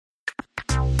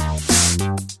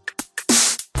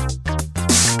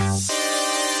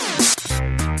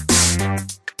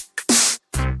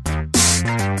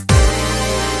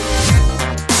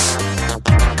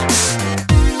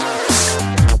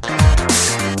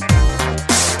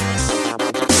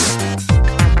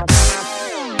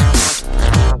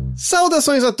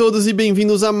Saudações a todos e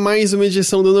bem-vindos a mais uma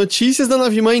edição do Notícias da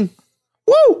Nave Mãe.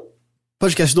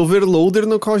 Podcast do Overloader,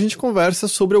 no qual a gente conversa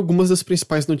sobre algumas das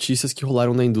principais notícias que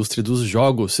rolaram na indústria dos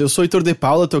jogos. Eu sou Heitor de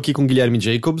Paula, tô aqui com Guilherme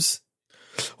Jacobs.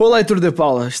 Olá, Heitor de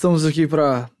Paula. Estamos aqui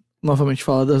para novamente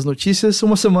falar das notícias.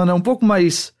 Uma semana um pouco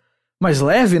mais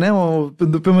leve, né?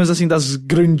 Pelo menos assim, das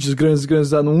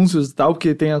grandes anúncios e tal,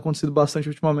 que tem acontecido bastante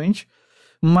ultimamente.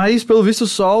 Mas, pelo visto,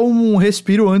 só um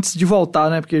respiro antes de voltar,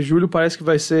 né? Porque julho parece que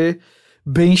vai ser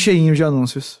bem cheinho de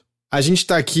anúncios. A gente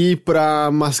tá aqui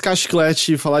pra mascar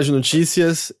chiclete e falar de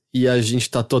notícias, e a gente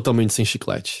tá totalmente sem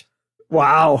chiclete.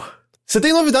 Uau! Você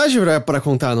tem novidade pra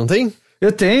contar, não tem?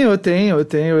 Eu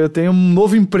tenho um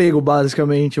novo emprego,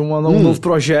 basicamente, um novo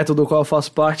projeto do qual eu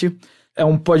faço parte. É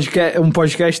um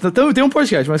podcast, tem um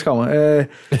podcast, mas calma. É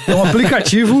um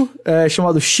aplicativo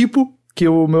chamado Shippo, que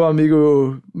o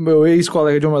meu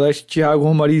ex-colega de Omelete, Thiago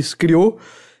Romariz, criou,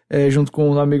 junto com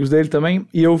os amigos dele também,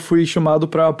 e eu fui chamado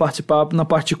para participar na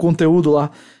parte de conteúdo lá.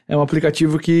 É um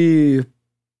aplicativo que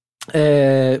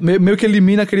meio que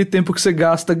elimina aquele tempo que você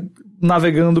gasta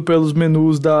navegando pelos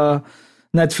menus da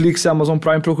Netflix e Amazon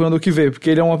Prime procurando o que ver, porque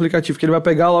ele é um aplicativo que ele vai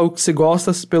pegar lá o que você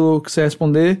gosta, pelo que você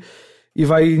responder, e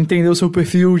vai entender o seu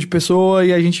perfil de pessoa,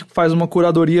 e a gente faz uma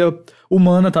curadoria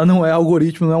humana, tá? Não é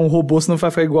algoritmo, não é um robô, senão vai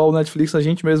ficar igual o Netflix, a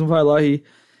gente mesmo vai lá e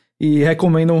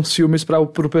recomenda uns filmes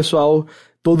pro pessoal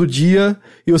todo dia,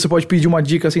 e você pode pedir uma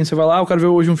dica, assim, você vai lá, eu quero ver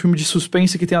hoje um filme de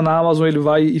suspense que tem na Amazon, ele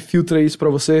vai e filtra isso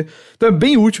pra você. Então é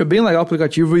bem útil, é bem legal o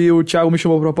aplicativo, e o Thiago me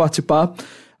chamou pra participar.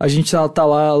 A gente tá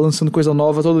lá lançando coisa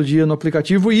nova todo dia no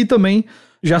aplicativo, e também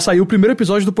já saiu o primeiro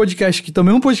episódio do podcast, que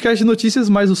também é um podcast de notícias,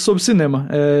 mas sobre cinema.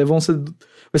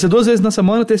 Vai ser 2 vezes na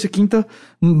semana, terça e quinta,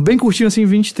 bem curtinho assim,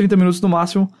 20, 30 minutos no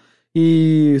máximo,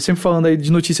 e sempre falando aí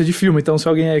de notícia de filme. Então se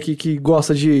alguém é aqui que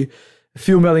gosta de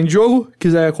filme além de jogo,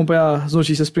 quiser acompanhar as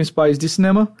notícias principais de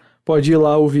cinema, pode ir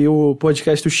lá ouvir o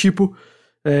podcast do Shippo,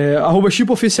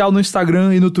 @ShippoOficial no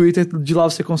Instagram e no Twitter. De lá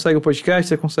você consegue o podcast,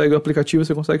 você consegue o aplicativo,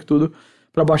 você consegue tudo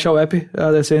pra baixar o app.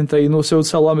 Você entra aí no seu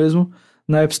celular mesmo,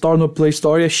 na App Store, no Play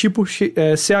Store, é Shippo,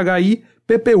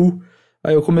 CHIPPU.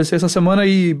 Aí eu comecei essa semana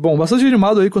e, bom, bastante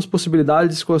animado aí com as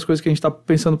possibilidades, com as coisas que a gente tá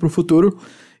pensando pro futuro,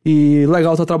 e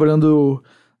legal tá trabalhando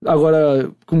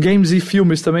agora com games e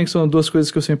filmes também, que são 2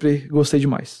 coisas que eu sempre gostei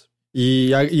demais.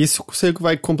 E isso você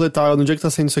vai completar, no dia que tá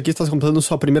saindo isso aqui, você tá completando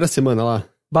sua primeira semana lá?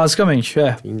 Basicamente,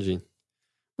 Entendi.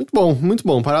 Muito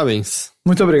bom, parabéns.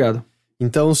 Muito obrigado.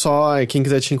 Então só quem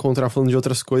quiser te encontrar falando de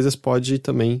outras coisas pode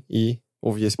também ir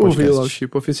ouvir esse podcast. Ouvir lá o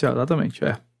Shippo Oficial, exatamente,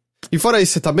 E fora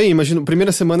isso, você tá bem? Imagino,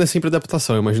 primeira semana é sempre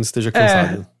adaptação, eu imagino que você esteja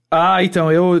cansado. Então,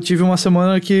 eu tive uma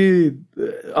semana que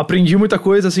aprendi muita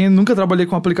coisa, assim, nunca trabalhei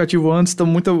com aplicativo antes, então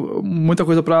muita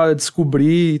coisa pra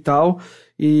descobrir e tal,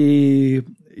 e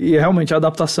realmente a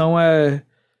adaptação é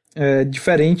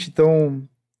diferente, então,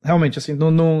 realmente, assim,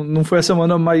 não foi a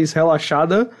semana mais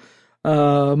relaxada,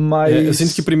 mas... eu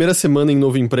sinto que primeira semana em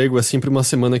novo emprego é sempre uma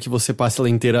semana que você passa ela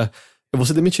inteira... Eu vou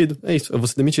ser demitido, é isso, eu vou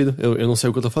ser demitido. Eu não sei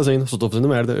o que eu tô fazendo, só tô fazendo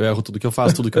merda, eu erro tudo que eu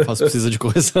faço precisa de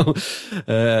correção.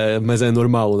 Mas é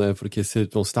normal, né? Porque você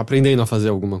tá aprendendo a fazer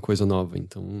alguma coisa nova,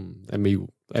 então é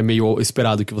meio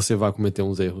esperado que você vá cometer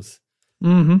uns erros.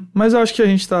 Mas eu acho que a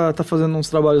gente tá fazendo uns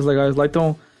trabalhos legais lá,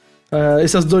 então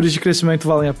essas dores de crescimento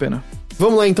valem a pena.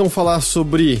 Vamos lá então falar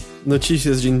sobre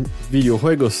notícias de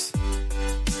videojuegos?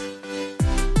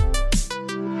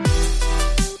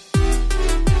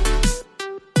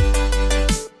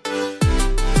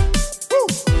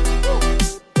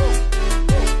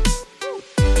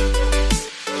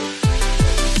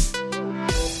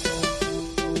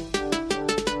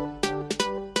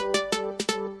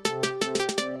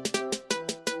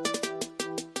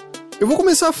 Eu vou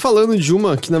começar falando de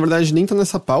uma que na verdade nem tá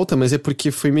nessa pauta, mas é porque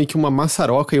foi meio que uma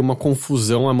maçaroca e uma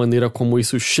confusão a maneira como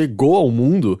isso chegou ao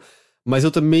mundo, mas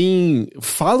eu também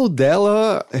falo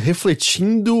dela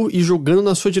refletindo e jogando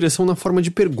na sua direção na forma de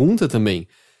pergunta também.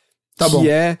 Tá bom.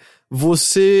 Que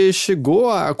você chegou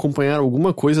a acompanhar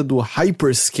alguma coisa do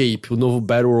Hyperscape, o novo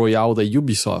Battle Royale da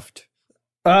Ubisoft?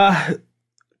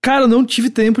 Cara, eu não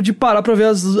tive tempo de parar pra ver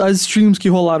as streams que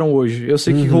rolaram hoje. Eu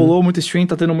sei que rolou muita stream,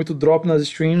 tá tendo muito drop nas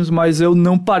streams, mas eu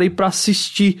não parei pra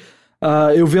assistir.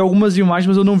 Eu vi algumas imagens,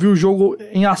 mas eu não vi o jogo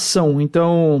em ação,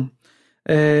 então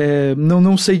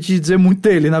não sei te dizer muito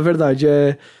dele, na verdade.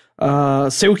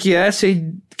 Sei o que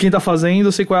sei quem tá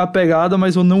fazendo, sei qual é a pegada,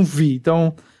 mas eu não vi,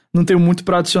 então não tenho muito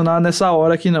pra adicionar nessa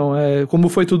hora aqui não. Como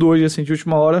foi tudo hoje, assim, de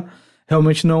última hora,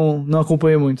 realmente não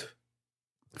acompanhei muito.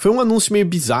 Foi um anúncio meio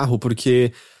bizarro,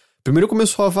 porque primeiro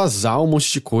começou a vazar um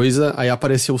monte de coisa, aí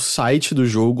apareceu o site do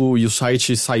jogo, e o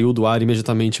site saiu do ar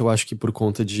imediatamente, eu acho que por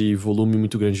conta de volume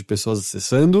muito grande de pessoas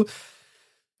acessando.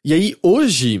 E aí,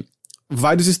 hoje,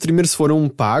 vários streamers foram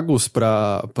pagos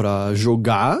pra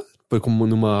jogar, foi como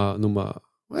numa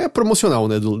promocional,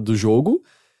 né, do jogo,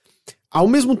 ao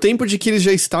mesmo tempo de que eles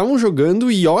já estavam jogando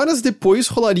e horas depois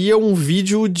rolaria um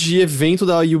vídeo de evento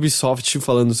da Ubisoft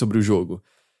falando sobre o jogo.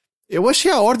 Eu achei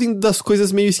a ordem das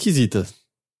coisas meio esquisita.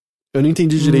 Eu não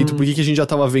entendi direito por que a gente já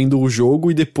tava vendo o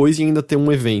jogo e depois ia ainda ter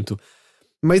um evento.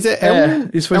 Mas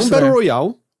isso foi um Battle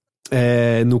Royale,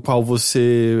 no qual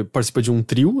você participa de um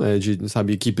trio,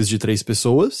 equipes de 3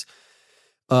 pessoas.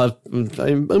 A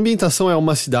ambientação é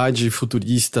uma cidade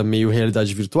futurista, meio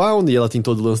realidade virtual, e ela tem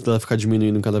todo o lance dela ficar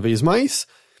diminuindo cada vez mais.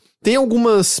 Tem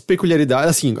algumas peculiaridades,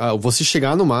 assim, você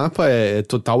chegar no mapa é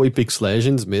total Apex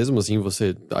Legends mesmo, assim,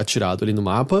 você atirado ali no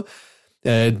mapa,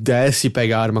 desce e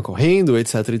pega a arma correndo,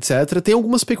 etc, etc. Tem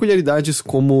algumas peculiaridades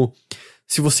como,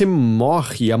 se você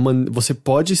morre, você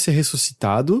pode ser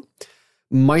ressuscitado,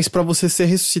 mas pra você ser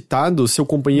ressuscitado, seu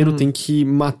companheiro tem que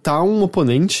matar um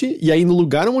oponente, e aí no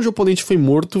lugar onde o oponente foi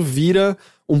morto, vira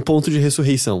um ponto de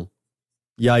ressurreição.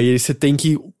 E aí você tem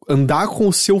que andar com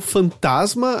o seu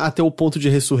fantasma até o ponto de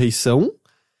ressurreição,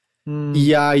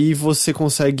 e aí você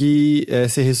consegue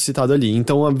ser ressuscitado ali.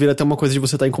 Então vira até uma coisa de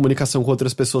você estar em comunicação com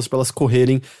outras pessoas pra elas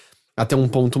correrem até um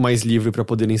ponto mais livre pra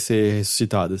poderem ser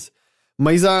ressuscitadas.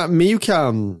 Mas meio que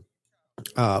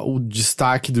o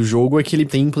destaque do jogo é que ele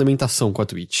tem implementação com a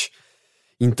Twitch.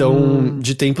 Então,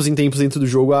 de tempos em tempos dentro do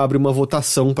jogo, abre uma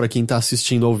votação pra quem tá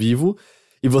assistindo ao vivo,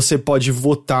 e você pode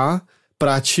votar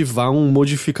pra ativar um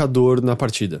modificador na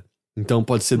partida. Então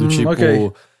pode ser do tipo...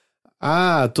 ok.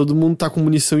 Todo mundo tá com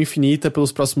munição infinita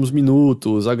pelos próximos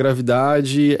minutos, a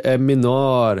gravidade é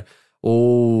menor,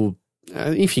 ou...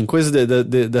 enfim, coisa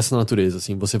dessa natureza,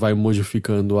 assim, você vai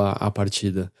modificando a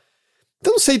partida.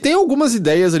 Então, não sei, tem algumas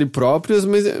ideias ali próprias,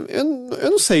 mas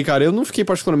eu não sei, cara, eu não fiquei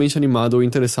particularmente animado ou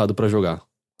interessado pra jogar.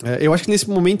 Eu acho que nesse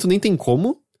momento nem tem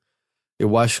como.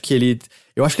 Eu acho que ele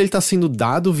tá sendo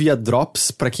dado via drops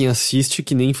pra quem assiste,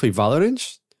 que nem foi Valorant.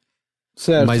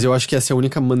 Certo. Mas eu acho que essa é a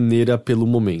única maneira pelo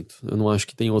momento. Eu não acho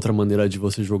que tem outra maneira de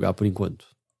você jogar por enquanto.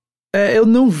 Eu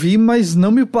não vi, mas não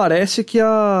me parece que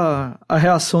a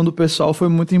reação do pessoal foi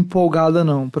muito empolgada,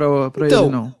 não, pra ele,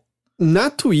 não.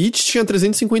 Na Twitch tinha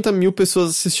 350 mil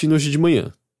pessoas assistindo hoje de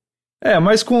manhã.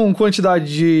 Mas com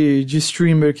quantidade de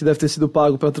streamer que deve ter sido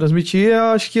pago pra transmitir, eu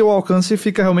acho que o alcance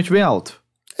fica realmente bem alto.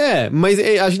 Mas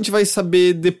a gente vai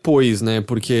saber depois, né?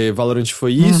 Porque Valorant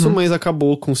foi isso, mas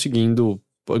acabou conseguindo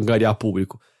angariar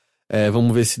público.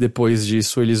 Vamos ver se depois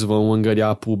disso eles vão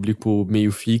angariar público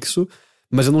meio fixo.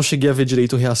 Mas eu não cheguei a ver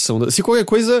direito a reação. Se qualquer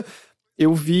coisa...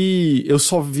 Eu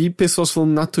só vi pessoas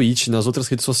falando na Twitch, nas outras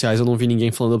redes sociais eu não vi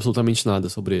ninguém falando absolutamente nada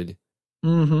sobre ele.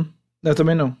 Eu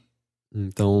também não.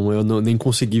 Então eu nem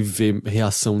consegui ver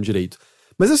reação direito.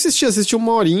 Mas eu assisti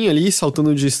uma horinha ali,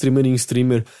 saltando de streamer em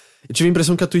streamer. Eu tive a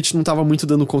impressão que a Twitch não tava muito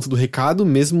dando conta do recado,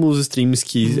 mesmo os streams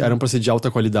que eram pra ser de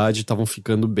alta qualidade estavam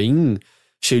ficando bem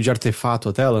cheio de artefato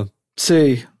a tela.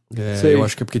 Sei. Eu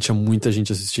acho que é porque tinha muita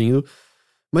gente assistindo.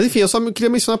 Mas enfim, eu só queria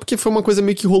mencionar porque foi uma coisa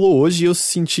meio que rolou hoje e eu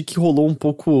senti que rolou um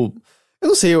pouco... Eu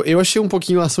não sei, eu achei um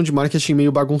pouquinho a ação de marketing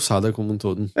meio bagunçada como um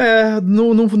todo.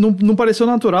 Não pareceu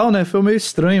natural, né? Foi meio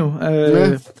estranho.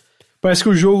 Parece que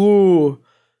o jogo...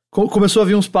 Começou a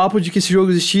vir uns papos de que esse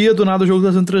jogo existia, do nada o jogo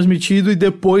tá sendo transmitido e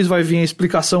depois vai vir a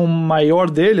explicação maior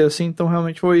dele, assim. Então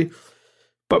realmente foi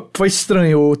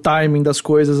estranho o timing das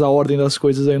coisas, a ordem das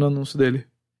coisas aí no anúncio dele.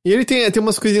 E ele tem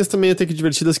umas coisinhas também até que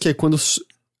divertidas, que é quando...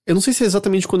 Eu não sei se é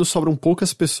exatamente quando sobram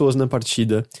poucas pessoas na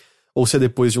partida, ou se é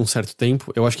depois de um certo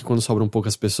tempo. Eu acho que quando sobram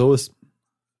poucas pessoas,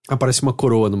 aparece uma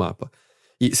coroa no mapa.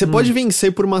 E você pode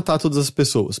vencer por matar todas as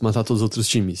pessoas, matar todos os outros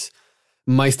times.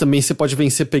 Mas também você pode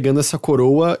vencer pegando essa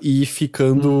coroa e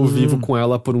ficando vivo com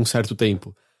ela por um certo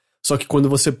tempo. Só que quando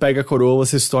você pega a coroa,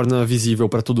 você se torna visível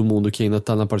pra todo mundo que ainda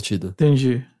tá na partida.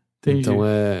 Entendi. Então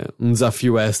é um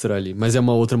desafio extra ali. Mas é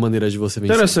uma outra maneira de você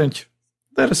vencer. Interessante.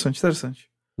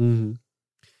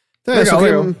 Então,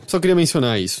 legal. Só queria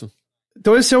mencionar isso.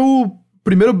 Então esse é o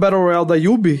primeiro Battle Royale da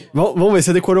Ubi? Vamos ver,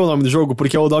 você decorou o nome do jogo?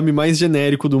 Porque é o nome mais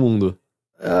genérico do mundo.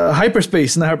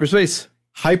 Hyperspace, não é Hyperspace?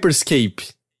 Hyperscape.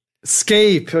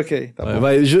 Escape, ok. Tá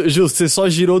bom. Justo, você só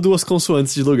girou 2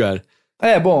 consoantes de lugar.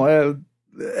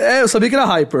 Eu sabia que era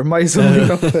Hyper, mas eu não vi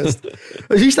pra festa.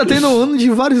 A gente tá tendo um ano de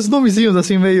vários nomezinhos,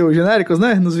 assim, meio genéricos,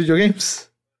 né? Nos videogames.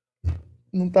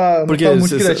 Não tá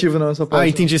muito criativo, não, essa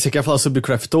parte. Entendi. Você quer falar sobre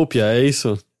Craftopia, é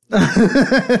isso?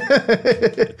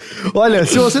 Olha,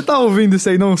 se você tá ouvindo isso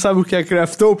aí e não sabe o que é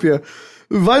Craftopia,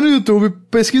 vai no YouTube,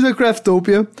 pesquisa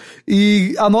Craftopia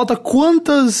e anota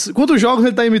quantos jogos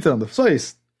ele tá imitando. Só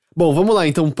isso. Bom, vamos lá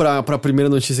então pra primeira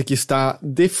notícia que está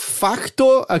de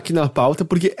facto aqui na pauta,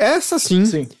 porque essa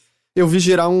sim Eu vi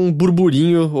gerar um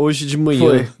burburinho hoje de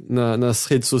manhã nas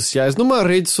redes sociais, numa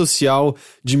rede social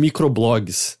de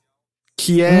microblogs,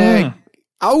 que é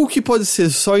algo que pode ser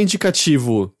só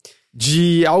indicativo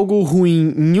de algo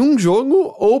ruim em um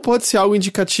jogo, ou pode ser algo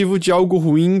indicativo de algo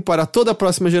ruim para toda a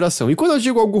próxima geração. E quando eu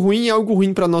digo algo ruim, é algo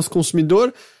ruim para nosso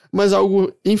consumidor, mas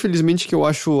algo, infelizmente, que eu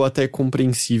acho até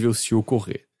compreensível se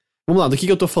ocorrer. Vamos lá, do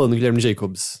que eu tô falando, Guilherme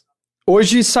Jacobs?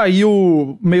 Hoje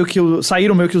saíram meio que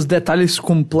os detalhes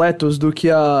completos do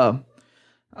que a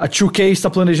 2K está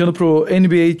planejando pro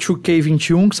NBA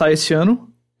 2K21, que sai esse ano.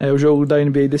 É o jogo da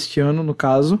NBA deste ano, no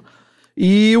caso.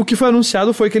 E o que foi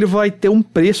anunciado foi que ele vai ter um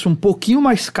preço um pouquinho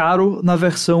mais caro na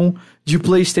versão de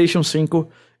PlayStation 5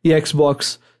 e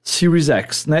Xbox Series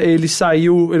X, né? Ele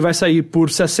vai sair por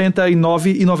R$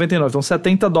 69,99, então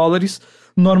 $70.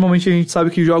 Normalmente a gente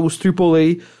sabe que jogos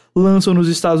AAA lançam nos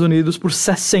Estados Unidos por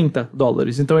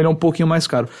 $60, então ele é um pouquinho mais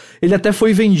caro. Ele até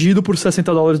foi vendido por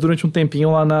 $60 durante um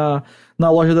tempinho lá na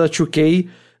loja da 2K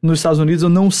nos Estados Unidos. Eu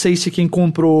não sei se quem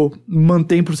comprou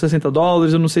mantém por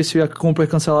 $60, eu não sei se a compra é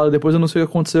cancelada depois, eu não sei o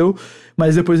que aconteceu,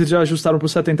 mas depois eles já ajustaram por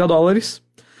 $70.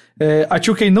 A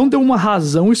 2K não deu uma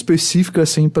razão específica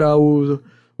assim para os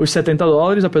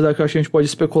 $70, apesar que eu acho que a gente pode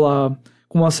especular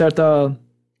com uma certa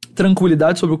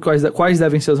tranquilidade sobre quais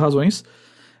devem ser as razões.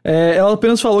 Ela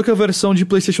apenas falou que a versão de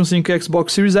PlayStation 5 e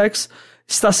Xbox Series X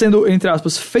está sendo, entre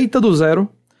aspas, feita do zero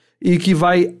e que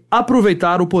vai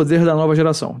aproveitar o poder da nova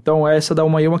geração. Então essa é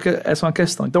uma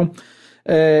questão. Então,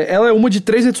 ela é uma de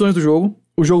 3 edições do jogo.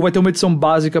 O jogo vai ter uma edição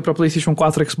básica para PlayStation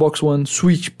 4, Xbox One,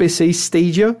 Switch, PC e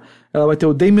Stadia. Ela vai ter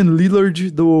o Damian Lillard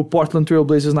do Portland Trail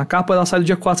Blazers na capa. Ela sai no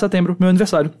dia 4 de setembro, meu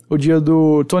aniversário. O dia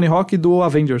do Tony Hawk e do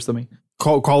Avengers também.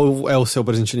 Qual é o seu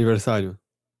presente de aniversário?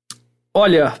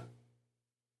 Olha...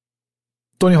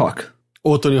 Tony Hawk.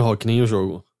 Ou Tony Hawk, nem o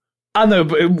jogo. Ah, não,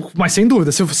 mas sem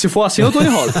dúvida, se for assim, é o Tony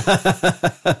Hawk.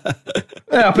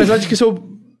 Apesar de que se eu...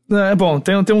 bom,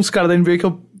 tem uns caras da NBA que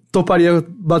eu toparia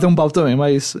bater um papo também,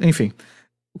 mas, enfim.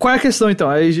 Qual é a questão, então?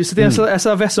 Aí você tem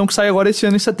essa versão que sai agora esse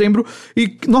ano em setembro,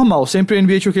 e normal, sempre o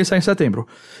NBA 2K sai em setembro.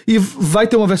 E vai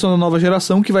ter uma versão da nova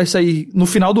geração que vai sair no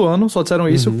final do ano, só disseram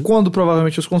isso, quando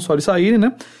provavelmente os consoles saírem,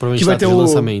 né? Provavelmente que vai ter o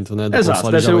lançamento, né? Do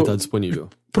console já vai estar disponível.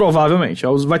 Provavelmente.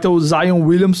 Vai ter o Zion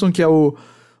Williamson, que é o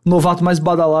novato mais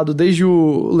badalado desde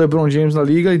o LeBron James na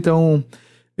liga, então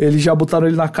eles já botaram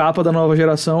ele na capa da nova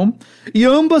geração. E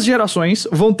ambas gerações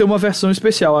vão ter uma versão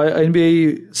especial. A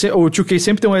NBA, o 2K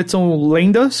sempre tem uma edição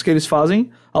lendas que eles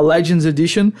fazem, a Legends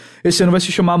Edition. Esse ano vai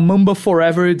se chamar Mamba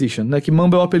Forever Edition, né? Que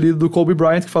Mamba é o apelido do Kobe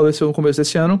Bryant, que faleceu no começo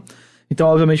desse ano. Então,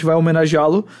 obviamente, vai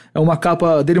homenageá-lo. É uma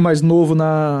capa dele mais novo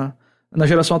na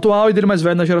geração atual e dele mais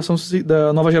velho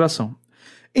da nova geração.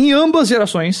 Em ambas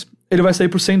gerações, ele vai sair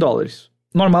por $100.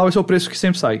 Normal, esse é o preço que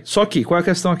sempre sai. Só que, qual é a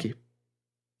questão aqui?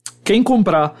 Quem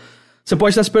comprar... Você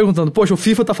pode estar se perguntando, poxa, o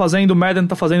FIFA tá fazendo, o Madden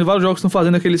tá fazendo, vários jogos estão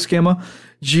fazendo aquele esquema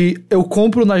de eu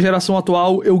compro na geração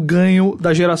atual, eu ganho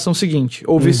da geração seguinte,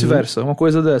 ou vice-versa, uma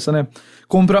coisa dessa, né?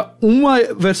 Compra uma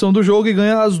versão do jogo e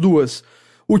ganha as duas.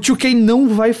 O 2K não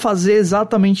vai fazer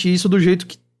exatamente isso do jeito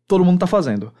que todo mundo tá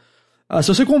fazendo. Se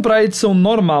você comprar a edição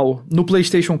normal no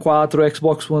PlayStation 4,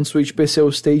 Xbox One, Switch, PC ou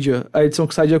Stadia, a edição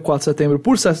que sai dia 4 de setembro,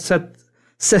 por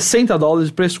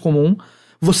 $60, preço comum,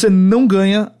 você não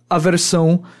ganha a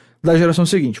versão da geração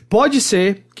seguinte. Pode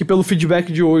ser que pelo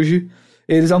feedback de hoje,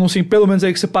 eles anunciem pelo menos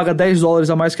aí que você paga $10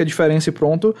 a mais que a diferença e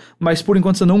pronto, mas por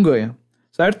enquanto você não ganha,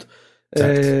 certo?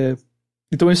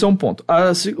 Então esse é um ponto.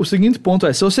 O seguinte ponto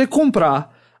é, se você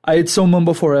comprar a edição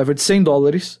Mamba Forever de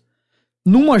 $100,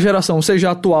 numa geração,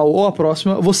 seja atual ou a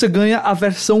próxima, você ganha a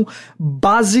versão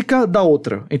básica da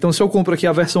outra. Então se eu compro aqui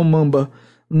a versão Mamba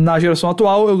na geração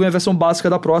atual, eu ganho a versão básica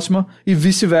da próxima e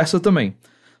vice-versa também.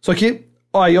 Só que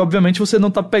aí, obviamente, você não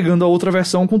tá pegando a outra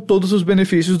versão com todos os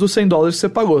benefícios dos $100 que você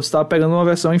pagou. Você tá pegando uma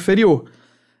versão inferior.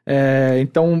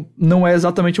 Então, não é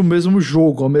exatamente o mesmo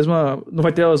jogo. Não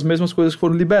vai ter as mesmas coisas que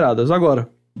foram liberadas. Agora,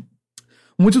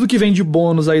 muito do que vem de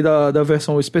bônus aí da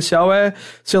versão especial é,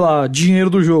 sei lá, dinheiro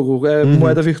do jogo.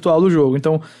 Moeda virtual do jogo.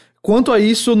 Então, quanto a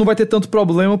isso, não vai ter tanto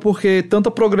problema, porque tanto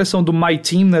a progressão do My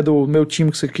Team, né, do meu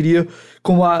time que você cria,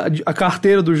 como a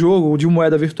carteira do jogo, de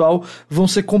moeda virtual, vão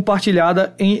ser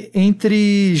compartilhadas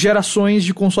entre gerações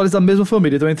de consoles da mesma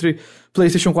família. Então, entre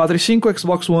PlayStation 4 e 5,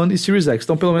 Xbox One e Series X.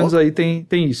 Então, pelo menos aí tem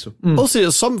isso. Ou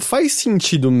seja, só faz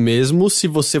sentido mesmo se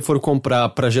você for comprar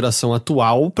pra geração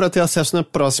atual pra ter acesso na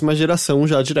próxima geração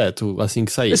já direto, assim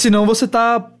que sair. Senão você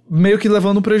tá meio que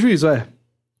levando um prejuízo,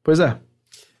 Pois é.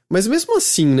 Mas mesmo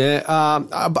assim, né,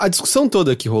 a discussão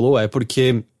toda que rolou é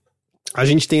porque a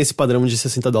gente tem esse padrão de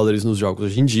 $60 nos jogos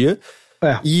hoje em dia,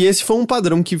 E esse foi um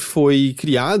padrão que foi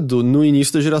criado no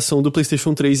início da geração do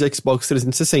PlayStation 3 e Xbox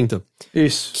 360.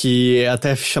 Isso. Que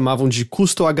até chamavam de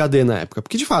custo HD na época.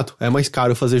 Porque, de fato, é mais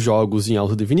caro fazer jogos em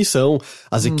alta definição,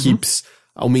 as equipes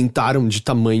aumentaram de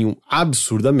tamanho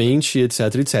absurdamente,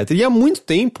 etc, etc. E há muito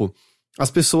tempo, as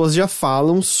pessoas já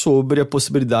falam sobre a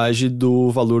possibilidade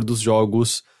do valor dos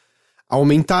jogos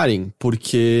aumentarem,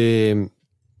 porque...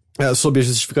 sob a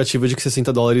justificativa de que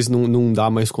 $60 não dá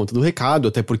mais conta do recado,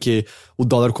 até porque o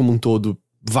dólar como um todo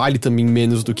vale também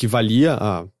menos do que valia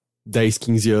há 10,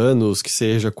 15 anos, que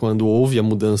seja quando houve a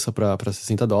mudança para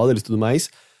 $60 e tudo mais.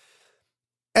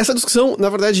 Essa discussão, na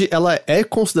verdade, ela é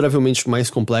consideravelmente mais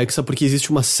complexa porque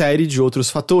existe uma série de outros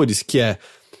fatores, que é,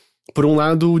 por um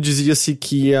lado, dizia-se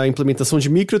que a implementação de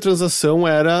microtransação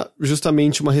era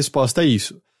justamente uma resposta a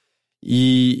isso.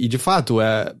 E de fato,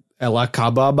 ela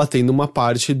acaba abatendo uma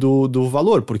parte do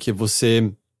valor, porque você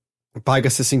paga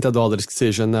 $60 que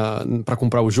seja pra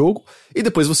comprar o jogo, e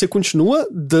depois você continua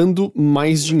dando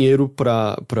mais dinheiro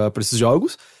pra esses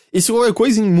jogos, e se qualquer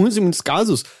coisa, em muitos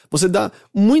casos, você dá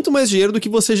muito mais dinheiro do que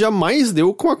você jamais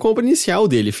deu com a compra inicial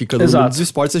dele. Fica no mundo dos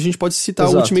esportes, a gente pode citar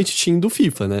o Ultimate Team do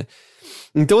FIFA, né?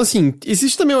 Então, assim,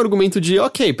 existe também o argumento de,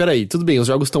 ok, peraí, tudo bem, os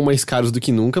jogos estão mais caros do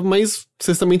que nunca, mas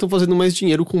vocês também estão fazendo mais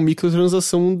dinheiro com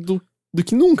microtransação do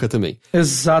que nunca também.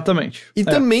 Exatamente. E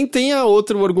também tem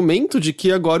outro argumento de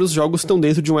que agora os jogos estão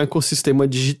dentro de um ecossistema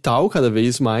digital cada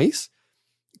vez mais,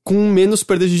 com menos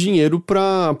perda de dinheiro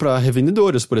para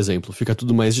revendedoras, por exemplo. Fica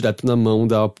tudo mais direto na mão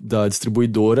da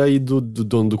distribuidora e do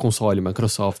dono do console,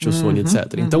 Microsoft ou Sony,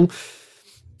 etc. Então,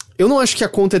 eu não acho que a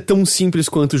conta é tão simples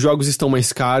quanto os jogos estão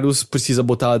mais caros, precisa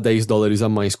botar $10 a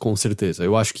mais, com certeza.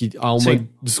 Eu acho que há uma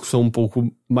discussão um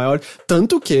pouco maior,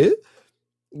 tanto que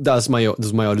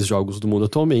dos maiores jogos do mundo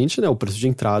atualmente, né, o preço de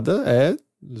entrada é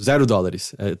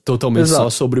 $0. É totalmente só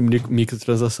sobre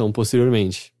microtransação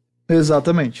posteriormente.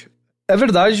 Exatamente. É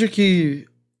verdade que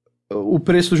o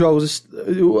preço dos jogos,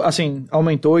 assim,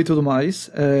 aumentou e tudo mais.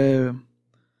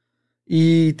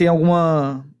 E tem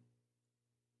alguma...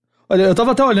 Olha, eu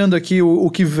tava até olhando aqui o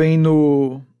que vem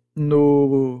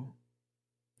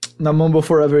na Mumble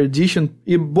Forever Edition,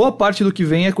 e boa parte do que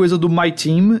vem é coisa do My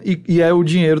Team, e é o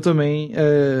dinheiro também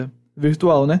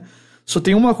virtual, né? Só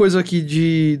tem uma coisa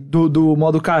aqui do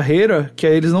modo carreira, que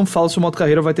é eles não falam se o modo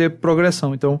carreira vai ter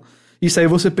progressão, então isso aí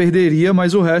você perderia,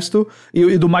 mas o resto,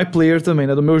 e do My Player também,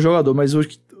 né, do meu jogador, mas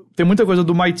tem muita coisa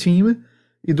do My Team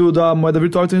e da moeda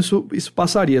virtual, então isso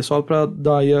passaria, só pra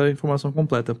dar aí a informação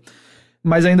completa.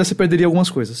 Mas ainda você perderia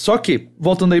algumas coisas. Só que,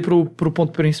 voltando aí pro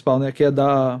ponto principal, né, que é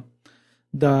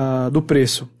do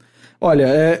preço.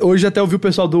 Olha, hoje até ouvi o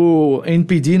pessoal do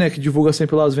NPD, né, que divulga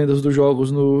sempre lá as vendas dos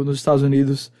jogos nos Estados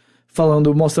Unidos,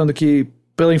 mostrando que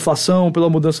pela inflação, pela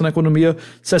mudança na economia,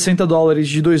 $60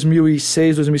 de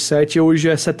 2006, 2007, hoje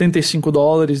é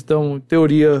 $75, então, em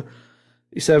teoria,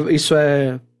 isso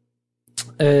é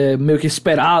meio que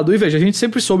esperado. E veja, a gente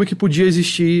sempre soube que podia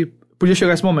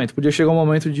chegar esse momento, podia chegar um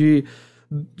momento de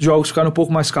jogos ficarem um pouco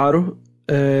mais caros,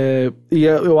 e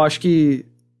eu acho que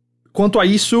quanto a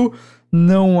isso,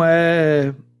 não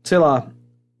é, sei lá,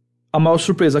 a maior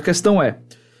surpresa. A questão é,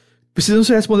 precisam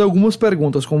se responder algumas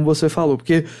perguntas, como você falou,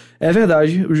 porque é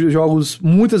verdade, os jogos,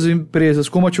 muitas empresas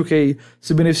como a 2K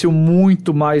se beneficiam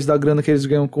muito mais da grana que eles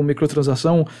ganham com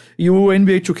microtransação, e o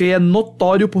NBA 2K é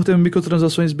notório por ter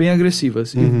microtransações bem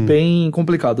agressivas e bem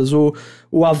complicadas.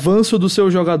 O avanço do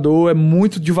seu jogador é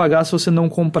muito devagar se você não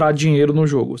comprar dinheiro no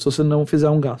jogo, se você não fizer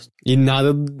um gasto. E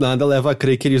nada leva a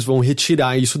crer que eles vão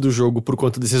retirar isso do jogo por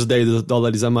conta desses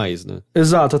 $10 a mais, né?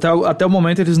 Exato, até o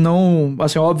momento eles não...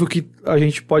 Assim, óbvio que a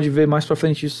gente pode ver mais pra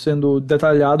frente isso sendo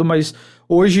detalhado, mas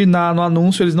hoje no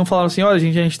anúncio eles não falaram assim, olha, a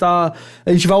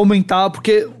gente vai aumentar,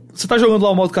 porque você tá jogando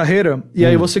lá o modo carreira, e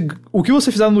aí o que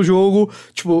você fizer no jogo,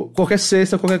 tipo, qualquer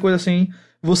cesta, qualquer coisa assim,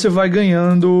 você vai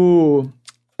ganhando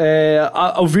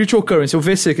o Virtual Currency, o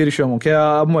VC que eles chamam, que é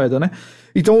a moeda, né?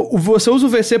 Então, você usa o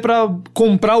VC pra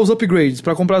comprar os upgrades,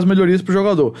 pra comprar as melhorias pro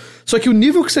jogador. Só que o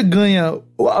nível que você ganha,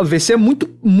 a VC é muito,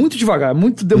 muito devagar,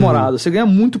 muito demorado, você ganha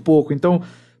muito pouco. Então,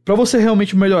 pra você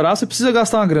realmente melhorar, você precisa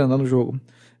gastar uma grana no jogo.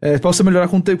 Pra você melhorar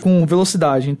com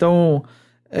velocidade. Então,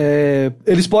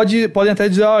 eles podem até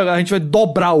dizer, a gente vai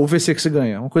dobrar o VC que você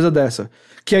ganha, uma coisa dessa.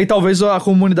 Que aí talvez a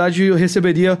comunidade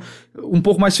receberia um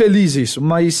pouco mais feliz isso,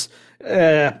 mas...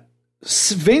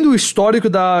 vendo o histórico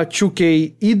da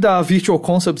 2K e da Virtual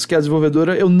Concepts, que é a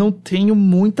desenvolvedora, eu não tenho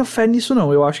muita fé nisso,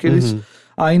 não. Eu acho que eles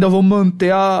ainda vão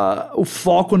manter o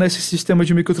foco nesse sistema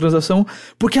de microtransação,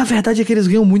 porque a verdade é que eles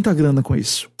ganham muita grana com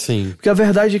isso. Sim. Porque a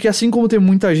verdade é que assim como tem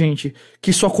muita gente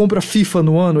que só compra FIFA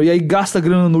no ano e aí gasta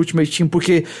grana no Ultimate Team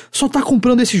porque só tá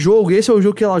comprando esse jogo, e esse é o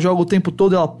jogo que ela joga o tempo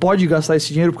todo, ela pode gastar esse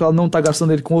dinheiro porque ela não tá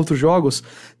gastando ele com outros jogos,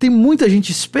 tem muita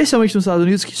gente, especialmente nos Estados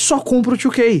Unidos, que só compra o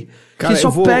 2K. Cara, que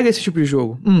só pega esse tipo de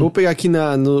jogo. Vou pegar aqui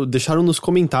deixaram nos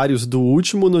comentários do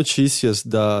último Notícias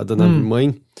da Nave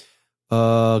Mãe.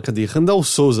 Cadê? Randall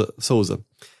Souza.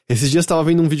 Esses dias tava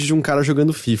vendo um vídeo de um cara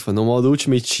jogando FIFA. No modo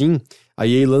Ultimate Team, a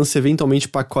EA lança eventualmente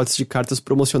pacotes de cartas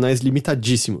promocionais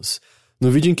limitadíssimos. No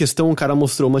vídeo em questão, o cara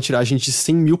mostrou uma tiragem de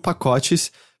 100 mil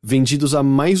pacotes vendidos a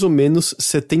mais ou menos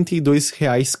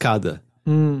R$72 cada.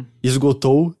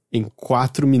 Esgotou em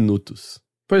 4 minutos.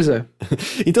 Pois é.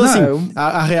 Então,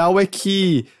 a real é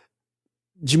que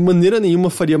de maneira nenhuma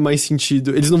faria mais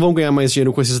sentido. Eles não vão ganhar mais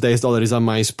dinheiro com esses $10 a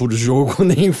mais por jogo,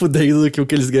 nem fudendo do que o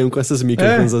que eles ganham com essas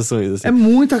microtransações. Assim. É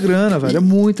muita grana, velho. É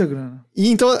muita grana.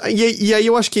 E aí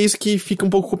eu acho que é isso que fica um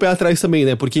pouco com o pé atrás também,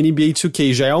 né? Porque NBA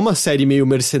 2K já é uma série meio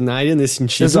mercenária nesse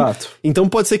sentido. Exato. Então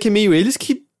pode ser que é meio eles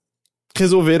que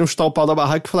resolveram chutar o pau da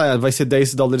barraca e falar, vai ser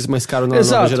 $10 mais caro na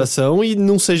nova geração e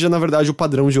não seja, na verdade, o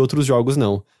padrão de outros jogos,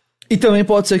 não. E também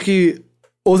pode ser que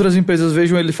outras empresas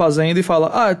vejam ele fazendo e falam,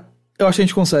 eu acho que a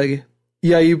gente consegue.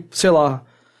 E aí, sei lá,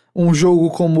 um jogo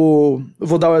como...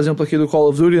 Vou dar o exemplo aqui do Call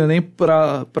of Duty, nem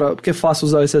porque é fácil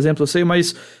usar esse exemplo, eu sei,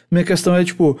 mas minha questão é,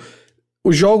 tipo,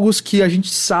 os jogos que a gente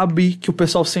sabe que o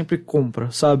pessoal sempre compra,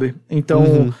 sabe?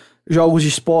 Então, jogos de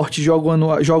esporte,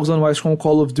 jogos anuais como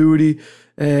Call of Duty...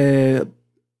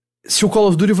 Se o Call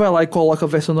of Duty vai lá e coloca a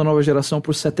versão da nova geração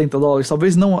por $70,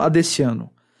 talvez não a desse ano,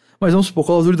 mas vamos supor,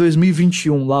 Call of Duty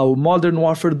 2021, lá, o Modern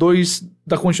Warfare 2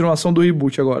 da continuação do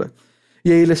reboot agora.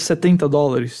 E aí ele é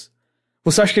 $70.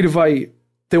 Você acha que ele vai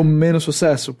ter um menos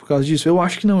sucesso por causa disso? Eu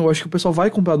acho que não, eu acho que o pessoal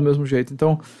vai comprar do mesmo jeito.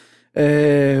 Então,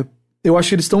 eu acho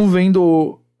que eles estão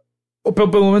vendo, ou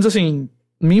pelo menos assim,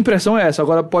 minha impressão é essa.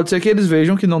 Agora, pode ser que eles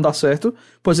vejam que não dá certo,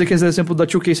 pode ser que esse exemplo da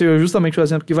 2K seja justamente o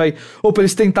exemplo que vai, opa,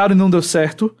 eles tentaram e não deu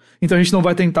certo, então a gente não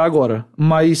vai tentar agora.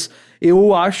 Mas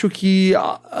eu acho que...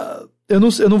 Eu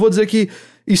não vou dizer que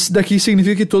isso daqui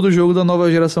significa que todo jogo da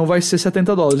nova geração vai ser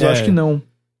 $70. Eu acho que não.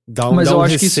 Dá um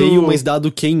receio, mas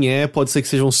dado quem pode ser que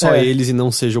sejam só eles e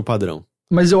não seja o padrão.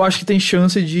 Mas eu acho que tem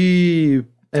chance de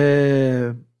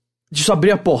isso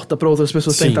abrir a porta pra outras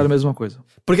pessoas tentarem a mesma coisa.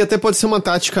 Porque até pode ser uma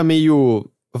tática meio...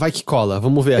 Vai que cola,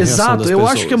 vamos ver a reação das pessoas. Exato, eu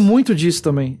acho que é muito disso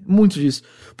também. Muito disso.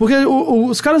 Porque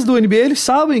os caras do NBA, eles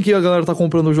sabem que a galera tá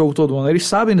comprando o jogo todo ano. Eles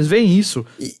sabem, eles veem isso.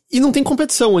 E não tem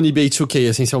competição o NBA 2K,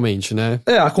 essencialmente, né?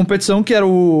 A competição que era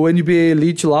o NBA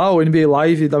Elite lá, o NBA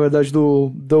Live, na verdade,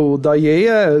 da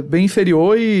EA, é bem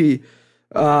inferior e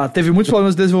teve muitos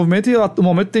problemas de desenvolvimento e no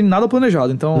momento não tem nada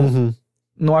planejado. Então,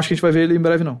 não acho que a gente vai ver ele em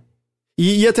breve, não.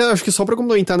 E até acho que só pra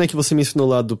complementar, né, que você mencionou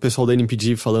lá do pessoal da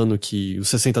NPD falando que os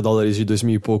 $60 de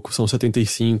 2000 e pouco são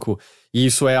 75, e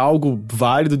isso é algo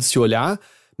válido de se olhar,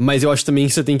 mas eu acho também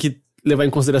que você tem que levar em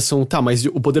consideração, mas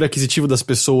o poder aquisitivo das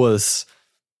pessoas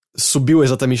subiu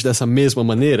exatamente dessa mesma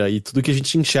maneira, e tudo que a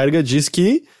gente enxerga diz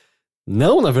que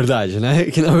não, na verdade, né,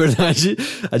 que na verdade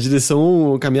a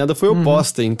direção caminhada foi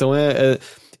oposta, então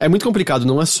é muito complicado,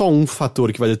 não é só um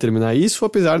fator que vai determinar isso,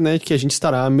 apesar, né, que a gente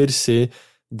estará à mercê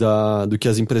do que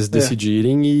as empresas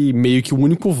decidirem, e meio que o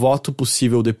único voto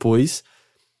possível depois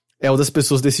é o das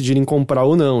pessoas decidirem comprar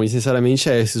ou não, e sinceramente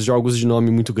esses jogos de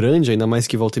nome muito grande, ainda mais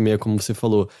que volta e meia, como você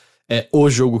falou, é o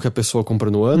jogo que a pessoa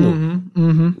compra no ano,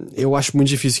 eu acho muito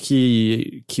difícil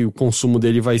que o consumo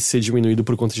dele vai ser diminuído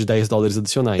por conta de $10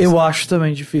 adicionais. Eu acho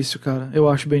também difícil, cara, eu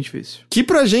acho bem difícil. Que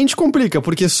pra gente complica,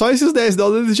 porque só esses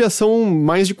 $10 já são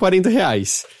mais de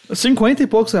R$40. 50 e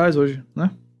poucos reais hoje, né?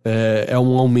 É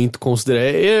um aumento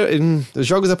considerável. Os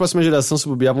jogos da próxima geração, se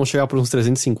bobear, vão chegar por uns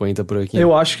 350 por aqui.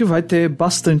 Eu acho que vai ter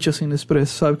bastante, assim, nesse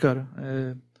preço, sabe, cara?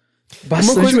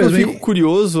 Bastante. Uma coisa mesmo. Que eu fico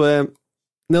curioso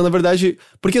Não, na verdade...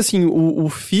 Porque, assim, o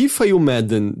FIFA e o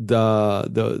Madden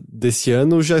desse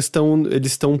ano já estão...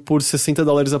 Eles estão por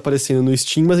 $60 aparecendo no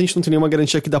Steam, mas a gente não tem nenhuma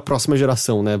garantia que da próxima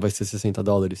geração, né? Vai ser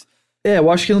 $60. Eu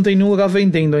acho que não tem nenhum lugar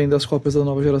vendendo ainda as cópias da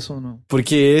nova geração, não.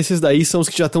 Porque esses daí são os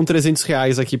que já estão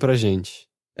R$300 aqui pra gente.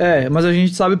 Mas a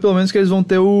gente sabe pelo menos que eles vão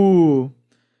ter o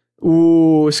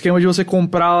esquema de você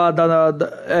comprar,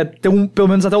 pelo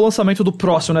menos até o lançamento do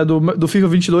próximo, né, do FIFA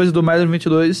 22 e do Madden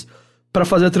 22, pra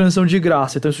fazer a transição de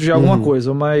graça. Então isso já é alguma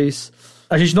coisa, mas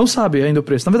A gente não sabe ainda o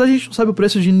preço. Na verdade, a gente não sabe o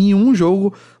preço de nenhum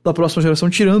jogo da próxima geração,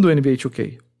 tirando o NBA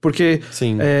 2K. Porque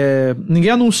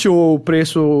ninguém anunciou o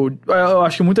preço. Eu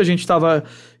acho que muita gente estava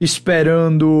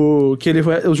esperando que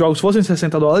os jogos fossem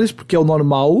 $60, porque é o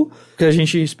normal que a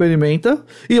gente experimenta.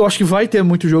 E eu acho que vai ter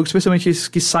muito jogo, especialmente esses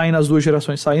que saem nas duas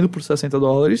gerações, saindo por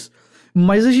 $60.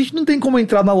 Mas a gente não tem como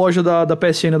entrar na loja da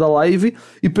PSN da Live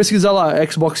e pesquisar lá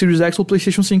Xbox Series X ou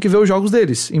PlayStation 5 e ver os jogos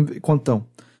deles enquanto estão.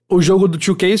 O jogo do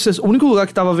 2K, o único lugar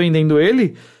que tava vendendo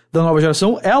ele, da nova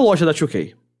geração, é a loja da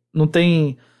 2K. Não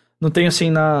tem assim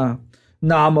na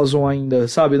Amazon ainda,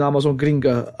 sabe? Na Amazon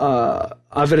gringa,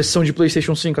 a versão de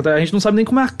PlayStation 5. Até a gente não sabe nem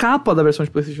como é a capa da versão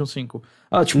de PlayStation 5.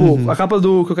 A capa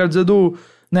do, que eu quero dizer, do...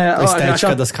 Né, a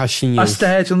estética das caixinhas. A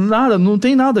estética, nada, não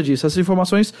tem nada disso. Essas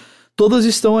informações todas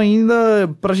estão ainda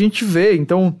pra gente ver,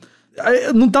 então...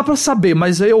 Não dá pra saber,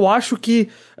 mas eu acho que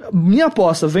minha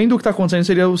aposta, vendo o que tá acontecendo,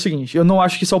 seria o seguinte: eu não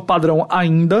acho que isso é o padrão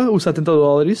ainda, os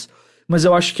 $70, mas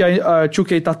eu acho que a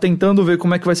 2K tá tentando ver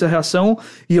como é que vai ser a reação,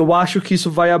 e eu acho que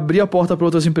isso vai abrir a porta pra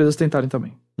outras empresas tentarem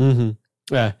também.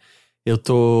 Eu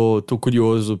tô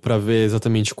curioso pra ver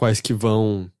exatamente quais que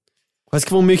vão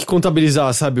meio que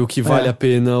contabilizar, sabe, o que vale a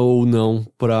pena ou não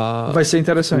pra... Vai ser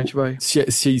interessante, vai.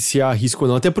 Se há risco ou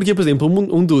não, até porque, por exemplo,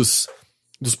 um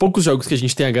dos poucos jogos que a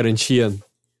gente tem a garantia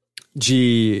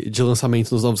de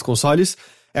lançamento nos novos consoles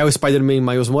é o Spider-Man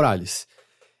Miles Morales.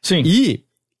 Sim. E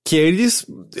que eles,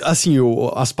 assim,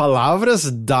 as palavras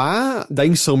da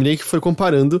Insomniac que foi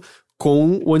comparando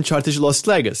com o Uncharted Lost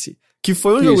Legacy, que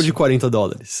foi um jogo de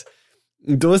 $40.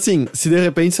 Então, assim, se de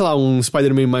repente, sei lá, um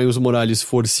Spider-Man Miles Morales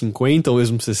for 50 ou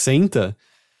mesmo 60...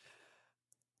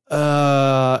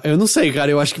 eu não sei,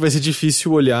 cara, eu acho que vai ser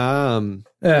difícil olhar...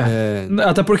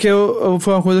 Até porque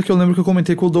foi uma coisa que eu lembro que eu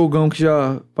comentei com o Dogão, que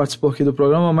já participou aqui do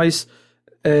programa, mas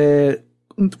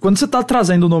quando você tá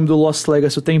trazendo o nome do Lost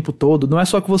Legacy o tempo todo, não é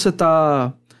só que você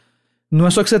tá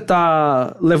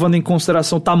levando em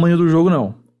consideração o tamanho do jogo,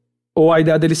 não. Ou a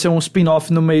ideia dele ser um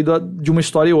spin-off no meio de uma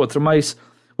história e outra, mas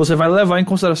você vai levar em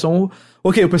consideração...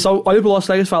 Ok, o pessoal olha pro Lost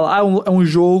Legacy e fala, é um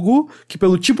jogo que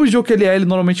pelo tipo de jogo que ele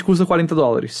normalmente custa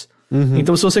 $40.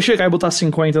 Então se você chegar e botar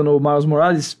 50 no Miles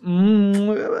Morales,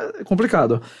 é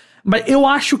complicado. Mas eu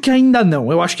acho que ainda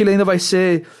não. Eu acho que ele ainda vai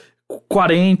ser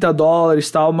 $40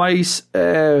 e tal, mas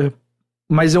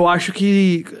eu acho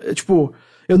que, tipo,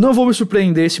 eu não vou me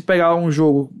surpreender se pegar um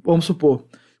jogo, vamos supor,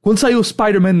 quando sair o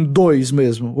Spider-Man 2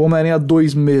 mesmo, o Homem-Aranha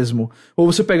 2 mesmo,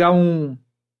 ou você pegar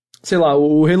sei lá,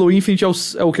 o Halo Infinite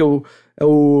é o que? É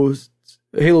o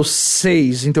Halo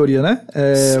 6, em teoria, né?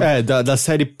 Da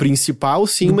série principal,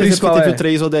 sim, mas principal, teve o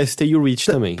 3 ODST e o Reach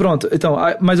também. Pronto, então,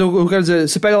 mas eu quero dizer,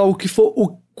 você pega lá o que for,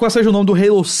 qual seja o nome do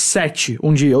Halo 7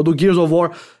 um dia, ou do Gears of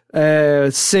War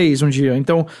 6 um dia.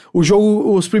 Então,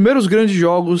 os primeiros grandes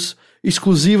jogos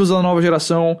exclusivos da nova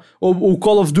geração, ou o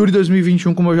Call of Duty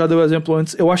 2021, como eu já dei o exemplo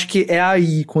antes, eu acho que é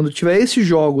aí, quando tiver esses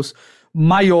jogos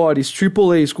maiores,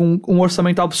 AAAs, com um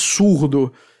orçamento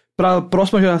absurdo, pra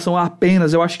próxima geração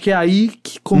apenas, eu acho que é aí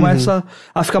que começa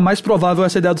a ficar mais provável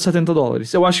essa ideia dos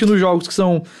 $70. Eu acho que nos jogos que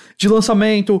são de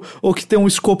lançamento, ou que tem um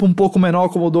escopo um pouco menor,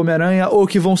 como o do Homem-Aranha, ou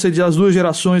que vão ser das duas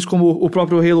gerações, como o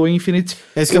próprio Halo Infinite,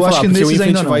 é isso que eu acho que porque o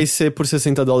Infinite vai ser por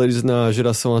 $60 na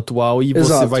geração atual e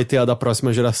você vai ter a da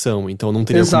próxima geração, então não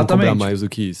teria como cobrar mais do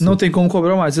que isso. Não tem como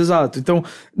cobrar mais, exato. Então,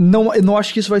 não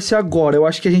acho que isso vai ser agora, eu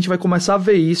acho que a gente vai começar a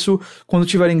ver isso quando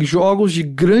tiverem jogos de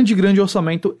grande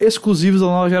orçamento exclusivos da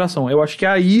nova geração. Eu acho que é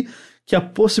aí que a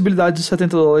possibilidade de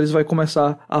 $70 vai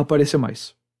começar a aparecer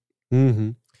mais.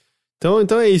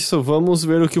 Então é isso, vamos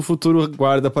ver o que o futuro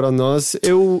guarda para nós.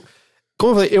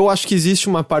 Como eu falei, eu acho que existe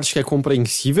uma parte que é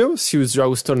compreensível se os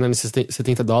jogos se tornarem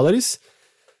 $70.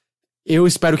 Eu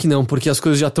espero que não, porque as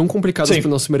coisas já estão complicadas pro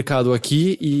nosso mercado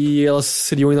aqui e elas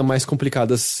seriam ainda mais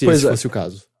complicadas se esse fosse o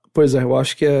caso. Pois é, eu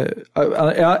acho que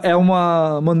é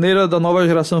uma maneira da nova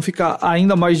geração ficar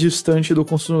ainda mais distante do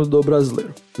consumidor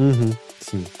brasileiro.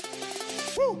 Sim.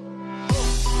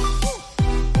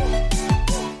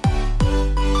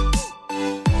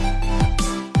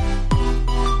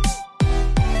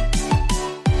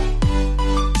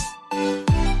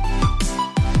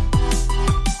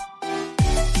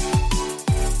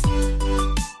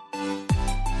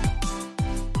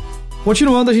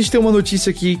 Continuando, a gente tem uma notícia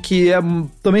aqui que é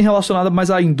também relacionada mais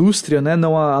à indústria, né?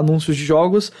 Não a anúncios de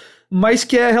jogos, mas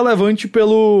que é relevante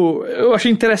eu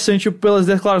achei interessante pelas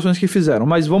declarações que fizeram,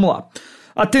 mas vamos lá.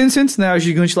 A Tencent, né, a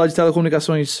gigante lá de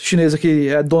telecomunicações chinesa que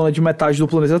é dona de metade do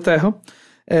planeta Terra,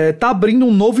 tá abrindo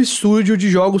um novo estúdio de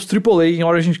jogos AAA em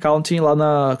Orange County, lá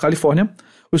na Califórnia.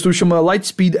 O estúdio chama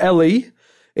Lightspeed LA.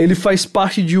 Ele faz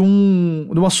parte de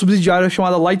uma subsidiária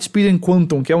chamada Lightspeed and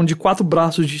Quantum, que é um de 4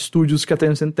 braços de estúdios que a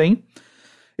Tencent tem.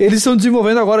 Eles estão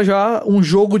desenvolvendo agora já um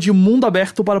jogo de mundo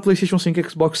aberto para PlayStation 5 e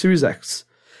Xbox Series X.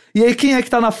 E aí, quem é que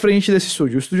tá na frente desse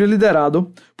estúdio? O estúdio é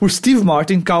liderado por Steve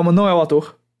Martin. Calma, não é o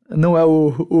ator. Não é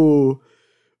o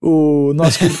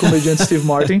nosso querido comediante Steve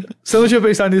Martin. Você não tinha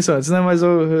pensado nisso antes, né? Mas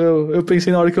eu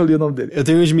pensei na hora que eu li o nome dele. Eu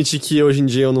tenho que admitir que hoje em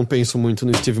dia eu não penso muito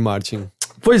no Steve Martin.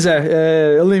 Pois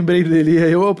eu lembrei dele e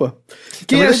aí, opa.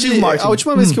 Quem é Steve Martin? A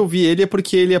última vez que eu vi ele é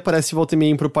porque ele aparece volta e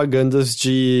meia em propagandas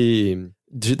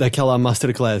daquela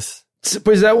Masterclass.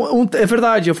 Pois é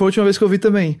verdade, foi a última vez que eu vi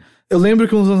também. Eu lembro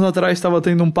que uns anos atrás estava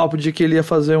tendo um papo de que ele ia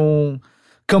fazer um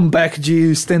comeback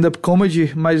de stand-up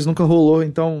comedy, mas nunca rolou,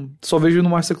 então só vejo no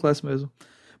Masterclass mesmo.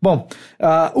 Bom,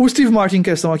 o Steve Martin em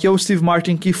questão aqui é o Steve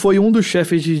Martin que foi um dos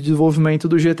chefes de desenvolvimento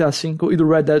do GTA V e do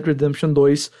Red Dead Redemption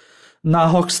 2 na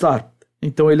Rockstar.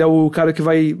 Então ele é o cara que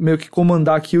vai meio que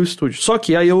comandar aqui o estúdio. Só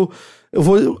que aí eu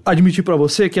vou admitir pra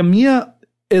você que o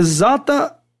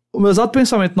meu exato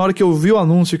pensamento na hora que eu vi o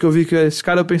anúncio, que eu vi que esse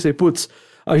cara, eu pensei, putz,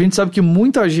 a gente sabe que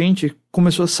muita gente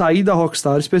começou a sair da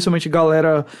Rockstar, especialmente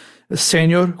galera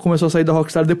sênior começou a sair da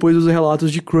Rockstar depois dos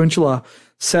relatos de crunch lá.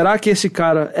 Será que esse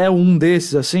cara é um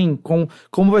desses, assim?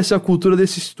 Como vai ser a cultura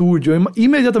desse estúdio?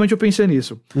 Imediatamente eu pensei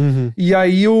nisso. Uhum. E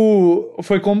aí,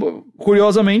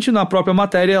 curiosamente, na própria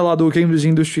matéria lá do Games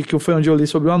Industry, que foi onde eu li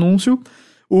sobre o anúncio,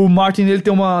 o Martin, ele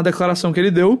tem uma declaração que ele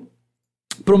deu,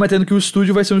 prometendo que o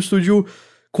estúdio vai ser um estúdio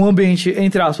com ambiente,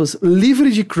 entre aspas,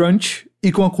 livre de crunch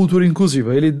e com a cultura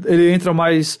inclusiva. Ele entra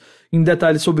mais em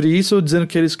detalhes sobre isso, dizendo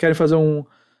que eles querem fazer um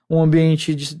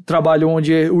ambiente de trabalho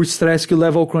onde o estresse que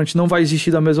leva ao crunch não vai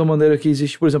existir da mesma maneira que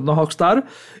existe, por exemplo, na Rockstar,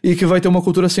 e que vai ter uma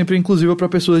cultura sempre inclusiva para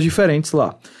pessoas diferentes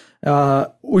lá.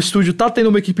 O estúdio tá tendo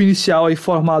uma equipe inicial aí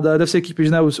formada, deve ser equipe,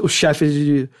 né, os chefes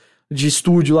de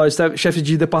estúdio lá, os chefes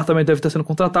de departamento devem estar sendo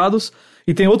contratados,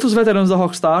 e tem outros veteranos da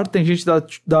Rockstar, tem gente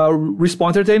da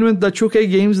Respawn Entertainment, da 2K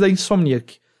Games, da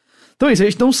Insomniac. Então é isso, a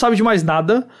gente não sabe de mais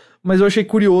nada, mas eu achei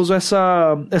curioso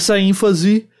essa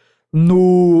ênfase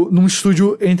num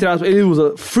estúdio, entre aspas, ele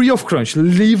usa free of crunch,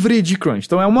 livre de crunch.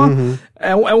 Então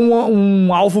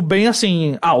um alvo bem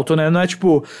assim, alto, né? Não é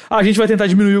tipo, a gente vai tentar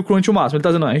diminuir o crunch o máximo. Ele tá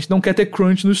dizendo, não, a gente não quer ter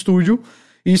crunch no estúdio.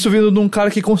 E isso vindo de um cara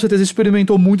que com certeza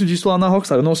experimentou muito disso lá na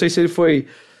Rockstar. Eu não sei se ele foi...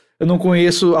 Eu não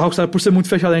conheço a Rockstar por ser muito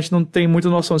fechada, a gente não tem muita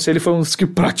noção se ele foi um dos que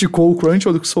praticou o crunch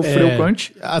ou do que sofreu o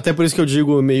crunch. Até por isso que eu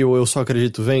digo meio eu só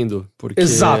acredito vendo, porque...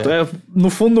 Exato, no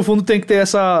fundo tem que ter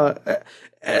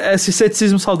esse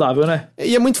ceticismo saudável, né?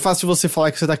 E é muito fácil você falar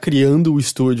que você tá criando o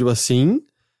estúdio assim,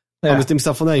 ao mesmo tempo que você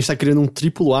tá falando, a gente tá criando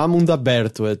um AAA mundo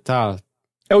aberto,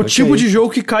 É o tipo de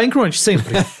jogo que cai em crunch,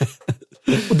 sempre.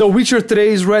 O The Witcher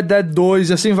 3, Red Dead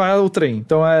 2 e assim vai o trem.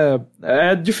 Então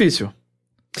é difícil.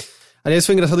 Aliás,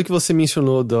 foi engraçado que você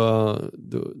mencionou da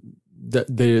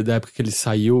época que ele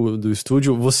saiu do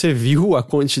estúdio. Você viu a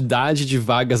quantidade de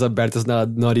vagas abertas na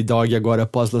Naughty Dog agora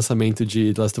após o lançamento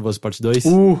de The Last of Us Part 2?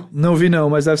 Não vi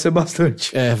não, mas deve ser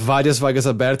bastante. Várias vagas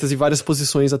abertas e várias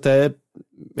posições até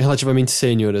relativamente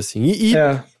sênior, assim.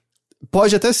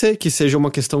 Pode até ser que seja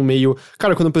uma questão meio...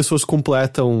 Cara, quando pessoas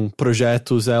completam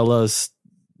projetos, elas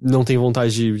não têm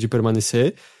vontade de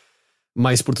permanecer.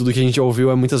 Mas por tudo que a gente já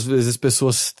ouviu, muitas vezes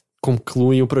pessoas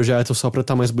concluem o projeto só pra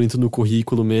estar mais bonito no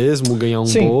currículo mesmo, ganhar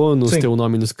um bônus, ter um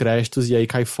nome nos créditos, e aí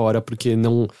cai fora porque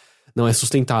não é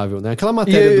sustentável, né? Aquela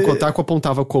matéria do Kotaku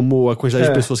apontava como a quantidade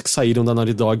de pessoas que saíram da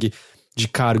Naughty Dog de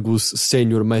cargos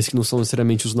sênior, mas que não são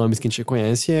necessariamente os nomes que a gente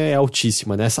conhece, é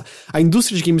altíssima, né? A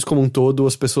indústria de games como um todo,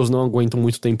 as pessoas não aguentam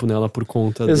muito tempo nela por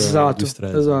conta do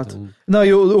estresse. Exato. Então... Não,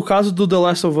 e o caso do The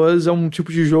Last of Us é um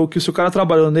tipo de jogo que se o cara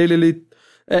trabalhando nele, ele...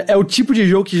 É o tipo de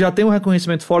jogo que já tem um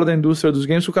reconhecimento fora da indústria dos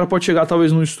games, que o cara pode chegar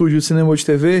talvez num estúdio de cinema ou de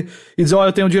TV e dizer,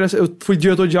 olha, eu fui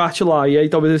diretor de arte lá, e aí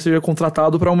talvez ele seja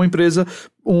contratado pra uma empresa,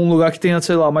 um lugar que tenha,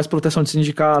 sei lá, mais proteção de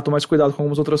sindicato, mais cuidado com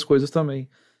algumas outras coisas também.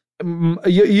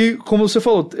 E como você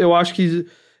falou, eu acho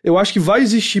que vai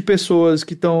existir pessoas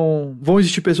que estão,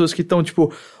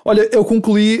 tipo, olha, eu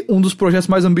concluí um dos projetos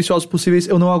mais ambiciosos possíveis,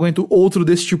 eu não aguento outro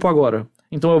desse tipo agora.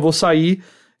 Então eu vou sair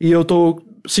e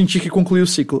senti que concluí o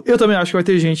ciclo. Eu também acho que vai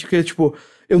ter gente que, tipo,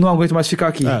 eu não aguento mais ficar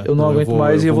aqui. Eu não aguento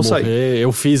mais e eu vou sair.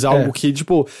 Eu fiz algo que,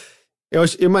 tipo... Eu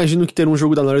imagino que ter um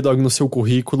jogo da Naughty Dog no seu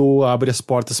currículo abre as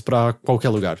portas pra qualquer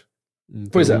lugar. Então,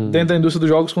 pois é, dentro da indústria dos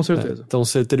jogos, com certeza. Então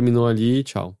você terminou ali,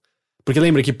 tchau. Porque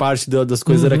lembra que parte das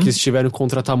coisas era que eles tiveram que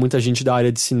contratar muita gente da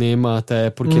área de cinema, até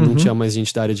porque não tinha mais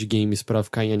gente da área de games pra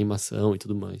ficar em animação e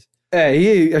tudo mais.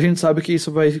 E a gente sabe que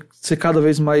isso vai ser cada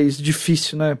vez mais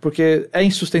difícil, né? Porque é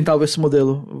insustentável esse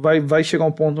modelo. Vai chegar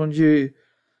um ponto onde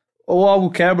ou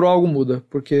algo quebra ou algo muda,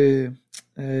 porque...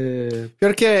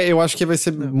 Pior que eu acho que vai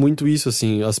ser muito isso,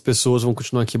 assim. As pessoas vão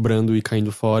continuar quebrando e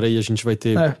caindo fora e a gente vai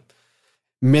ter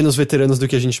menos veteranos do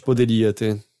que a gente poderia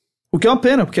ter. O que é uma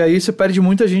pena, porque aí você perde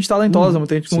muita gente talentosa,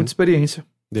 muita gente com muita experiência.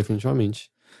 Definitivamente.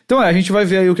 Então a gente vai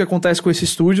ver aí o que acontece com esse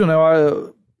estúdio, né?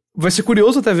 Vai ser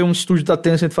curioso até ver um estúdio da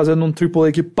Tencent fazendo um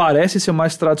AAA que parece ser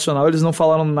mais tradicional. Eles não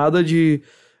falaram nada de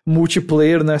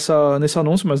multiplayer nesse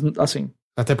anúncio, mas assim...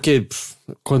 Até porque,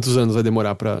 quantos anos vai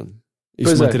demorar pra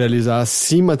isso materializar,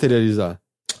 se materializar?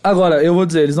 Agora, eu vou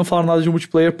dizer, eles não falaram nada de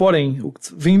multiplayer, porém,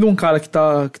 vindo um cara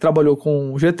que trabalhou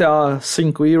com GTA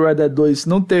V e Red Dead 2,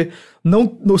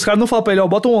 os caras não falam pra ele,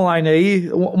 bota um online aí,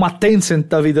 uma Tencent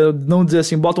da vida, não dizer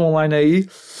assim, bota um online aí,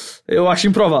 eu acho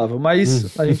improvável,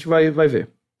 mas a gente vai ver.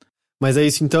 Mas é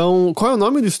isso, então, qual é o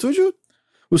nome do estúdio?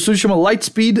 O estúdio chama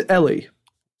Lightspeed LA.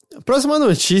 A próxima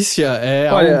notícia é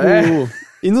algo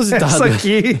inusitado.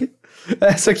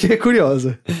 Essa aqui é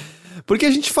curiosa. Porque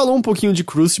a gente falou um pouquinho de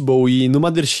Crucible e no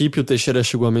Mothership o Teixeira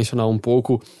chegou a mencionar um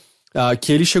pouco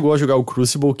que ele chegou a jogar o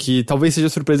Crucible, que talvez seja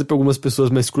surpresa para algumas pessoas,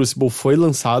 mas Crucible foi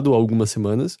lançado há algumas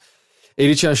semanas.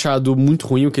 Ele tinha achado muito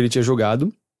ruim o que ele tinha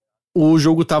jogado. O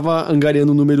jogo tava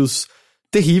angariando números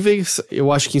terríveis.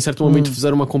 Eu acho que em certo momento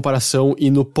fizeram uma comparação e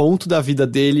no ponto da vida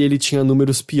dele ele tinha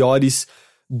números piores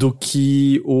do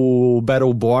que o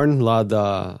Battleborn lá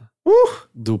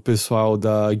do pessoal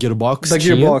da Gearbox. Da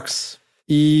Gearbox.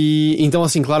 E então,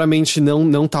 assim, claramente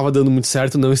não tava dando muito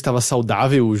certo, não estava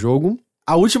saudável o jogo.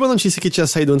 A última notícia que tinha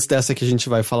saído antes dessa que a gente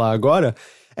vai falar agora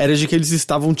era de que eles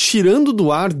estavam tirando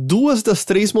do ar 2 das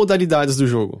 3 modalidades do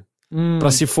jogo.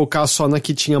 Pra se focar só na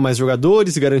que tinha mais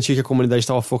jogadores, garantir que a comunidade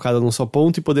estava focada num só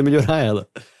ponto e poder melhorar ela.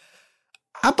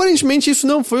 Aparentemente isso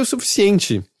não foi o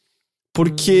suficiente.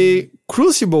 Porque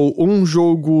Crucible, um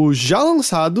jogo já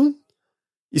lançado,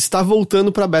 está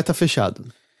voltando pra beta fechado.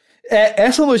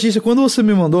 Essa notícia, quando você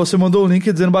mandou o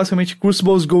link dizendo basicamente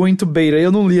Crucible's going to beta.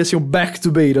 Eu não li assim o back to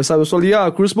beta, sabe? Eu só li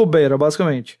Crucible beta,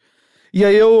 basicamente. E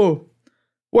aí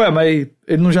mas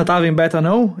ele não já tava em beta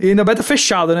não? E ainda beta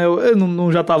fechada, né? Ele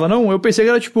não já tava não? Eu pensei que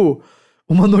era tipo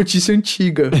uma notícia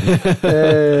antiga.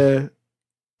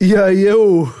 E aí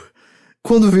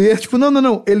quando vi, tipo,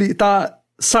 não, ele tá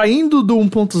saindo do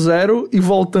 1.0 e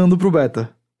voltando pro beta.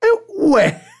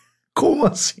 Como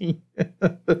assim?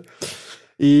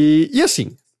 E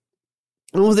assim,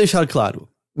 vamos deixar claro,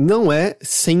 não é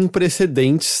sem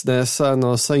precedentes nessa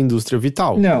nossa indústria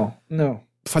vital. Não.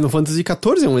 Final Fantasy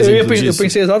XIV é um exemplo disso. Eu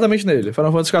pensei exatamente nele.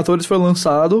 Final Fantasy XIV foi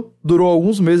lançado, durou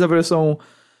alguns meses a versão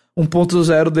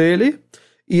 1.0 dele,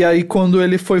 e aí quando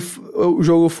o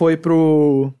jogo foi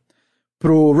pro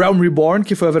Realm Reborn,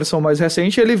 que foi a versão mais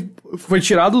recente, ele foi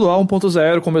tirado do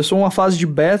 1.0, começou uma fase de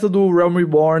beta do Realm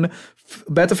Reborn,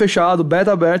 beta fechado,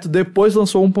 beta aberto, depois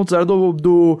lançou 1.0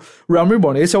 do Realm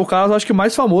Reborn. Esse é o caso, acho que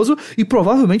mais famoso e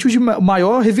provavelmente o de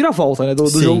maior reviravolta, né? Do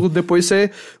jogo depois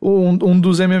ser um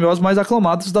dos MMOs mais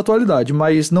aclamados da atualidade,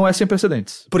 mas não é sem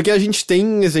precedentes. Porque a gente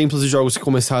tem exemplos de jogos que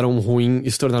começaram ruim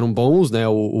e se tornaram bons, né?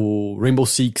 O Rainbow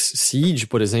Six Siege,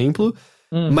 por exemplo,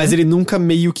 mas ele nunca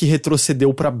meio que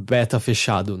retrocedeu pra beta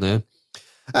fechado, né?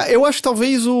 Eu acho que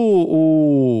talvez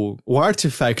o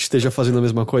Artifact esteja fazendo a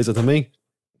mesma coisa também.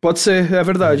 Pode ser, é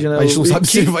verdade, né? A gente não sabe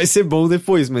se ele vai ser bom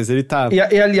depois, mas ele tá... E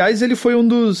aliás, ele foi um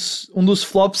dos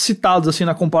flops citados, assim,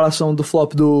 na comparação do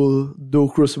flop do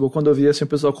Crucible. Quando eu vi, assim, o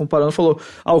pessoal comparando, falou,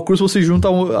 o Crucible se junta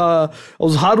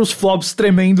aos raros flops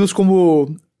tremendos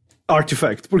como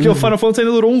Artifact. Porque o Final Fantasy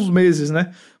ainda durou uns meses,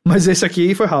 né? Mas esse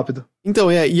aqui foi rápido.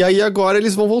 Então, e aí agora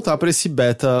eles vão voltar pra esse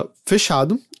beta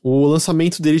fechado. O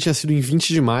lançamento dele tinha sido em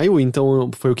 20 de maio,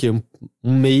 então foi o quê?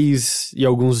 Um mês e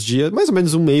alguns dias, mais ou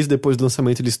menos um mês depois do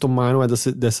lançamento eles tomaram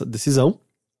dessa decisão.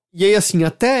 E aí assim,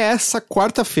 até essa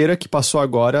quarta-feira que passou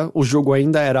agora, o jogo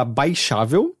ainda era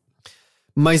baixável,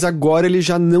 mas agora ele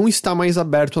já não está mais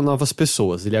aberto a novas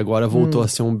pessoas. Ele agora voltou a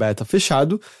ser um beta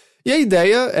fechado. E a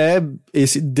ideia é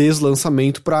esse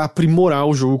deslançamento pra aprimorar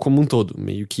o jogo como um todo.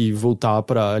 Meio que voltar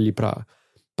pra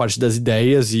parte das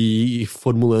ideias e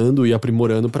formulando e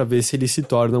aprimorando pra ver se ele se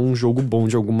torna um jogo bom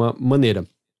de alguma maneira.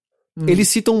 Eles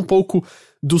citam um pouco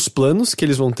dos planos que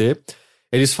eles vão ter.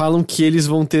 Eles falam que eles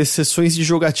vão ter sessões de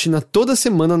jogatina toda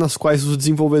semana nas quais os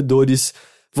desenvolvedores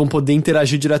vão poder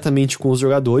interagir diretamente com os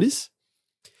jogadores.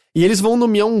 E eles vão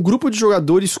nomear um grupo de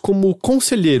jogadores como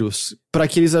conselheiros para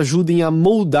que eles ajudem a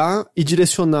moldar e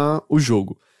direcionar o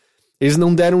jogo. Eles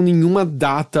não deram nenhuma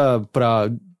data pra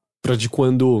de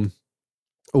quando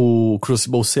o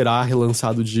Crucible será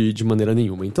relançado de maneira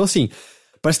nenhuma. Então, assim,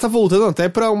 parece que tá voltando até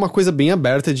pra uma coisa bem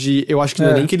aberta de... Eu acho que não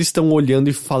é nem que eles estão olhando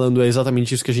e falando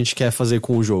exatamente isso que a gente quer fazer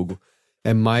com o jogo.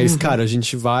 É mais, cara, a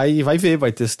gente vai ver,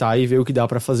 vai testar e ver o que dá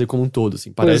pra fazer como um todo,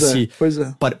 assim. Parece,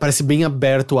 parece bem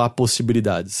aberto a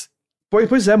possibilidades.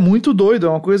 Pois é, muito doido. É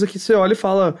uma coisa que você olha e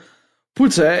fala...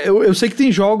 Putz, eu sei que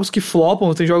tem jogos que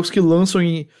flopam, tem jogos que lançam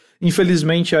e,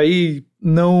 infelizmente, aí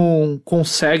não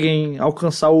conseguem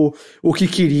alcançar o que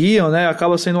queriam, né?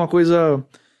 Acaba sendo uma coisa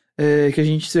que a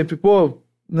gente sempre,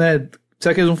 né?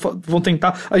 Será que eles vão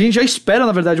tentar? A gente já espera,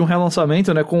 na verdade, um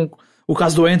relançamento, né? Com o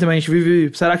caso do Anthem, a gente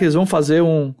vive... Será que eles vão fazer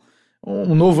um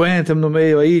novo Anthem no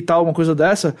meio aí e tal, uma coisa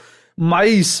dessa?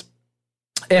 Mas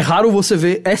é raro você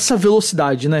ver essa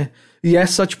velocidade, né? E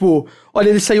essa, tipo... Olha,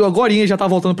 ele saiu agorinha e já tá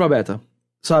voltando pra beta.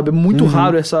 Sabe? É muito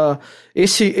raro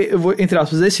entre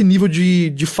aspas, esse nível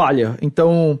de falha.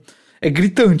 Então, é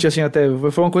gritante, assim, até.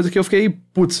 Foi uma coisa que eu fiquei,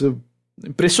 putz,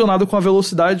 impressionado com a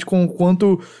velocidade, com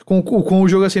o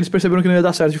jogo, assim, eles perceberam que não ia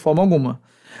dar certo de forma alguma.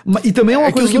 E também é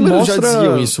uma coisa que os números mostra... já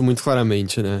diziam isso muito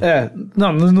claramente, né?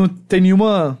 Não tem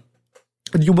nenhuma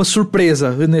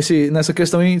surpresa nessa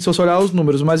questão se você olhar os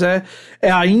números, mas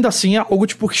ainda assim algo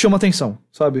tipo que chama atenção,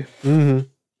 sabe?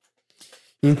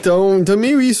 Então é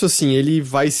meio isso, assim, ele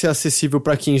vai ser acessível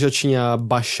pra quem já tinha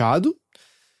baixado,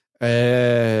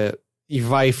 e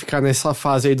vai ficar nessa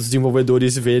fase aí dos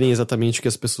desenvolvedores verem exatamente o que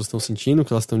as pessoas estão sentindo, o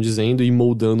que elas estão dizendo e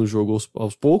moldando o jogo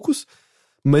aos poucos.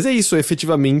 Mas é isso,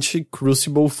 efetivamente,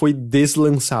 Crucible foi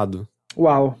deslançado.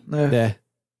 Uau,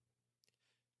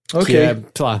 Ok. Que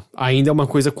sei lá, ainda é uma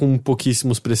coisa com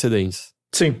pouquíssimos precedentes.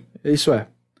 Sim, isso é.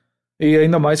 E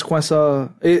ainda mais com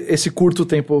esse curto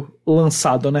tempo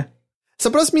lançado, né?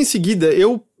 Essa próxima em seguida,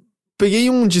 eu peguei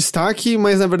um destaque,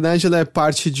 mas na verdade ela é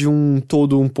parte de um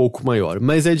todo um pouco maior.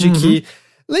 Mas é de que,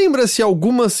 lembra-se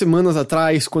algumas semanas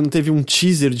atrás, quando teve um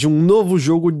teaser de um novo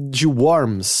jogo de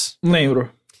Worms? Lembro.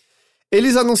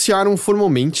 Eles anunciaram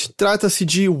formalmente, trata-se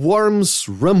de Worms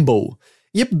Rumble.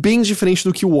 E é bem diferente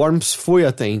do que o Worms foi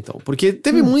até então. Porque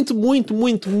teve muito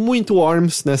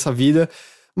Worms nessa vida,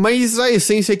 mas a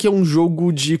essência é que é um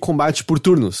jogo de combate por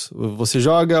turnos. Você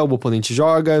joga, o oponente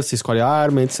joga, você escolhe a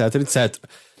arma, etc, etc.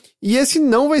 E esse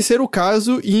não vai ser o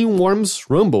caso em Worms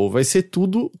Rumble. Vai ser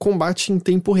tudo combate em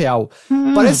tempo real.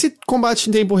 Parece combate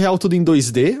em tempo real tudo em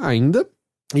 2D ainda.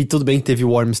 E tudo bem, teve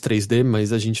Worms 3D,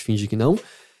 mas a gente finge que não.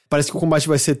 Parece que o combate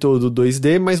vai ser todo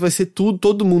 2D, mas vai ser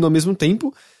todo mundo ao mesmo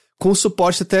tempo, com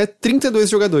suporte até 32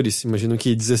 jogadores. Imagino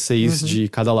que 16 de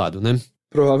cada lado, né?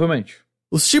 Provavelmente.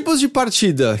 Os tipos de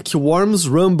partida que o Worms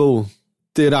Rumble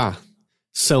terá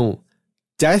são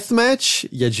Deathmatch,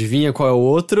 e adivinha qual é o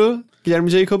outro, Guilherme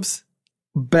Jacobs?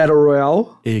 Battle Royale.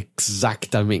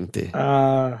 Exatamente.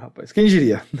 Ah, rapaz, quem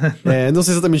diria? Não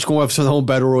sei exatamente como vai funcionar um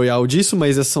Battle Royale disso,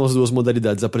 mas essas são as duas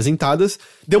modalidades apresentadas.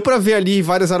 Deu pra ver ali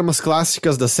várias armas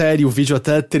clássicas da série, o vídeo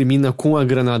até termina com a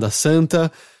Granada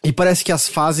Santa, e parece que as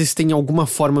fases têm alguma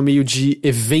forma meio de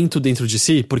evento dentro de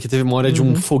si, porque teve uma hora de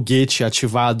um foguete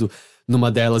ativado numa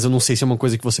delas. Eu não sei se é uma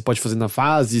coisa que você pode fazer na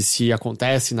fase, se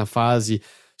acontece na fase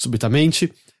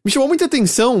subitamente. Me chamou muita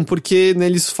atenção porque, né,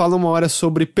 eles falam uma hora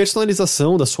sobre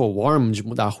personalização da sua Worm, de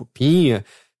mudar a roupinha,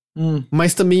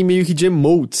 mas também meio que de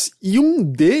emotes. E um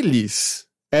deles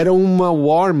era uma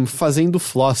Worm fazendo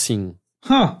flossing.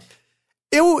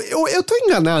 Eu tô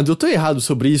enganado, eu tô errado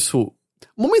sobre isso.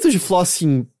 O momento de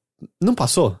flossing não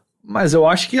passou? Mas eu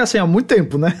acho que, assim, há muito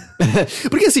tempo, né?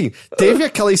 Porque, assim, teve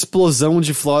aquela explosão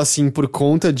de flossing por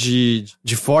conta de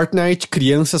Fortnite,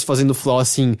 crianças fazendo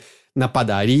flossing na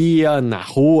padaria, na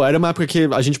rua. Era uma época que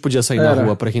a gente podia sair na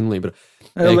rua, pra quem não lembra.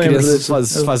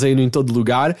 Crianças fazendo em todo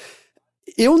lugar.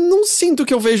 Eu não sinto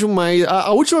que eu vejo mais...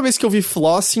 A última vez que eu vi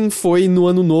flossing foi no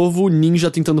Ano Novo,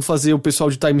 Ninja tentando fazer o pessoal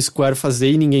de Times Square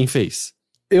fazer e ninguém fez.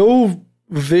 Eu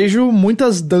vejo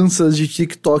muitas danças de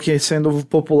TikTok sendo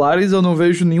populares, eu não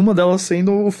vejo nenhuma delas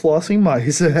sendo o flossing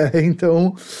mais.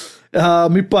 Então,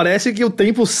 me parece que o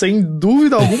tempo, sem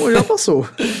dúvida alguma, já passou.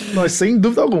 Mas sem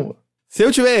dúvida alguma. Se eu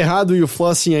tiver errado e o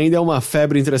flossing ainda é uma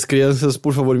febre entre as crianças,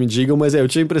 por favor me digam, mas eu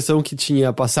tinha a impressão que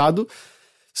tinha passado.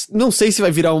 Não sei se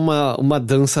vai virar uma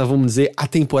dança, vamos dizer,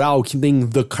 atemporal, que nem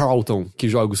The Carlton, que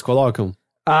jogos colocam.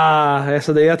 Ah,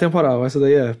 essa daí é atemporal, essa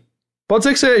daí é. Pode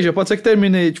ser que seja, pode ser que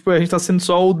termine, tipo, a gente tá sendo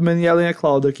só Old Man Yelling at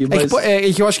Cloud aqui, mas...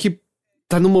 É que eu acho que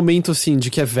tá no momento, assim, de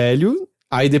que é velho,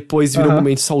 aí depois vira um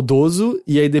momento saudoso,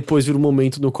 e aí depois vira um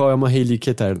momento no qual é uma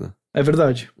relíquia eterna. É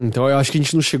verdade. Então eu acho que a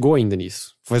gente não chegou ainda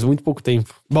nisso. Faz muito pouco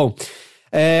tempo. Bom,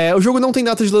 o jogo não tem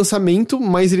data de lançamento,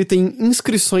 mas ele tem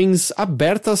inscrições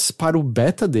abertas para o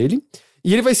beta dele.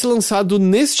 E ele vai ser lançado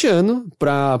neste ano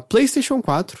para PlayStation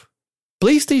 4,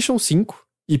 PlayStation 5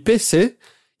 e PC,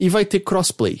 e vai ter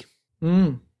crossplay.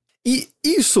 E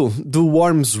isso do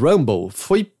Worms Rumble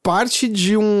foi parte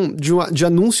de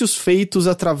anúncios feitos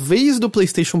através do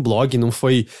PlayStation Blog,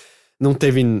 não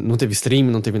teve stream,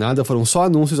 não teve nada, foram só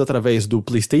anúncios através do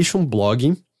PlayStation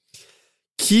Blog,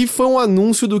 que foi um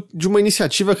anúncio de uma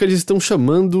iniciativa que eles estão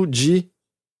chamando de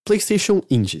PlayStation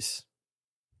Indies.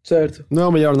 Certo. Não é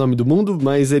o melhor nome do mundo,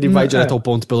 mas ele vai direto ao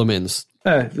ponto, pelo menos.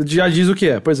 Já diz o que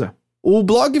é, pois é. O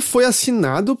blog foi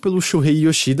assinado pelo Shuhei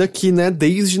Yoshida, que, né,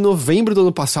 desde novembro do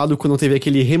ano passado, quando teve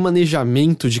aquele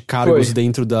remanejamento de cargos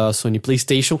dentro da Sony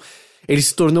PlayStation, ele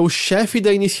se tornou o chefe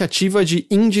da iniciativa de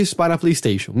indies para a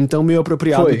PlayStation. Então, meio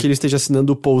apropriado que ele esteja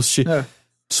assinando o post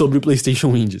sobre o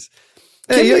PlayStation Indies.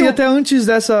 E até antes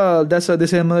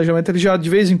desse remanejamento, ele já, de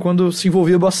vez em quando, se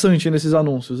envolvia bastante nesses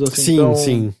anúncios. Assim, sim, então...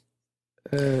 sim.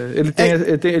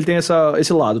 Ele tem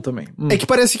esse lado também. É que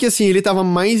parece que, assim, ele tava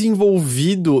mais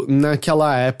envolvido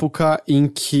naquela época em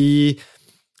que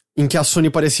a Sony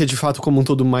parecia, de fato, como um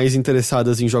todo, mais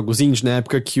interessada em jogos indie, na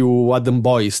época que o Adam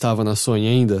Boy estava na Sony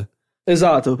ainda.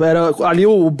 Exato. Ali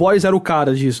o Boys era o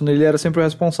cara disso, né? Ele era sempre o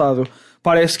responsável.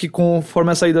 Parece que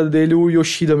conforme a saída dele, o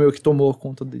Yoshida meio que tomou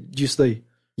conta disso daí.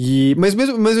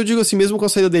 Mas eu digo assim, mesmo com a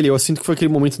saída dele, eu sinto que foi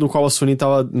aquele momento no qual a Sony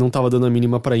não tava dando a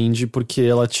mínima pra indie, porque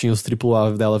ela tinha os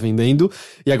AAA dela vendendo,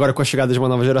 e agora com a chegada de uma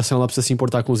nova geração, ela precisa se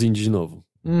importar com os indie de novo.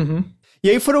 Uhum. E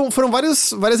aí foram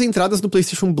várias entradas no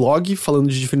PlayStation Blog, falando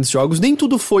de diferentes jogos, nem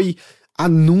tudo foi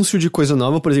anúncio de coisa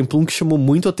nova, por exemplo, um que chamou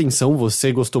muito atenção,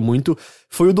 você gostou muito,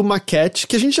 foi o do Maquette,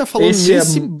 que a gente já falou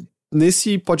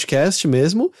nesse podcast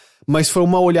mesmo, mas foi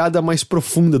uma olhada mais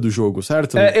profunda do jogo,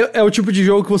 certo? É o tipo de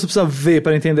jogo que você precisa ver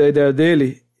pra entender a ideia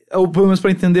dele, ou pelo menos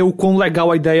pra entender o quão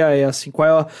legal a ideia é, assim, qual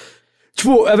é a...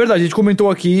 Tipo, é verdade, a gente comentou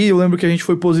aqui, eu lembro que a gente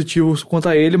foi positivo quanto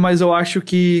a ele, mas eu acho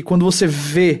que quando você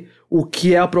vê o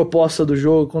que é a proposta do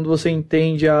jogo, quando você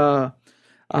entende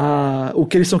o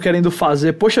que eles estão querendo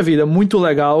fazer, poxa vida, muito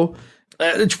legal.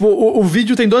 Tipo, o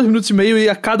vídeo tem 2 minutos e meio e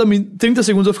a cada 30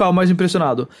 segundos eu ficava mais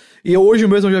impressionado. E hoje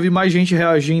mesmo eu já vi mais gente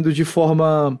reagindo de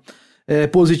forma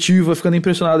positiva, ficando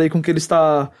impressionado aí com o que ele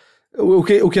está... O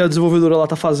que a desenvolvedora lá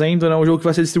tá fazendo, né? Um jogo que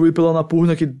vai ser distribuído pela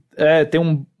Annapurna, que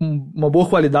tem uma boa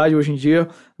qualidade hoje em dia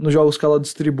nos jogos que ela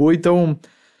distribui. Então,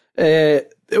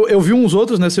 eu vi uns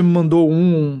outros, né? Você me mandou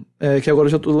que agora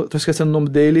eu já tô esquecendo o nome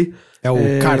dele. É o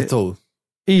Cartel.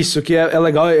 Isso, que é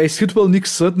legal. É escrito pelo Nick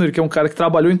Sutner, que é um cara que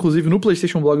trabalhou, inclusive, no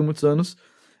PlayStation Blog há muitos anos.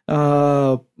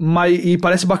 E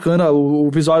parece bacana, o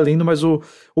visual é lindo, mas o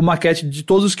maquete de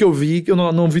todos os que eu vi, eu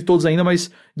não vi todos ainda,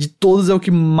 mas de todos é o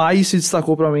que mais se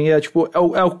destacou pra mim. É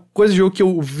a coisa de jogo que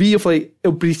eu vi, eu falei,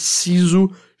 eu preciso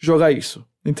jogar isso.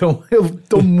 Então eu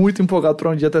tô muito empolgado pra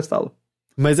um dia testá-lo.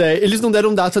 Mas eles não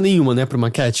deram data nenhuma, né, pro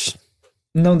maquete?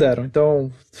 Não deram,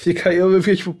 então eu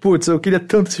fiquei tipo, putz, eu queria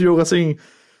tanto esse jogo assim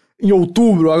em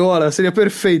outubro agora, seria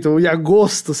perfeito, ou em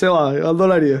agosto, sei lá, eu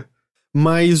adoraria.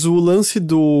 Mas o lance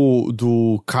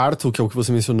do Cartel, que é o que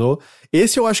você mencionou,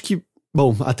 esse eu acho que,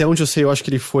 bom, até onde eu sei, eu acho que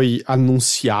ele foi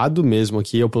anunciado mesmo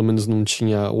aqui, eu pelo menos não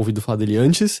tinha ouvido falar dele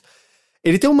antes.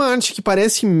 Ele tem uma arte que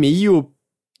parece meio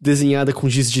desenhada com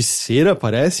giz de cera,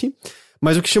 parece,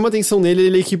 mas o que chama atenção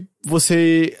nele é que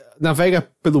você navega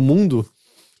pelo mundo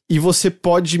e você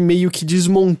pode meio que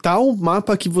desmontar o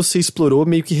mapa que você explorou,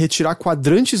 meio que retirar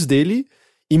quadrantes dele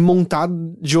e montar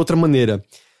de outra maneira.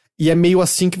 E é meio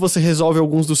assim que você resolve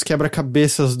alguns dos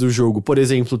quebra-cabeças do jogo. Por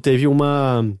exemplo, teve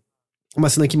uma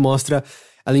cena que mostra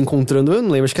ela encontrando, eu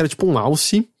não lembro, acho que era tipo um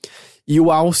alce, e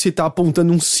o alce tá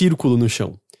apontando um círculo no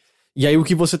chão. E aí o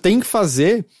que você tem que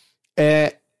fazer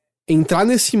é entrar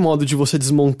nesse modo de você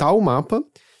desmontar o mapa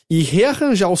e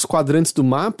rearranjar os quadrantes do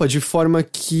mapa de forma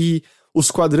que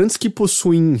os quadrantes que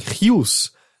possuem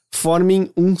rios formem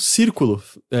um círculo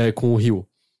com o rio.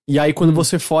 E aí, quando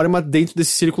você forma, dentro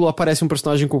desse círculo aparece um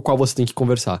personagem com o qual você tem que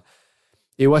conversar.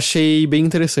 Eu achei bem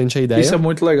interessante a ideia. Isso é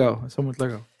muito legal,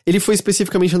 Ele foi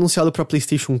especificamente anunciado pra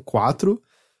PlayStation 4.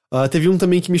 Teve um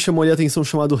também que me chamou a atenção,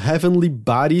 chamado Heavenly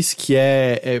Bodies, que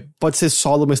pode ser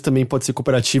solo, mas também pode ser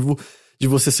cooperativo, de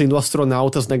você sendo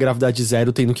astronautas na gravidade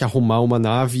zero, tendo que arrumar uma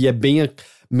nave, e é bem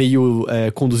meio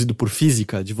conduzido por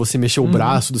física, de você mexer o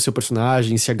braço do seu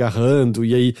personagem, se agarrando,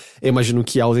 e aí eu imagino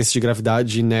que a ausência de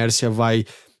gravidade e inércia vai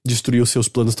destruir os seus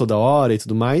planos toda hora e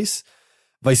tudo mais.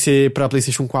 Vai ser pra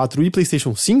PlayStation 4 e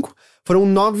PlayStation 5. Foram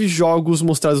 9 jogos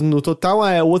mostrados no total.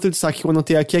 Outro destaque que eu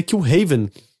anotei aqui é que o Haven,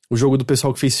 o jogo do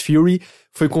pessoal que fez Fury,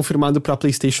 foi confirmado pra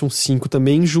PlayStation 5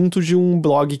 também, junto de um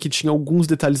blog que tinha alguns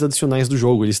detalhes adicionais do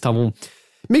jogo. Eles estavam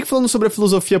meio que falando sobre a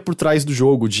filosofia por trás do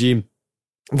jogo, de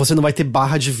você não vai ter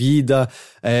barra de vida,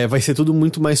 vai ser tudo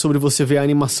muito mais sobre você ver a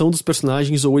animação dos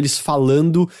personagens ou eles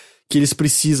falando que eles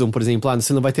precisam, por exemplo,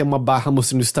 você não vai ter uma barra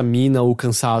mostrando estamina ou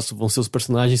cansaço, vão ser os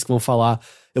personagens que vão falar,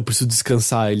 eu preciso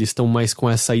descansar, eles estão mais com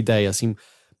essa ideia, assim,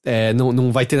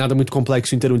 não vai ter nada muito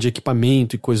complexo em termos de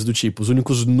equipamento e coisas do tipo, os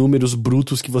únicos números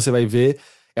brutos que você vai ver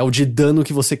é o de dano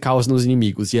que você causa nos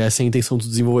inimigos, e essa é a intenção dos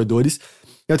desenvolvedores.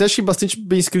 Eu até achei bastante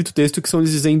bem escrito o texto, que são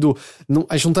eles dizendo,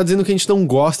 a gente não tá dizendo que a gente não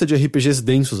gosta de RPGs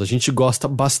densos, a gente gosta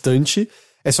bastante,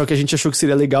 É só que a gente achou que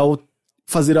seria legal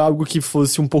fazer algo que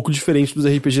fosse um pouco diferente dos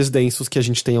RPGs densos que a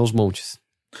gente tem aos montes.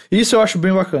 Isso eu acho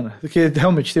bem bacana, porque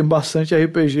realmente tem bastante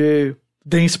RPG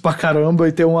denso pra caramba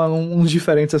e ter uns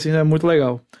diferentes assim é muito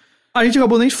legal. A gente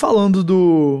acabou nem falando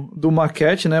do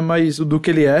maquete, né, mas do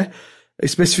que ele é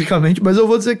especificamente, mas eu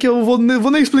vou dizer que eu vou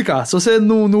nem explicar. Se você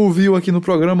não viu aqui no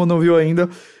programa ou não viu ainda,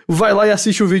 vai lá e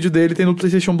assiste o vídeo dele, tem no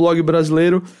PlayStation Blog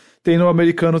brasileiro, tem no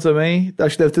americano também,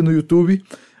 acho que deve ter no YouTube.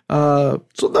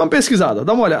 Só dá uma pesquisada,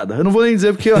 dá uma olhada. Eu não vou nem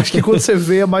dizer porque eu acho que quando você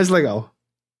vê é mais legal.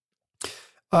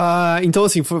 Então,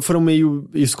 assim, foram meio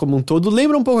isso como um todo.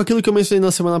 Lembra um pouco aquilo que eu mencionei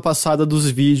na semana passada dos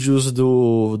vídeos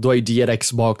do ID at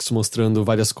Xbox mostrando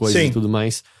várias coisas e tudo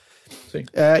mais. Sim.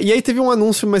 E aí teve um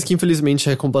anúncio, mas que infelizmente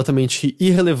é completamente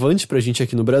irrelevante pra gente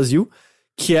aqui no Brasil,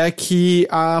 que é que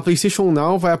a PlayStation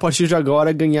Now vai, a partir de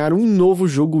agora, ganhar um novo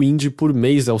jogo indie por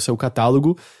mês ao seu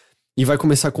catálogo, e vai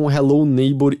começar com Hello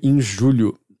Neighbor em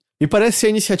julho. Me parece a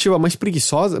iniciativa mais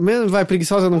preguiçosa.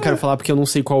 Preguiçosa eu não quero falar porque eu não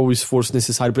sei qual o esforço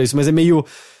necessário pra isso, mas é meio...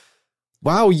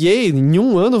 Uau, yay! Em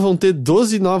um ano vão ter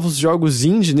 12 novos jogos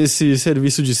indie nesse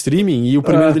serviço de streaming, e o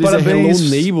primeiro deles parabéns. é Hello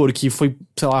Neighbor, que foi,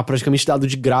 sei lá, praticamente dado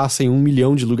de graça em 1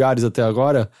 milhão de lugares até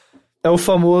agora. É o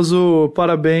famoso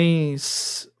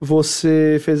parabéns,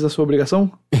 você fez a sua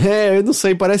obrigação? Eu não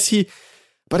sei, parece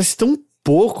tão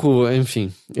pouco,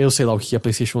 enfim, eu sei lá o que é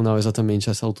PlayStation Now exatamente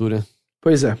a essa altura.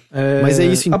 Pois é. Mas é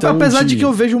isso então. Apesar de que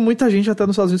eu vejo muita gente até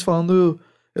nos Estados Unidos falando,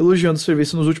 elogiando o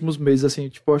serviço nos últimos meses, assim,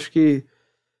 tipo, acho que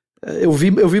eu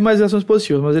vi mais reações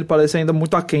positivas, mas ele parece ainda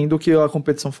muito aquém do que a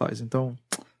competição faz, então,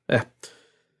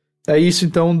 é isso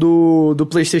então do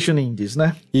PlayStation Indies,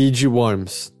 né? E de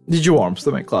Worms. E de Worms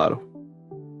também, claro.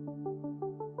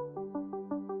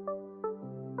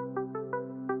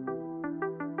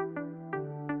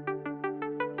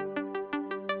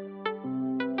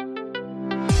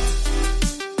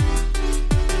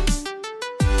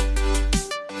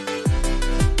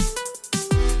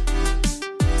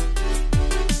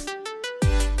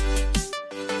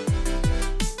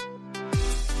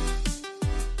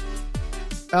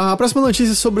 A próxima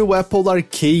notícia é sobre o Apple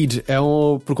Arcade,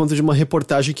 por conta de uma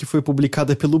reportagem que foi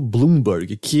publicada pelo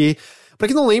Bloomberg, que, pra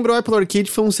quem não lembra, o Apple Arcade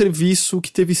foi um serviço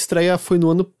que teve estreia, foi no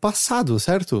ano passado,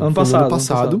 certo? Ano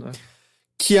passado.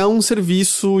 Que é um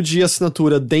serviço de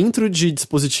assinatura dentro de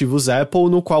dispositivos Apple,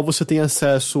 no qual você tem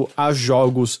acesso a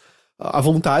jogos à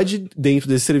vontade dentro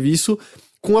desse serviço,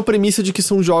 com a premissa de que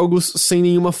são jogos sem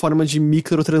nenhuma forma de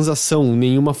microtransação,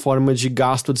 nenhuma forma de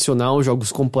gasto adicional,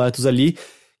 jogos completos ali,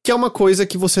 que é uma coisa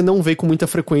que você não vê com muita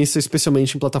frequência,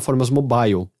 especialmente em plataformas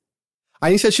mobile.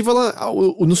 A iniciativa,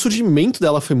 no surgimento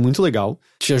dela foi muito legal,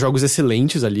 tinha jogos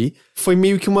excelentes ali, foi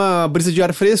meio que uma brisa de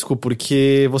ar fresco,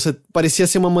 porque você parecia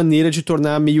ser uma maneira de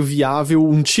tornar meio viável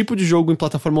um tipo de jogo em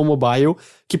plataforma mobile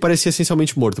que parecia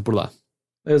essencialmente morto por lá.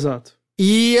 Exato.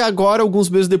 E agora, alguns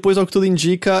meses depois, ao que tudo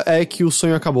indica, é que o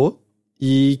sonho acabou,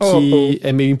 e que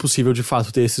é meio impossível de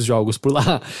fato ter esses jogos por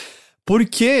lá.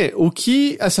 Porque o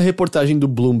que essa reportagem do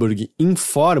Bloomberg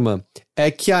informa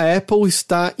é que a Apple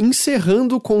está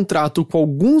encerrando o contrato com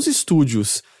alguns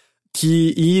estúdios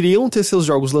que iriam ter seus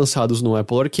jogos lançados no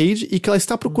Apple Arcade e que ela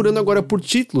está procurando agora por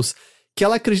títulos que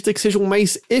ela acredita que sejam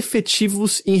mais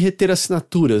efetivos em reter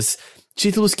assinaturas.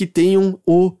 Títulos que tenham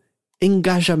o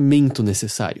engajamento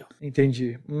necessário.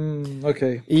 Entendi.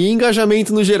 Ok. E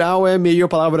engajamento, no geral, é meio a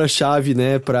palavra-chave,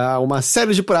 né, pra uma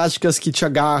série de práticas que te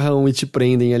agarram e te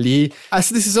prendem ali.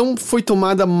 Essa decisão foi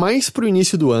tomada mais pro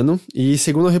início do ano, e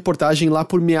segundo a reportagem, lá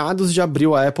por meados de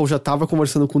abril, a Apple já estava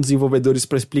conversando com desenvolvedores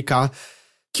para explicar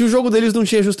que o jogo deles não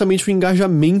tinha justamente o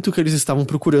engajamento que eles estavam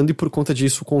procurando, e por conta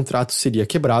disso o contrato seria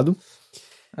quebrado.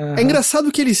 Uhum. É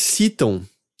engraçado que eles citam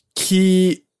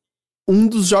que um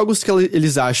dos jogos que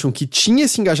eles acham que tinha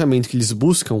esse engajamento que eles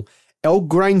buscam é o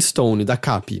Grindstone, da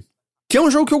Capcom. Que é um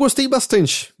jogo que eu gostei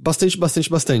bastante.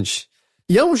 Bastante.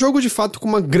 E é um jogo, de fato, com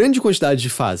uma grande quantidade de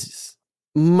fases.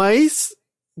 Mas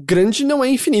grande não é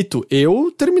infinito.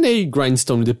 Eu terminei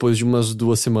Grindstone depois de umas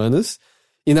 2 semanas.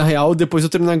 E, na real, depois de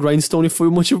eu terminar Grindstone foi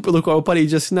o motivo pelo qual eu parei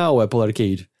de assinar o Apple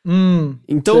Arcade.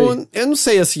 Então, sei. Eu não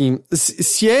sei, assim,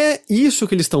 se é isso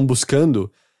que eles estão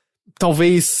buscando,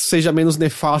 talvez seja menos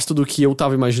nefasto do que eu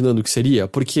tava imaginando que seria,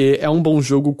 porque é um bom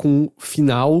jogo com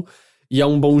final e é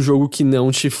um bom jogo que não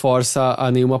te força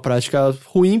a nenhuma prática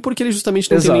ruim, porque ele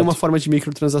justamente não tem nenhuma forma de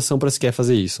microtransação pra sequer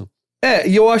fazer isso.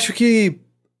 E eu acho que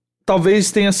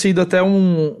talvez tenha sido até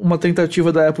uma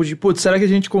tentativa da Apple de, será que a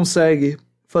gente consegue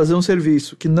fazer um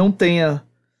serviço que não tenha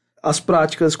as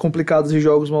práticas complicadas de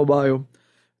jogos mobile,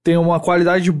 tenha uma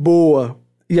qualidade boa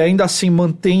e ainda assim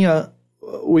mantenha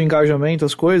o engajamento,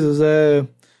 as coisas,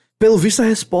 Pelo visto, a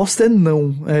resposta é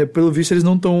não. Pelo visto, eles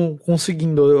não estão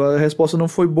conseguindo. A resposta não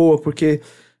foi boa, porque,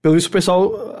 pelo visto, o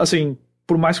pessoal, assim,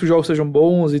 por mais que os jogos sejam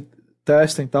bons e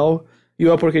testem e tal, e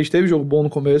o Apple Arcade teve jogo bom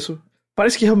no começo,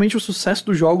 parece que realmente o sucesso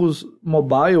dos jogos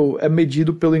mobile é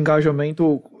medido pelo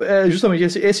engajamento. É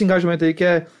justamente esse engajamento aí que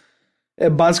é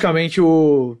basicamente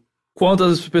o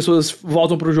quantas pessoas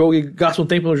voltam pro jogo e gastam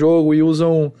tempo no jogo e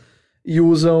usam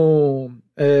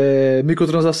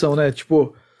microtransação, né?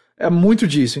 Tipo, é muito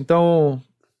disso. Então,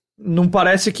 não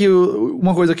parece que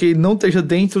uma coisa que não esteja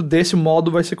dentro desse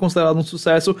modo vai ser considerado um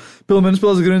sucesso, pelo menos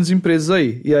pelas grandes empresas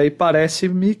aí. E aí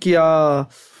parece-me que a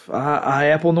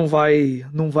Apple não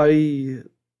vai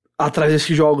atrás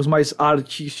desses jogos mais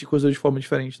artísticos ou de forma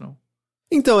diferente, não.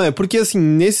 Então, porque assim,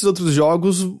 nesses outros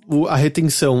jogos, a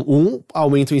retenção,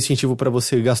 aumenta o incentivo pra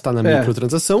você gastar na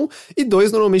microtransação, e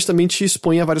 2, normalmente também te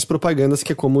expõe a várias propagandas,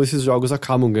 que é como esses jogos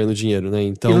acabam ganhando dinheiro, né?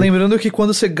 Então... E lembrando que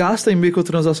quando você gasta em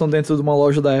microtransação dentro de uma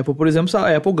loja da Apple, por exemplo,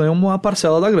 a Apple ganha uma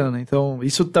parcela da grana. Então,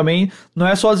 isso também não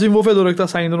é só a desenvolvedora que tá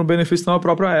saindo no benefício, não, a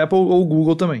própria Apple ou o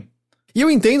Google também. E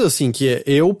eu entendo, assim, que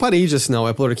eu parei de assinar o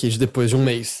Apple Arcade depois de um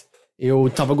mês.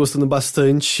 Eu tava gostando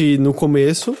bastante no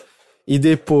começo, e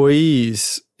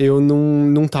depois eu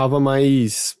não tava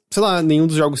mais... Sei lá, nenhum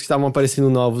dos jogos que estavam aparecendo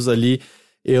novos ali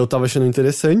eu tava achando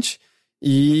interessante.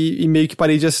 E meio que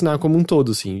parei de assinar como um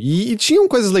todo, assim. E tinham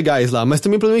coisas legais lá, mas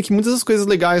também o problema é que muitas das coisas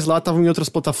legais lá estavam em outras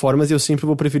plataformas e eu sempre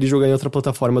vou preferir jogar em outra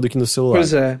plataforma do que no celular.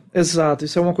 Pois é, exato.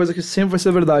 Isso é uma coisa que sempre vai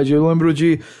ser verdade. Eu lembro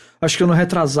de... Acho que ano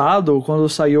retrasado, quando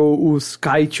saiu o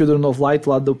Sky Children of Light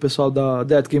lá do pessoal da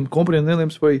Dead Game Company, eu nem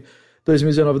lembro se foi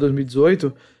 2019 ou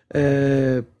 2018,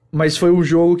 mas foi um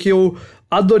jogo que eu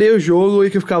adorei o jogo e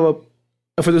que eu ficava...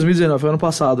 Foi 2019, foi ano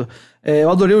passado.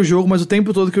 Eu adorei o jogo, mas o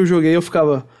tempo todo que eu joguei eu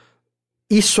ficava...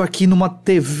 Isso aqui numa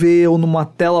TV ou numa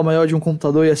tela maior de um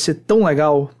computador ia ser tão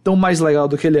legal, tão mais legal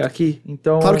do que ele é aqui.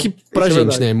 Então, claro que pra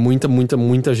gente, né?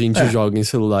 Muita gente joga em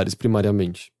celulares,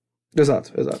 primariamente.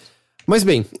 Exato. Mas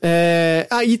bem,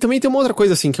 e também tem uma outra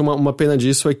coisa, assim, que é uma pena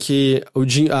disso, é que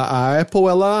a Apple,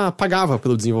 ela pagava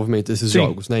pelo desenvolvimento desses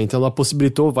jogos, né? Então ela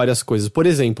possibilitou várias coisas. Por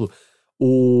exemplo,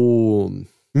 o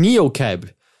NeoCab,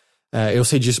 eu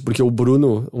sei disso porque o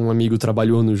Bruno, um amigo,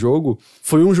 trabalhou no jogo,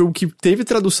 foi um jogo que teve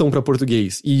tradução pra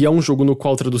português, e é um jogo no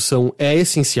qual tradução é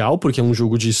essencial, porque é um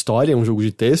jogo de história, é um jogo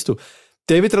de texto.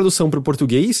 Teve tradução para o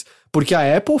português, porque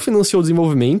a Apple financiou o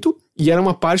desenvolvimento e era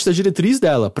uma parte da diretriz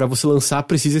dela. Para você lançar,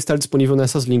 precisa estar disponível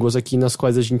nessas línguas aqui nas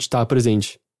quais a gente está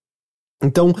presente.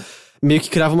 Então, meio que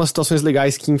criava umas situações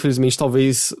legais que, infelizmente,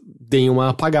 talvez deem uma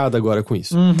apagada agora com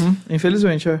isso.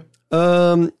 Infelizmente,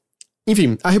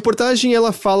 Enfim, a reportagem,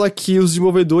 ela fala que os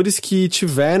desenvolvedores que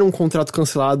tiveram um contrato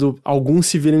cancelado, alguns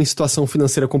se viram em situação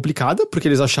financeira complicada, porque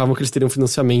eles achavam que eles teriam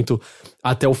financiamento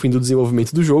até o fim do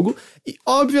desenvolvimento do jogo. E,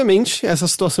 obviamente, essa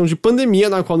situação de pandemia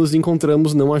na qual nos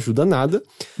encontramos não ajuda nada.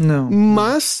 Não.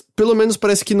 Mas, pelo menos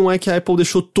parece que não é que a Apple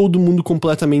deixou todo mundo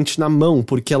completamente na mão,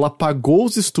 porque ela pagou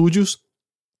os estúdios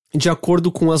de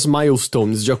acordo com as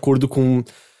milestones, de acordo com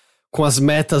as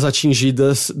metas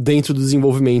atingidas dentro do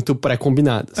desenvolvimento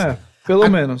pré-combinadas. Pelo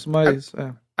menos, mas...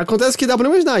 Acontece que dá pra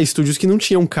imaginar, estúdios que não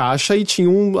tinham caixa e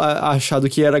tinham achado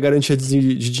que era garantia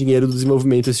de dinheiro do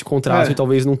desenvolvimento esse contrato e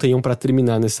talvez não tenham pra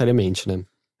terminar necessariamente, né?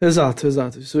 Exato.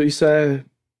 Isso é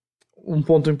um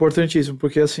ponto importantíssimo,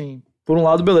 porque assim, por um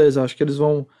lado, beleza, acho que eles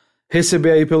vão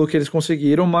receber aí pelo que eles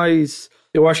conseguiram, mas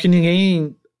eu acho que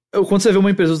ninguém... Quando você vê uma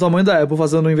empresa do tamanho da Apple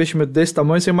fazendo um investimento desse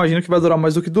tamanho, você imagina que vai durar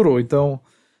mais do que durou, então...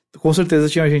 Com certeza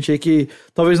tinha gente aí que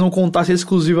talvez não contasse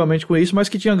exclusivamente com isso, mas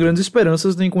que tinha grandes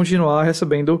esperanças em continuar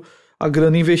recebendo a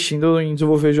grana investindo em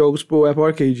desenvolver jogos pro Apple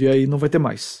Arcade, e aí não vai ter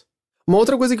mais. Uma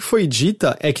outra coisa que foi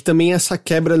dita é que também essa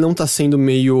quebra não tá sendo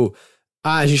meio...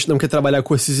 a gente não quer trabalhar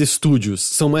com esses estúdios.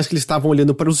 São mais que eles estavam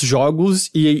olhando para os jogos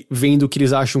e vendo que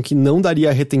eles acham que não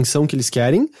daria a retenção que eles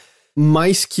querem,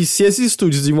 mas que se esses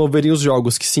estúdios desenvolverem os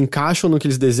jogos que se encaixam no que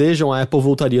eles desejam, a Apple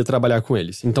voltaria a trabalhar com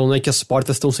eles. Então não é que as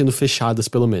portas estão sendo fechadas,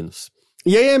 pelo menos.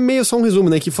 E aí é meio só um resumo,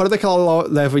 né? Que fora daquela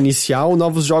leva inicial,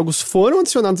 novos jogos foram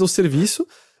adicionados ao serviço,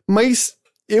 mas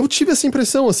eu tive essa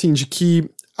impressão, assim, de que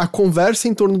a conversa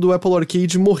em torno do Apple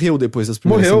Arcade morreu depois das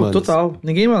primeiras semanas. Total.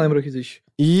 Ninguém mais lembra que existe.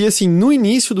 E assim, no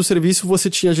início do serviço você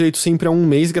tinha direito sempre a um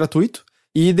mês gratuito,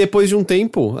 e depois de um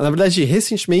tempo, na verdade,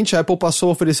 recentemente a Apple passou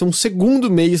a oferecer um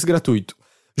segundo mês gratuito.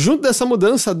 Junto dessa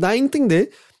mudança, dá a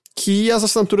entender que as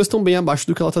assinaturas estão bem abaixo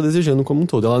do que ela está desejando como um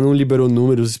todo. Ela não liberou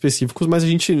números específicos, mas a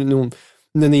gente não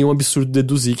é nenhum absurdo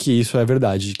deduzir que isso é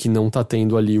verdade, que não tá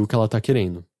tendo ali o que ela tá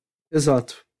querendo.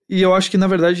 Exato. E eu acho que, na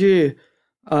verdade,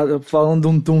 falando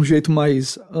de um jeito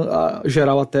mais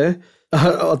geral até,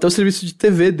 Até o serviço de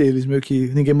TV deles, meio que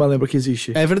ninguém mais lembra que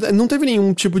existe. É verdade, não teve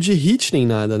nenhum tipo de hit nem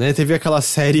nada, né? Teve aquela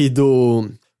série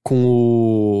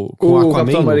com o Aquaman.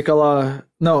 Capitão América lá...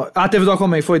 Não, teve do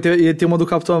Aquaman, foi. E tem uma do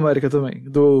Capitão América também,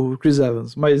 do Chris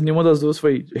Evans. Mas nenhuma das duas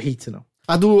foi hit, não.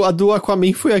 A do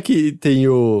Aquaman foi a que tem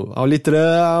ao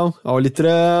litrão.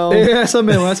 Essa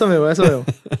mesmo.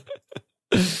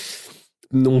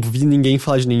 Não vi ninguém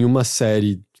falar de nenhuma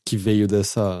série que veio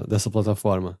dessa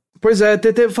plataforma. Pois é,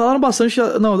 falaram bastante...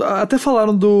 Não, até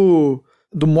falaram do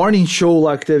Morning Show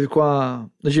lá que teve com a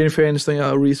Jennifer Aniston e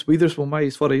a Reese Witherspoon,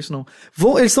 mas fora isso, não.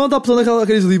 Eles estão adaptando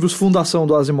aqueles livros Fundação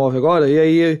do Asimov agora, e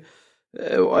aí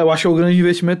eu acho que é o grande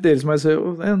investimento deles, mas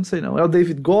eu não sei não. É o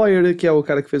David Goyer, que é o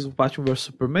cara que fez o Batman vs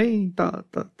Superman, tá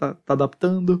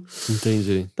adaptando.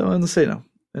 Entendi. Então eu não sei não.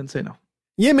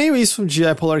 E é meio isso de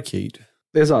Apple Arcade.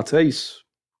 Exato, é isso.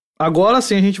 Agora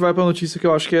sim a gente vai pra notícia que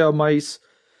eu acho que é a mais...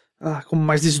 com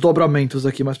mais desdobramentos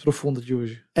aqui, mais profunda de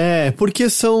hoje. Porque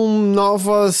são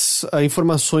novas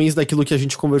informações daquilo que a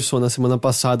gente conversou na semana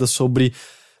passada sobre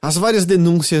as várias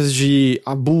denúncias de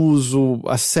abuso,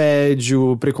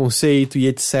 assédio, preconceito e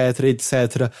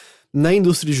etc, na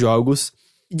indústria de jogos.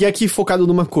 E aqui focado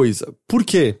numa coisa. Por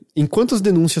quê? Enquanto as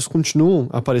denúncias continuam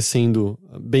aparecendo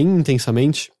bem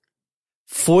intensamente,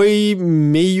 foi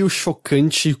meio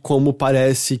chocante como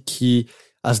parece que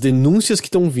as denúncias que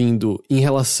estão vindo em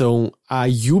relação à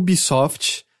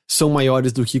Ubisoft são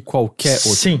maiores do que qualquer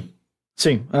outra.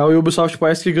 Sim. A Ubisoft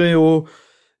parece que ganhou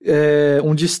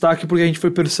um destaque porque a gente foi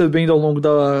percebendo ao longo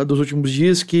dos últimos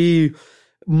dias que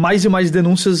mais e mais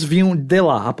denúncias vinham de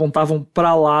lá, apontavam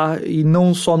pra lá e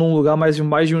não só num lugar, mas em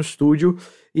mais de um estúdio,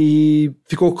 e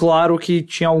ficou claro que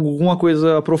tinha alguma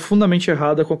coisa profundamente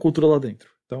errada com a cultura lá dentro.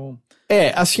 Então...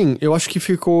 assim, eu acho que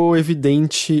ficou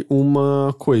evidente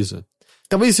uma coisa.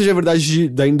 Talvez seja verdade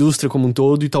da indústria como um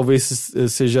todo, e talvez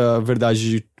seja verdade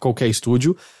de qualquer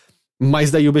estúdio,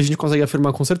 mas da Ubi a gente consegue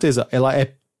afirmar com certeza. Ela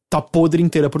tá podre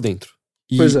inteira por dentro.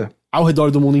 E pois é. Ao redor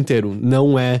do mundo inteiro.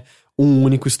 Não é um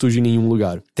único estúdio em nenhum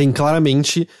lugar. Tem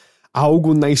claramente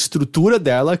algo na estrutura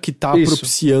dela que tá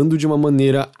propiciando de uma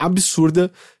maneira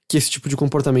absurda que esse tipo de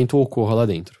comportamento ocorra lá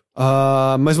dentro.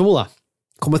 Mas vamos lá.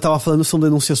 Como eu tava falando, são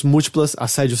denúncias múltiplas: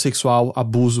 assédio sexual,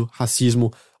 abuso,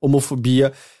 racismo,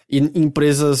 homofobia, e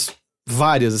empresas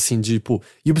várias, assim, tipo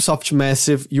Ubisoft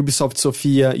Massive, Ubisoft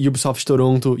Sofia, Ubisoft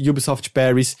Toronto, Ubisoft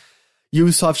Paris,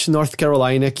 Ubisoft North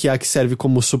Carolina, que é a que serve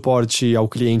como suporte ao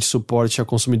cliente, suporte a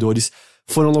consumidores,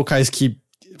 foram locais que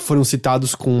foram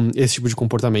citados com esse tipo de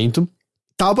comportamento.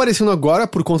 Tá aparecendo agora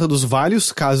por conta dos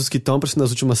vários casos que estão aparecendo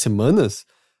nas últimas semanas,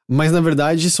 mas na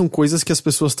verdade são coisas que as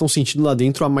pessoas estão sentindo lá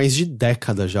dentro há mais de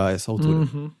década já, a essa altura.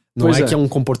 Não é que é um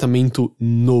comportamento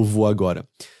novo agora.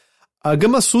 A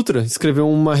Gama Sutra escreveu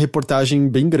uma reportagem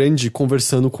bem grande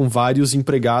conversando com vários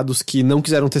empregados que não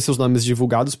quiseram ter seus nomes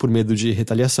divulgados por medo de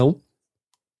retaliação.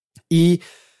 E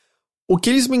o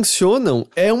que eles mencionam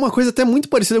é uma coisa até muito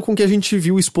parecida com o que a gente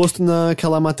viu exposto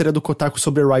naquela matéria do Kotaku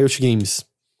sobre Riot Games.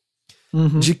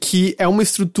 De que é uma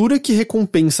estrutura que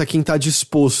recompensa quem tá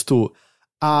disposto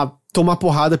a tomar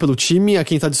porrada pelo time, a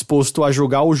quem tá disposto a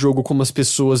jogar o jogo como as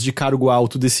pessoas de cargo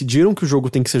alto decidiram que o jogo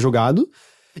tem que ser jogado.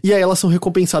 E aí elas são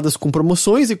recompensadas com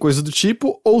promoções e coisas do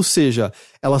tipo, ou seja,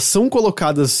 elas são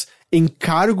colocadas em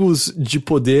cargos de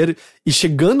poder e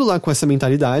chegando lá com essa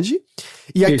mentalidade.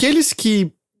 E aqueles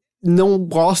que não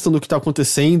gostam do que tá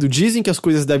acontecendo, dizem que as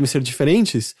coisas devem ser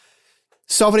diferentes,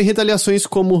 sofrem retaliações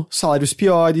como salários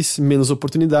piores, menos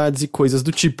oportunidades e coisas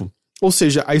do tipo. Ou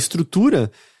seja, a estrutura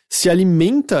se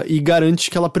alimenta e garante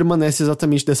que ela permanece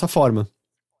exatamente dessa forma.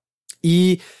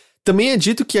 E também é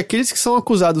dito que aqueles que são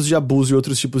acusados de abuso e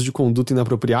outros tipos de conduta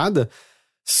inapropriada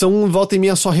são, volta e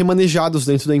meia, só remanejados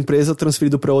dentro da empresa,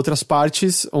 transferido para outras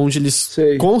partes, onde eles,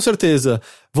 com certeza,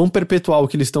 vão perpetuar o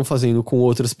que eles estão fazendo com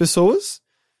outras pessoas,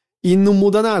 e não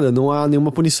muda nada, não há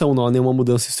nenhuma punição, não há nenhuma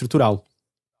mudança estrutural.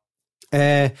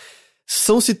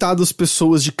 São citados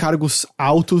pessoas de cargos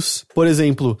altos, por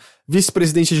exemplo,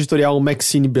 vice-presidente editorial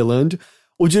Maxine Beland,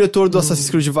 o diretor do Assassin's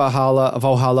Creed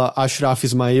Valhalla, Ashraf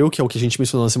Ismail, que é o que a gente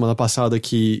mencionou na semana passada,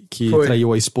 que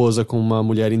traiu a esposa com uma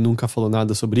mulher e nunca falou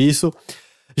nada sobre isso.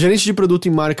 Gerente de produto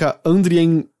em marca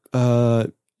Andrian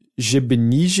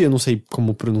Gebenige, eu não sei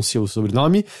como pronuncia o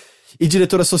sobrenome, e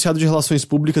diretor associado de relações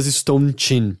públicas Stone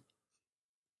Chin.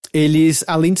 Eles,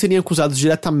 além de serem acusados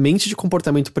diretamente de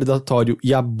comportamento predatório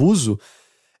e abuso,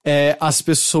 as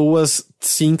pessoas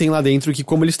sentem lá dentro que,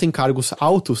 como eles têm cargos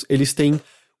altos, eles têm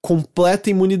completa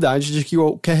imunidade de que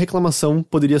qualquer reclamação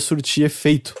poderia surtir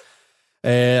efeito.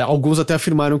 Alguns até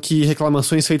afirmaram que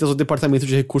reclamações feitas ao Departamento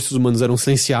de Recursos Humanos eram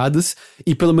silenciadas,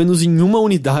 e pelo menos em uma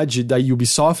unidade da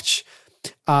Ubisoft,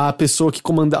 a pessoa que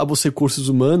comandava os recursos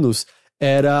humanos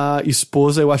era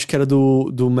esposa, eu acho que era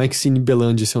do Maxine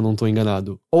Belandi, se eu não tô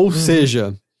enganado. Ou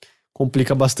seja,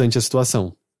 complica bastante a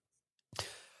situação.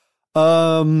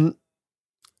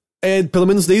 Pelo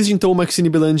menos desde então o Maxine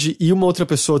Belandi e uma outra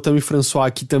pessoa, Tammy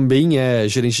François, que também é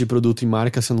gerente de produto e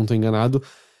marca, se eu não tô enganado,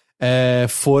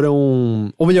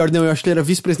 foram... Ou melhor, não, eu acho que ele era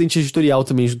vice-presidente editorial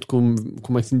também, junto com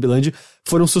o Maxine Belandi,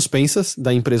 foram suspensas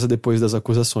da empresa depois das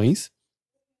acusações.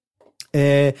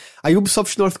 A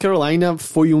Ubisoft North Carolina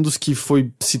foi um dos que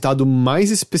foi citado mais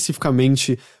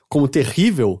especificamente como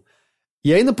terrível,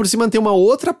 e ainda por cima tem uma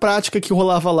outra prática que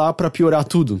rolava lá pra piorar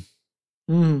tudo.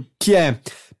 Que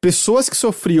pessoas que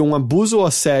sofriam abuso ou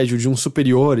assédio de um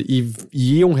superior e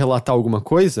iam relatar alguma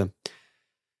coisa,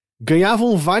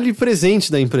 ganhavam vale presente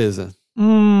da empresa.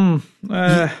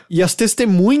 E as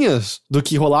testemunhas do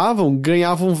que rolavam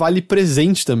ganhavam vale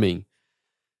presente também.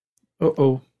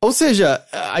 Ou seja,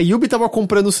 a Ubi tava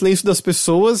comprando o silêncio das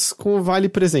pessoas com vale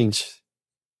presente.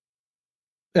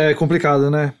 É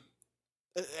complicado, né?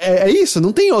 É isso,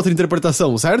 não tem outra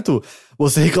interpretação, certo?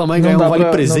 Você reclamar e ganhar um vale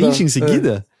presente em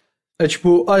seguida? É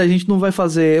tipo, olha, a gente não vai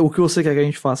fazer o que você quer que a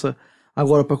gente faça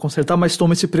agora pra consertar, mas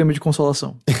toma esse prêmio de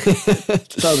consolação.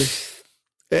 Sabe?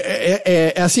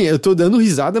 Assim, eu tô dando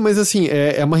risada, mas assim,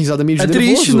 é uma risada meio de nervoso.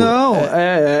 É triste, não.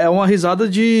 É uma risada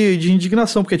de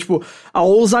indignação, porque, tipo, a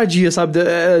ousadia, sabe?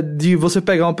 De você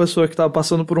pegar uma pessoa que tá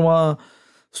passando por uma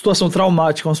situação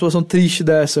traumática, uma situação triste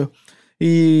dessa,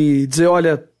 e dizer,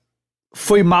 olha,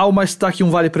 foi mal, mas tá aqui um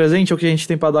vale presente, é o que a gente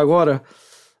tem pra dar agora.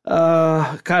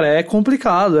 Cara, é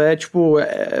complicado.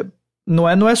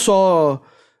 Não é só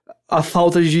a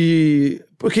falta de...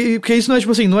 Porque isso não é,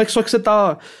 tipo assim, não é só que você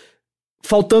tá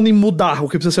faltando em mudar o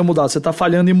que precisa ser mudado, você tá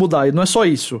falhando em mudar, e não é só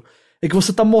isso. É que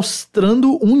você tá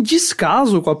mostrando um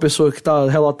descaso com a pessoa que tá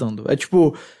relatando. É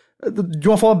tipo, de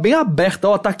uma forma bem aberta,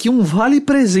 ó, tá aqui um vale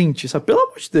presente, sabe? Pelo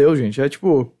amor de Deus, gente. É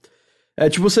tipo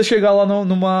você chegar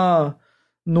lá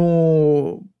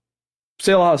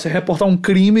sei lá, você reportar um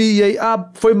crime e aí,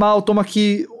 foi mal, toma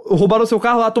aqui, roubaram o seu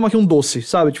carro, toma aqui um doce,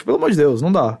 sabe? Tipo, pelo amor de Deus,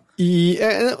 não dá. E,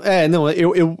 não,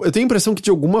 eu tenho a impressão que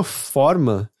de alguma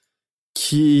forma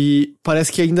que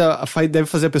parece que ainda deve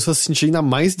fazer a pessoa se sentir ainda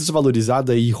mais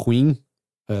desvalorizada e ruim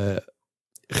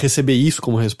receber isso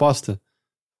como resposta.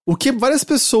 O que várias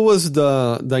pessoas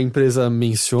da empresa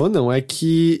mencionam é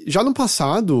que já no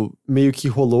passado meio que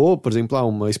rolou, por exemplo,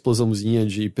 uma explosãozinha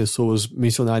de pessoas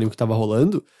mencionarem o que estava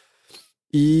rolando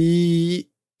e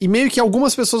meio que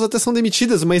algumas pessoas até são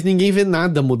demitidas, mas ninguém vê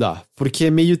nada mudar, porque é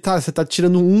meio, você tá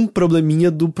tirando um probleminha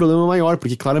do problema maior,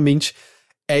 porque claramente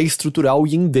é estrutural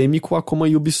e endêmico a como a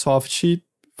Ubisoft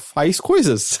faz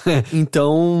coisas.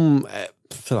 Então,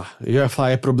 sei lá, eu ia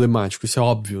falar problemático, isso é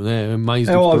óbvio, né? É mais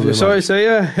do que óbvio, isso aí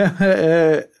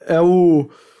é o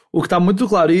que tá muito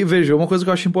claro. E veja, uma coisa que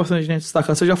eu acho importante a gente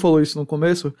destacar, você já falou isso no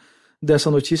começo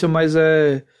dessa notícia, mas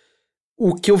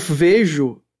o que eu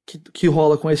vejo que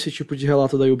rola com esse tipo de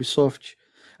relato da Ubisoft,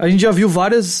 a gente já viu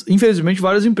infelizmente,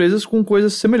 várias empresas com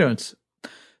coisas semelhantes.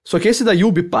 Só que esse da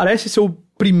Ubi parece ser o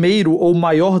primeiro ou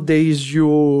maior desde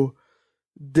o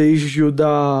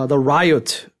da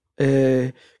Riot,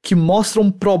 que mostra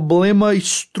um problema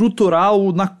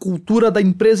estrutural na cultura da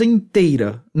empresa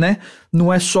inteira, né?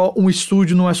 Não é só um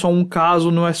estúdio, não é só um caso,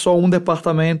 não é só um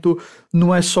departamento,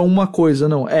 não é só uma coisa,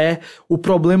 não. É o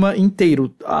problema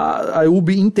inteiro. A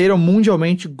Ubi inteira,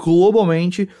 mundialmente,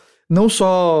 globalmente, não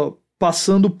só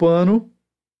passando pano,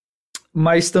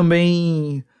 mas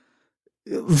também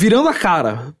virando a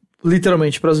cara,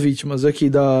 literalmente, para as vítimas aqui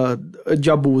de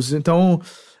abuso. Então,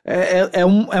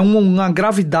 uma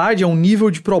gravidade, é um nível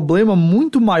de problema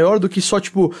muito maior do que só,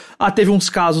 tipo, teve uns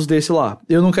casos desse lá.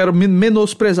 Eu não quero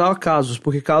menosprezar casos,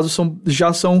 porque casos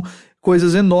já são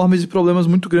coisas enormes e problemas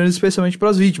muito grandes, especialmente para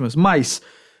as vítimas. Mas,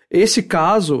 esse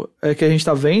caso que a gente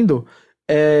tá vendo,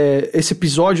 esse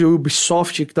episódio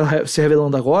Ubisoft que tá se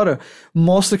revelando agora,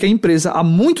 mostra que a empresa, há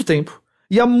muito tempo,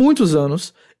 e há muitos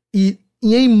anos, e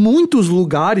em muitos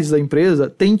lugares da empresa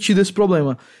tem tido esse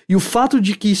problema. E o fato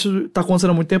de que isso tá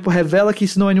acontecendo há muito tempo revela que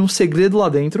isso não é nenhum segredo lá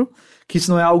dentro, que isso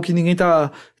não é algo que ninguém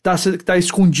tá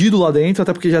escondido lá dentro,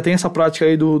 até porque já tem essa prática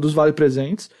aí dos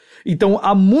vale-presentes. Então,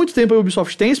 há muito tempo a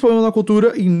Ubisoft tem esse problema na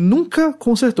cultura e nunca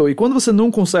consertou. E quando você não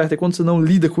conserta e quando você não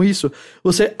lida com isso,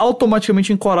 você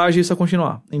automaticamente encoraja isso a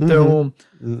continuar. Então,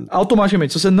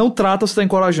 automaticamente, se você não trata, você tá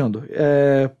encorajando.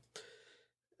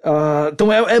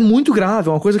 Então é muito grave,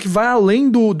 é uma coisa que vai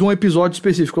além de um episódio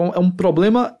específico, é um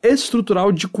problema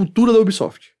estrutural de cultura da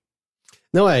Ubisoft.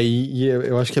 Não, e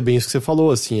eu acho que é bem isso que você falou,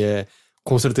 assim,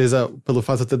 com certeza, pelo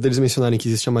fato até deles mencionarem que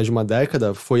existe há mais de uma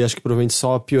década, foi acho que provavelmente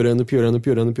só piorando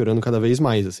cada vez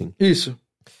mais, assim. Isso.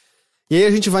 E aí a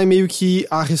gente vai meio que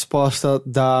a resposta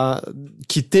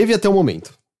que teve até o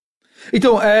momento.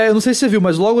 Então, eu não sei se você viu,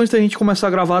 mas logo antes da gente começar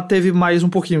a gravar, teve mais um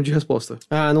pouquinho de resposta.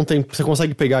 Ah, não tem. Você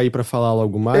consegue pegar aí pra falar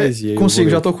logo mais? E aí consigo,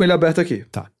 já tô com ele aberto aqui.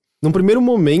 Tá. No primeiro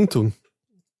momento,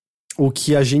 o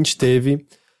que a gente teve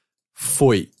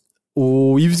foi...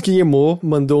 O Yves Guillemot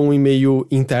mandou um e-mail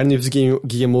interno. Yves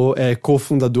Guillemot é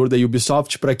cofundador da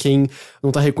Ubisoft. Pra quem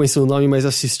não tá reconhecendo o nome, mas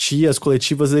assistia as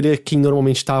coletivas, ele é quem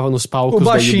normalmente tava nos palcos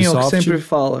da Ubisoft. O baixinho que sempre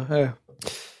fala,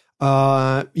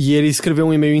 e ele escreveu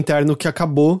um e-mail interno que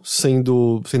acabou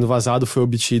sendo vazado, foi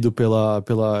obtido pelo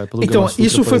Então, Gama Sutra,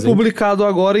 isso foi exemplo. publicado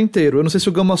agora inteiro. Eu não sei se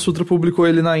o Gama Sutra publicou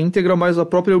ele na íntegra, mas a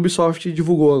própria Ubisoft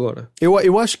divulgou agora.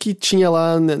 Eu acho que tinha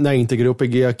lá na íntegra, eu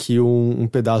peguei aqui um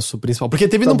pedaço principal. Porque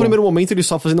teve num primeiro momento ele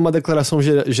só fazendo uma declaração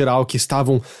geral que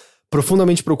estavam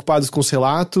profundamente preocupados com os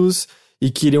relatos e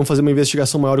queriam fazer uma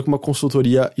investigação maior com uma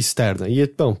consultoria externa. E,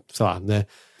 bom, sei lá, né?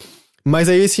 Mas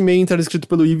aí esse e-mail interno escrito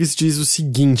pelo Yves diz o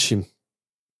seguinte...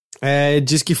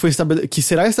 diz que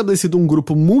será estabelecido um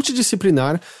grupo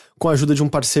multidisciplinar com a ajuda de um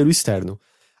parceiro externo.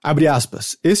 Abre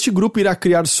aspas. Este grupo irá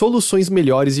criar soluções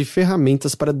melhores e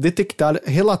ferramentas para detectar,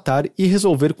 relatar e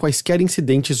resolver quaisquer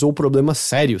incidentes ou problemas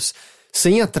sérios,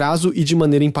 sem atraso e de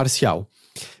maneira imparcial.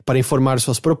 Para informar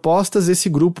suas propostas, esse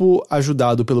grupo,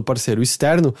 ajudado pelo parceiro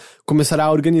externo, começará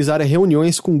a organizar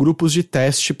reuniões com grupos de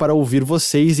teste para ouvir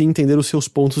vocês e entender os seus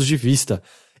pontos de vista.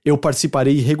 Eu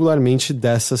participarei regularmente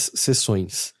dessas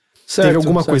sessões. Certo, teve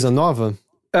alguma coisa nova?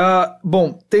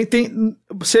 Bom,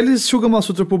 se o Gama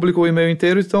Sutra publicou o e-mail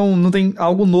inteiro, então não tem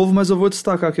algo novo, mas eu vou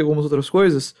destacar aqui algumas outras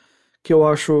coisas que eu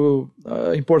acho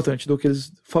importante do que eles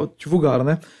divulgaram,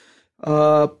 né?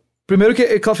 Primeiro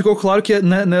que ficou claro que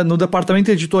no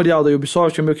departamento editorial da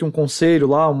Ubisoft, é meio que um conselho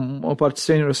lá, uma parte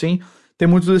sênior assim, tem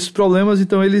muitos desses problemas,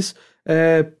 então eles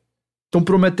estão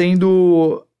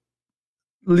prometendo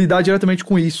lidar diretamente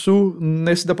com isso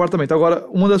nesse departamento. Agora,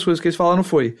 uma das coisas que eles falaram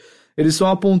foi, eles estão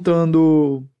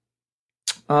apontando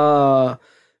a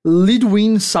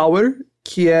Lidwin Sauer,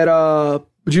 que era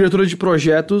diretora de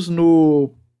projetos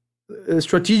no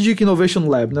Strategic Innovation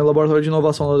Lab, né, laboratório de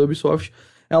inovação lá da Ubisoft.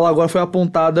 Ela agora foi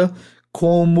apontada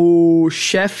como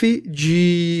chefe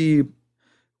de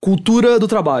cultura do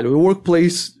trabalho,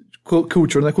 workplace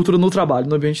culture, né, cultura no trabalho,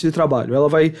 no ambiente de trabalho. Ela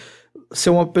vai ser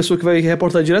uma pessoa que vai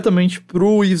reportar diretamente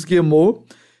pro Yves Guillemot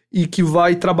e que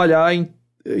vai trabalhar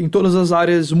em todas as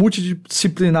áreas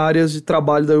multidisciplinárias de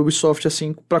trabalho da Ubisoft,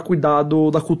 assim, para cuidar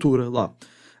da cultura lá.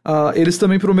 Eles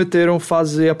também prometeram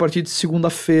fazer, a partir de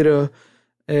segunda-feira,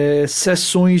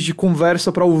 sessões de conversa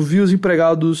para ouvir os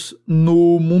empregados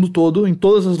no mundo todo, em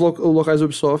todos os locais da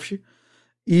Ubisoft,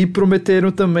 e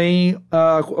prometeram também,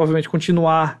 obviamente,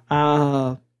 continuar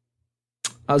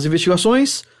as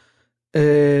investigações,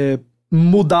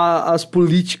 mudar as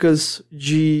políticas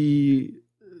de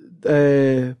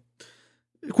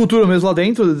cultura mesmo lá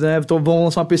dentro, né? Então vão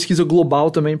lançar uma pesquisa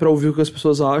global também para ouvir o que as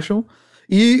pessoas acham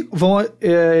e vão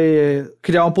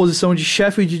criar uma posição de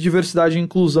chefe de diversidade e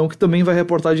inclusão que também vai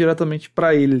reportar diretamente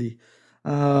para ele.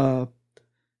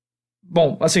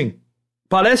 Bom, assim,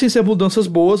 parecem ser mudanças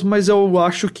boas, mas eu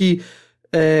acho que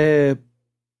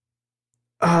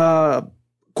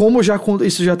como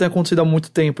isso já tem acontecido há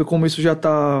muito tempo e como isso já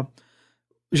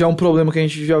é um problema que a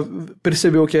gente já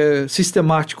percebeu que é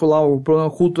sistemático lá, o problema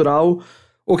cultural.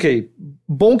 Ok,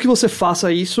 bom que você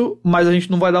faça isso, mas a gente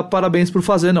não vai dar parabéns por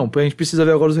fazer, não. A gente precisa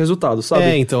ver agora os resultados,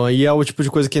 sabe? Então, aí é o tipo de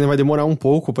coisa que ainda vai demorar um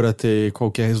pouco pra ter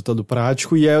qualquer resultado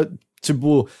prático. E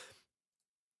tipo,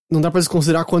 não dá pra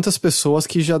desconsiderar quantas pessoas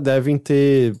que já devem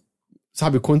ter,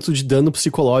 sabe, quanto de dano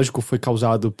psicológico foi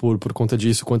causado por conta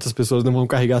disso, quantas pessoas não vão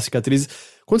carregar cicatrizes,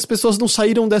 quantas pessoas não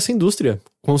saíram dessa indústria,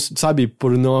 sabe,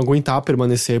 por não aguentar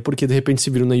permanecer, porque de repente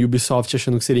se viram na Ubisoft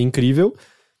achando que seria incrível,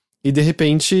 e de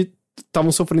repente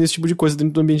estavam sofrendo esse tipo de coisa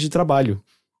dentro do ambiente de trabalho.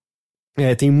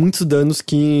 Tem muitos danos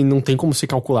que não tem como ser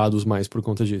calculados mais por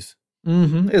conta disso.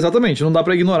 Exatamente, não dá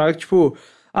pra ignorar que, tipo,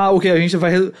 ok, a gente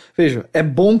vai... Veja, é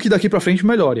bom que daqui pra frente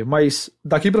melhore, mas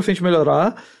daqui pra frente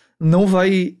melhorar não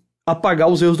vai apagar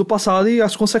os erros do passado e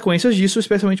as consequências disso,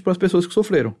 especialmente para as pessoas que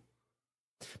sofreram.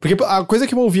 Porque a coisa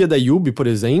que eu ouvia da Ubi, por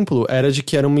exemplo, era de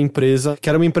que era uma empresa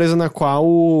na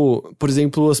qual, por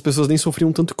exemplo, as pessoas nem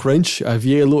sofriam tanto crunch.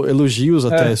 Havia elogios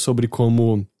até sobre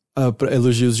como...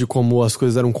 elogios de como as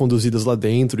coisas eram conduzidas lá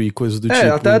dentro e coisas do tipo.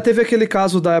 Até teve aquele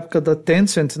caso da época da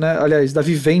Tencent, né? Aliás, da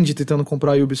Vivendi tentando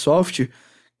comprar a Ubisoft,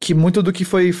 que muito do que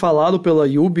foi falado pela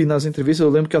Ubi nas entrevistas,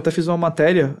 eu lembro que eu até fiz uma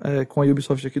matéria com a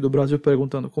Ubisoft aqui do Brasil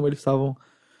perguntando como eles estavam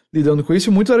lidando com isso,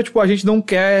 e muito era tipo, a gente não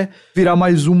quer virar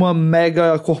mais uma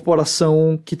mega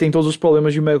corporação que tem todos os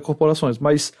problemas de mega corporações,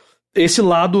 mas esse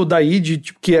lado daí, de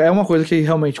tipo, que é uma coisa que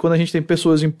realmente, quando a gente tem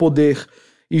pessoas em poder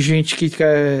e gente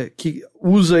que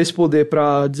usa esse poder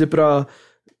pra dizer pra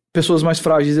pessoas mais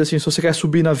frágeis, assim, se você quer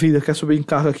subir na vida, quer subir em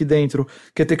cargo aqui dentro,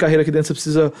 quer ter carreira aqui dentro, você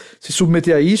precisa se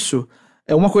submeter a isso,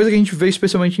 é uma coisa que a gente vê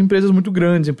especialmente em empresas muito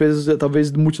grandes, empresas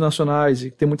talvez multinacionais,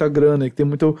 que tem muita grana, que tem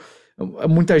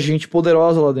muita gente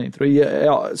poderosa lá dentro. E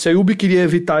se a Ubi queria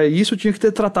evitar isso, tinha que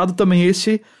ter tratado também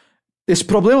esse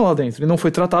problema lá dentro, e não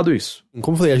foi tratado isso.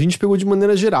 Como eu falei, a gente pegou de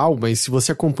maneira geral, mas se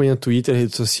você acompanha Twitter,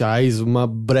 redes sociais, uma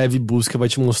breve busca vai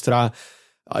te mostrar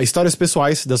histórias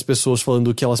pessoais das pessoas falando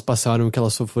o que elas passaram, o que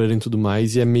elas sofreram e tudo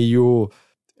mais, e é meio...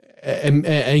 É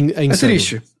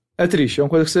insano. É triste, é uma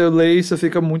coisa que você lê e você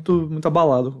fica muito, muito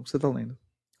abalado com o que você tá lendo.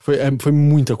 Foi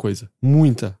muita coisa,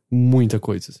 muita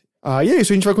coisa. Assim. E é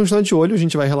isso, a gente vai continuar de olho, a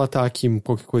gente vai relatar aqui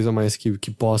qualquer coisa mais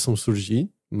que possam surgir,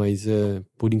 mas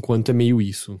por enquanto é meio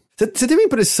isso. Você teve a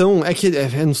impressão,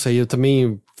 eu não sei, eu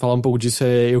também, falar um pouco disso,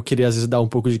 eu queria às vezes dar um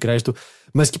pouco de crédito,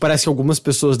 mas que parece que algumas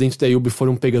pessoas dentro da Ubi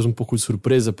foram pegas um pouco de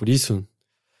surpresa por isso?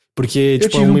 Porque,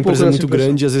 tipo, é uma empresa muito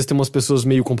grande e às vezes tem umas pessoas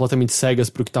meio completamente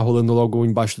cegas pro que tá rolando logo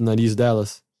embaixo do nariz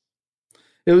delas.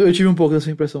 Eu tive um pouco dessa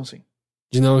impressão, sim.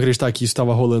 De não acreditar que isso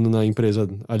tava rolando na empresa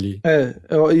ali.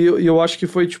 Eu acho que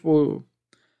foi, tipo...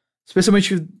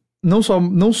 Especialmente, não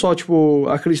só tipo,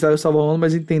 acreditar que estava rolando,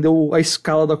 mas entender a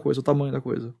escala da coisa, o tamanho da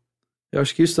coisa. Eu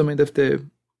acho que isso também deve ter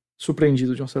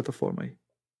surpreendido de uma certa forma aí.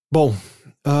 Bom,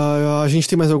 a gente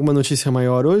tem mais alguma notícia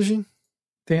maior hoje?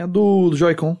 Tem a do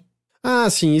Joy-Con.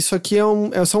 Sim, isso aqui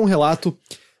é só um relato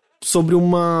sobre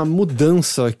uma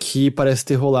mudança que parece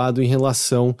ter rolado em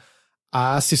relação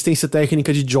à assistência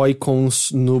técnica de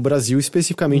Joy-Cons no Brasil,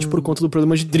 especificamente por conta do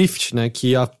problema de drift, né?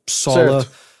 Que assola...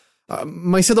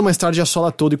 Mais cedo ou mais tarde assola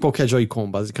todo e qualquer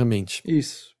Joy-Con, basicamente.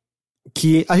 Isso.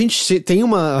 Que a gente tem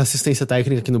uma assistência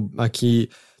técnica aqui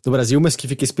no Brasil, mas que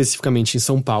fica especificamente em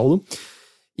São Paulo.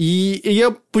 E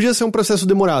podia ser um processo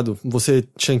demorado. Você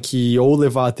tinha que ou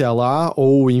levar até lá,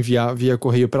 ou enviar via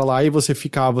correio pra lá, e você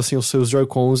ficava sem os seus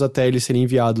Joy-Cons até eles serem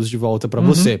enviados de volta pra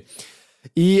você.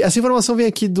 E essa informação vem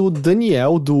aqui do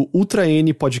Daniel, do Ultra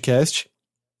N Podcast.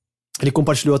 Ele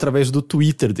compartilhou através do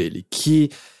Twitter dele, que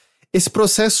esse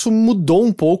processo mudou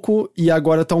um pouco e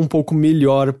agora tá um pouco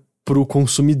melhor pro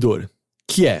consumidor.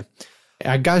 Que é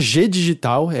a HG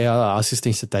Digital, é a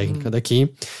assistência técnica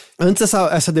daqui. Antes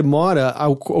essa demora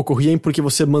ocorria porque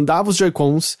você mandava os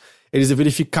Joy-Cons, eles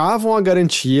verificavam a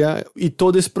garantia e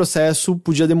todo esse processo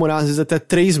podia demorar às vezes até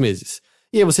 3 meses.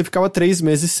 E aí você ficava 3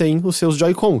 meses sem os seus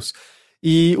Joy-Cons.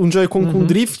 E um Joy-Con com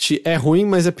drift é ruim,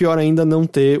 mas é pior ainda não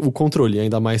ter o controle,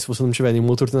 ainda mais se você não tiver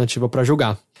nenhuma outra alternativa pra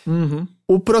jogar.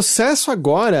 O processo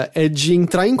agora é de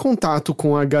entrar em contato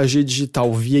com a HG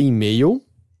Digital via e-mail,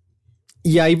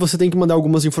 e aí você tem que mandar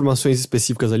algumas informações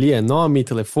específicas ali, nome,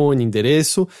 telefone,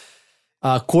 endereço,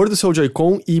 a cor do seu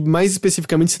Joy-Con, e mais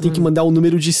especificamente você tem que mandar o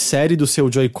número de série do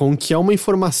seu Joy-Con, que é uma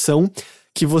informação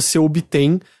que você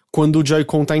obtém quando o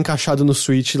Joy-Con tá encaixado no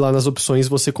Switch. Lá nas opções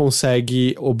você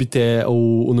consegue obter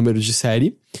o número de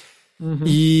série.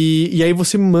 E aí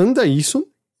você manda isso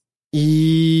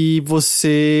e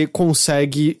você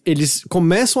consegue... Eles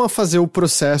começam a fazer o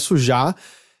processo já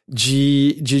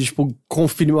de tipo,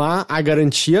 confirmar a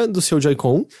garantia do seu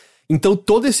Joy-Con. Então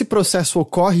todo esse processo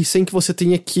ocorre sem que você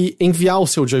tenha que enviar o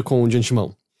seu Joy-Con de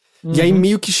antemão. E aí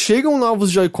meio que chegam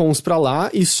novos Joy-Cons pra lá,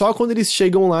 e só quando eles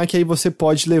chegam lá que aí você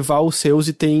pode levar os seus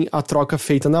e tem a troca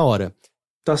feita na hora.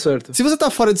 Tá certo. Se você tá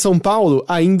fora de São Paulo,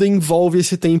 ainda envolve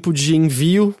esse tempo de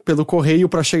envio pelo correio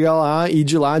pra chegar lá e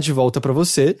de lá de volta pra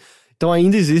você. Então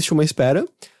ainda existe uma espera,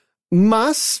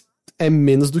 mas é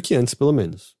menos do que antes, pelo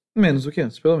menos. Menos do que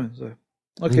antes, pelo menos,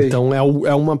 Ok. Então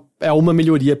é uma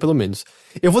melhoria, pelo menos.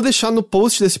 Eu vou deixar no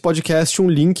post desse podcast um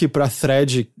link pra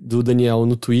thread do Daniel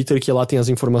no Twitter, que lá tem as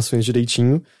informações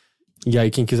direitinho. E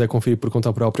aí quem quiser conferir por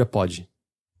conta própria pode.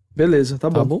 Beleza, tá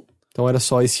bom. Tá bom? Então era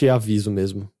só esse aviso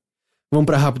mesmo. Vamos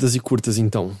pra rápidas e curtas,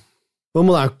 então.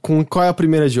 Vamos lá, qual é a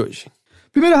primeira de hoje?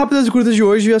 Primeira rápidas e curtas de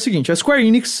hoje é a seguinte. A Square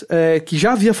Enix, que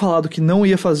já havia falado que não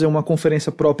ia fazer uma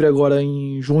conferência própria agora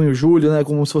em junho, julho, né,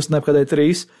 como se fosse na época da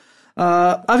E3...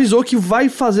 avisou que vai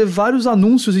fazer vários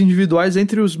anúncios individuais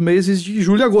entre os meses de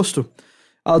julho e agosto.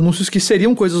 Anúncios que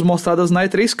seriam coisas mostradas na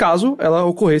E3 caso ela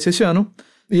ocorresse esse ano.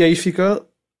 E aí fica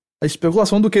a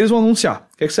especulação do que eles vão anunciar.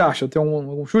 O que você acha? Tem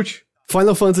algum chute?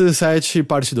 Final Fantasy VII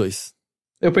Parte 2.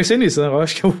 Eu pensei nisso, né? Eu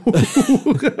acho que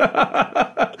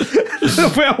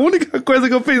foi a única coisa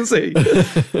que eu pensei.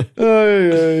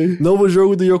 Ai. Novo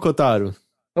jogo do Yoko Taro.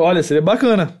 Olha, seria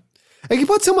bacana. É que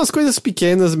pode ser umas coisas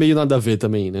pequenas, meio nada a ver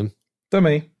também, né?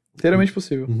 Também. Inteiramente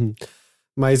possível.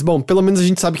 Mas, bom, pelo menos a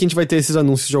gente sabe que a gente vai ter esses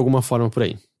anúncios de alguma forma por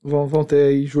aí. Vão ter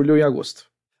aí julho e agosto.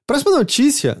 Próxima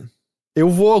notícia Eu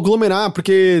vou aglomerar,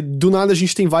 porque do nada a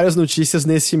gente tem várias notícias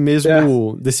desse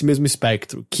mesmo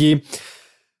espectro. Que,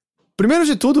 primeiro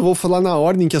de tudo, vou falar na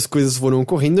ordem que as coisas foram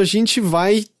ocorrendo, a gente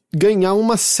vai ganhar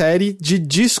uma série de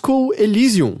Disco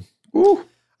Elysium.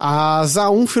 A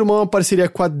Zaun firmou uma parceria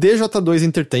com a DJ2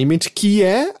 Entertainment, que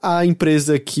é a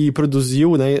empresa que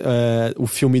produziu, né, o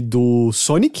filme do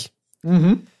Sonic.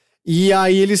 E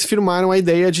aí eles firmaram a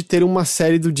ideia de ter uma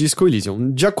série do Disco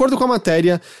Elysium. De acordo com a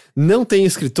matéria, não tem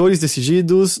escritores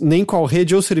decididos, nem qual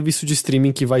rede ou serviço de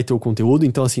streaming que vai ter o conteúdo,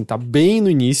 então assim, tá bem no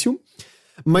início.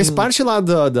 Mas parte lá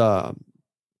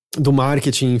do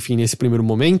marketing, enfim, nesse primeiro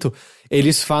momento,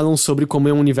 eles falam sobre como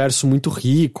é um universo muito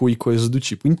rico e coisas do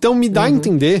tipo. Então me dá a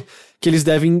entender que eles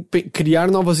devem criar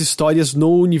novas histórias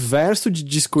no universo de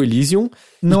Disco Elysium.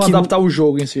 Não adaptar o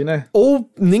jogo em si, né?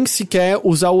 Ou nem sequer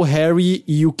usar o Harry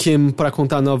e o Kim pra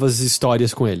contar novas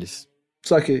histórias com eles.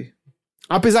 Saquei.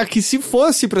 Apesar que se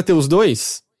fosse pra ter os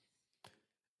dois,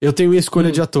 eu tenho a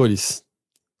escolha de atores.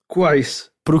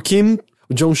 Quais? Pro Kim,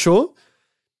 o John Cho,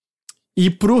 e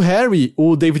pro Harry,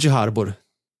 o David Harbour.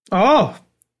 Oh,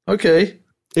 ok.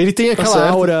 Ele tem aquela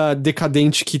aura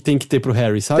decadente que tem que ter pro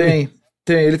Harry, sabe?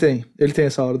 Ele tem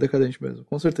essa aura decadente mesmo,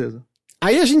 com certeza.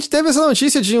 Aí a gente teve essa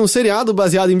notícia de um seriado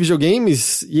baseado em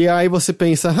videogames, e aí você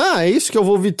pensa, é isso que eu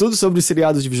vou ouvir tudo sobre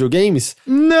seriados de videogames?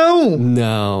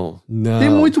 Não. Tem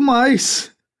muito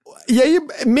mais. E aí,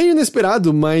 é meio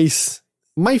inesperado, mas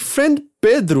My Friend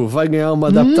Pedro vai ganhar uma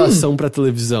adaptação pra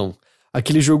televisão.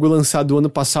 Aquele jogo lançado ano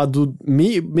passado,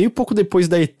 meio pouco depois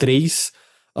da E3,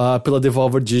 pela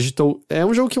Devolver Digital. É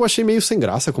um jogo que eu achei meio sem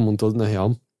graça como um todo, na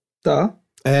real. Tá.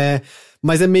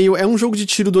 Mas é um jogo de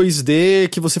tiro 2D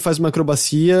que você faz uma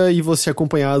acrobacia e você é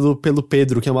acompanhado pelo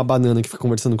Pedro, que é uma banana que fica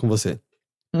conversando com você.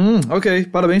 Ok.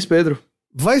 Parabéns, Pedro.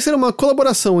 Vai ser uma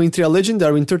colaboração entre a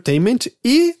Legendary Entertainment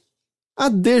e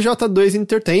a DJ2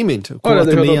 Entertainment. Olha a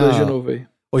DJ2 de novo aí.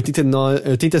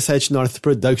 87 North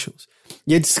Productions.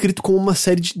 E é descrito como uma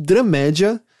série de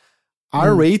dramédia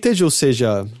R-rated, ou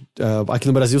seja, aqui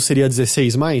no Brasil seria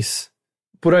 16+.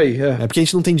 Por aí, É porque a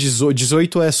gente não tem 18.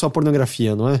 18 é só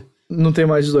pornografia, não é? Não tem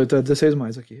mais 18, é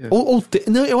 16+ aqui.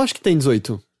 Não, eu acho que tem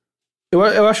 18.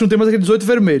 Eu acho que não tem mais aquele 18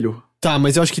 vermelho. Tá,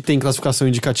 mas eu acho que tem classificação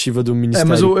indicativa do Ministério.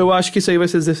 Mas eu acho que isso aí vai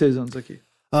ser 16 anos aqui.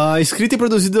 Escrita e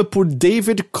produzida por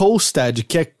David Kolstad,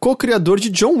 que é co-criador de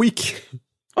John Wick.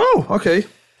 Oh, ok.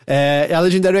 A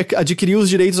Legendary adquiriu os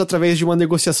direitos através de uma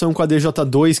negociação com a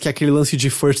DJ2, que é aquele lance de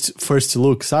first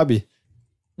look, sabe?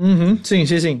 Sim.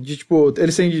 De, tipo,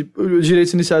 eles têm os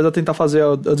direitos iniciais a tentar fazer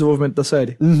o desenvolvimento da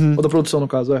série. Ou da produção, no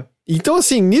caso, Então,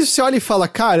 assim, nisso você olha e fala,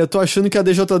 cara, eu tô achando que a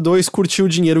DJ2 curtiu o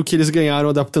dinheiro que eles ganharam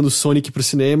adaptando Sonic pro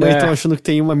cinema e tô achando que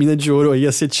tem uma mina de ouro aí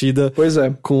a ser tida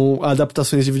com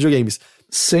adaptações de videogames.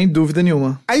 Sem dúvida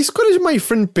nenhuma. A escolha de My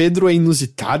Friend Pedro é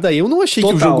inusitada. Eu não achei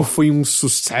que o jogo foi um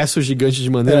sucesso gigante de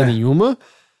maneira nenhuma.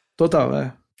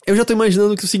 Total. Eu já tô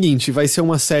imaginando que é o seguinte, vai ser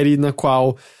uma série na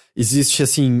qual existe,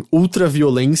 assim,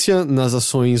 ultra-violência nas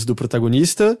ações do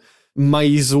protagonista,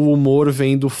 mas o humor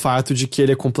vem do fato de que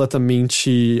ele é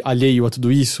completamente alheio a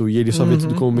tudo isso, e ele só vê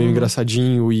tudo como meio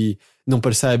engraçadinho e não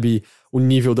percebe o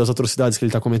nível das atrocidades que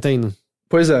ele tá cometendo.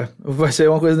 Pois vai ser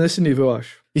uma coisa nesse nível, eu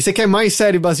acho. E você quer mais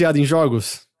série baseada em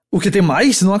jogos? O que tem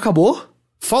mais? Não acabou?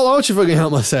 Fallout vai ganhar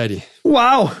uma série.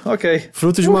 Uau, ok.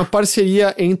 Fruto de uma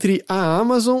parceria entre a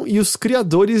Amazon e os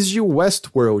criadores de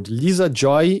Westworld, Lisa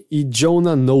Joy e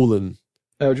Jonah Nolan.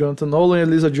 O Jonathan Nolan e a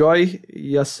Lisa Joy,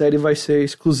 e a série vai ser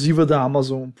exclusiva da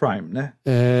Amazon Prime, né?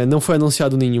 Não foi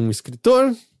anunciado nenhum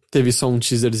escritor, teve só um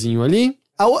teaserzinho ali.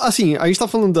 Assim, a gente tá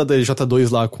falando da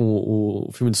DJ2 lá com o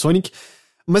filme de Sonic,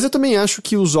 mas eu também acho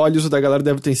que os olhos da galera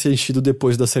devem ter se enchido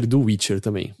depois da série do Witcher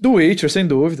também. Do Witcher, sem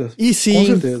dúvida. E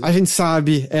sim, a gente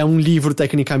sabe, é um livro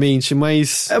tecnicamente,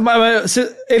 mas... mas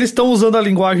eles estão usando a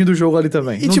linguagem do jogo ali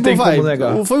também. E, não tipo, tem como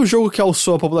negar. Foi o jogo que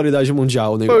alçou a popularidade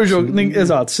mundial, né? Foi o jogo,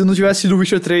 exato. Se não tivesse sido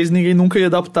Witcher 3, ninguém nunca ia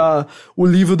adaptar o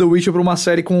livro do Witcher pra uma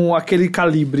série com aquele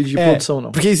calibre de produção,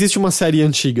 não. Porque existe uma série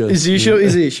antiga.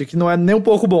 Existe, que não é nem um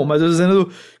pouco bom, mas eu tô dizendo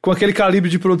com aquele calibre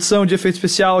de produção, de efeito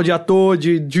especial, de ator,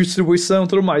 de distribuição,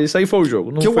 tudo mais. Isso aí foi o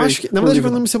jogo. Que eu acho que, na verdade,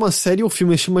 o nome ser uma série ou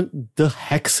filme, chama The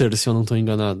Hexer, se eu não tô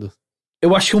enganado.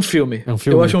 Eu acho que é um filme. É um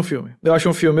filme? Eu acho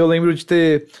um filme. Eu lembro de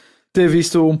ter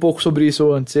visto um pouco sobre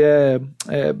isso antes. É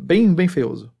bem, bem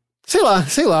feioso. Sei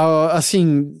lá,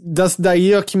 assim,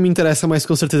 daí a que me interessa mais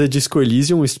com certeza é Disco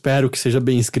Elysium, espero que seja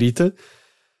bem escrita.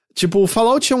 Tipo, o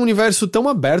Fallout é um universo tão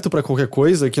aberto pra qualquer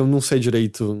coisa que eu não sei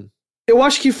direito. Eu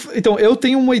acho que... Então, eu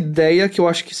tenho uma ideia que eu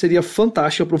acho que seria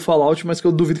fantástica pro Fallout, mas que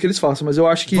eu duvido que eles façam, mas eu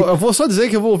acho que... Eu vou só dizer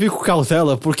que eu vou ouvir com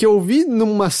cautela, porque eu vi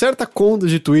numa certa conta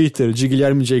de Twitter de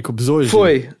Guilherme Jacobs hoje...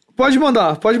 Foi. Pode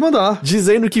mandar.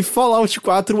 Dizendo que Fallout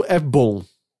 4 é bom.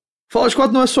 Fallout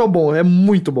 4 não é só bom, é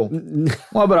muito bom.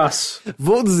 Um abraço.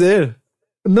 Vou dizer.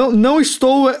 Não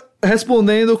estou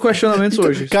respondendo questionamentos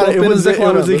hoje. Cara, eu vou dizer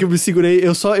que eu me segurei.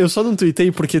 Eu só não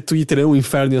tuitei porque Twitter é um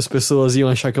inferno e as pessoas iam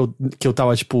achar que eu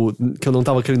tava, tipo, que eu não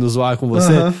tava querendo zoar com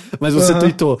você. Mas você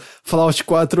tuitou, Fallout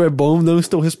 4 é bom, não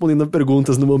estou respondendo a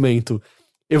perguntas no momento.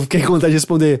 Eu fiquei com vontade de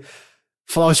responder,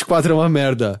 Fallout 4 é uma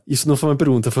merda. Isso não foi uma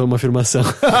pergunta, foi uma afirmação.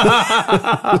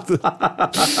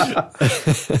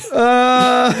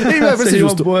 Seria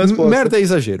uma boa resposta. Merda é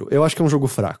exagero. Eu acho que é um jogo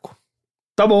fraco.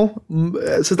 Tá bom,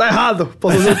 você tá errado.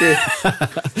 Posso dizer o quê?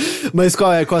 Mas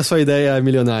qual é a sua ideia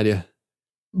milionária?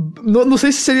 Não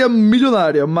sei se seria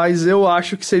milionária, mas eu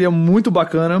acho que seria muito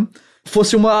bacana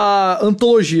fosse uma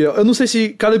antologia. Eu não sei se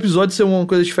cada episódio seria uma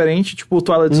coisa diferente, tipo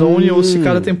Twilight Zone, ou se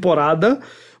cada temporada,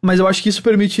 mas eu acho que isso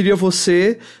permitiria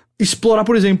você explorar,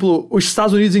 por exemplo, os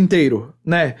Estados Unidos inteiro,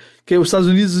 né? Que os Estados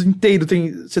Unidos inteiro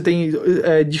você tem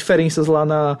diferenças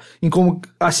lá em como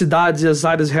as cidades e as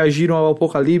áreas reagiram ao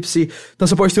apocalipse. Então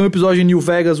você pode ter um episódio em New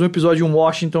Vegas, um episódio em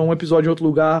Washington, um episódio em outro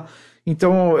lugar.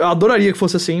 Então eu adoraria que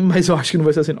fosse assim, mas eu acho que não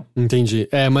vai ser assim, não. Entendi.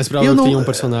 Mas pra ela tem um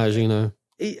personagem, né?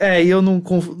 E eu não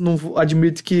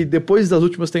admito que depois das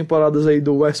últimas temporadas aí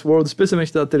do Westworld,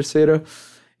 especialmente da terceira,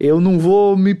 eu não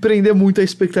vou me prender muito à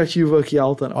expectativa aqui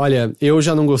alta, não. Olha, eu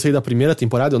já não gostei da primeira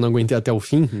temporada, eu não aguentei até o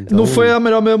fim. Então... Não foi a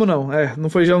melhor mesmo, não.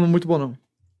 Não foi já muito bom, não.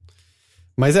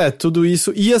 Mas tudo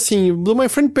isso. E assim, do My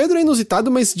Friend Pedro é inusitado,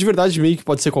 mas de verdade meio que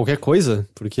pode ser qualquer coisa,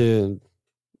 porque...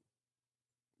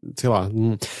 Sei lá.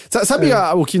 Sabe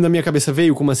o que na minha cabeça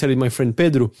veio com uma série de My Friend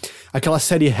Pedro? Aquela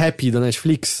série Happy da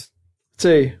Netflix?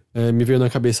 Sei. Me veio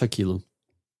na cabeça aquilo.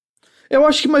 Eu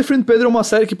acho que My Friend Pedro é uma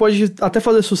série que pode até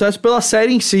fazer sucesso pela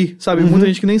série em si, sabe? Muita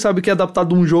gente que nem sabe que é adaptado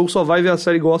de um jogo, só vai ver a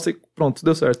série, gosta e pronto,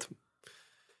 deu certo.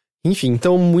 Enfim,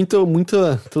 então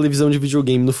muita televisão de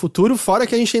videogame no futuro, fora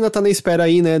que a gente ainda tá na espera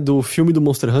aí, né, do filme do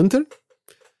Monster Hunter.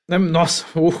 Nossa.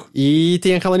 E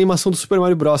tem aquela animação do Super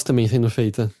Mario Bros. Também sendo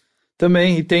feita.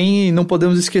 Também, e não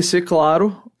podemos esquecer,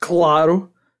 claro,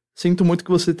 sinto muito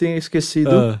que você tenha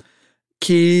esquecido,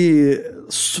 que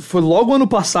foi logo ano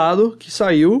passado que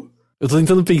saiu. Eu tô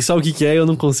tentando pensar o que é, eu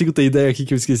não consigo ter ideia aqui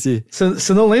que eu esqueci.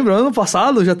 Você não lembra? Ano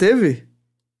passado já teve?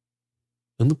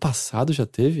 Ano passado já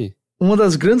teve? Uma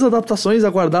das grandes adaptações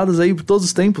aguardadas aí por todos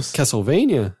os tempos.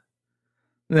 Castlevania?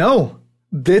 Não,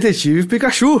 Detetive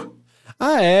Pikachu.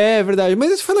 É verdade,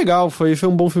 mas isso foi legal, foi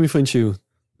um bom filme infantil.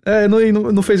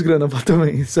 Não fez grana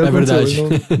também. Isso é verdade.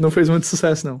 Não fez muito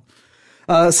sucesso, não.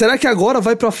 Será que agora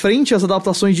vai pra frente as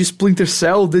adaptações de Splinter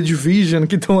Cell, The Division,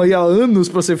 que estão aí há anos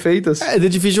pra ser feitas? The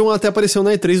Division até apareceu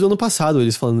na E3 do ano passado,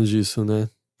 eles falando disso, né?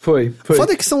 Foi.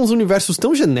 Foda é que são uns universos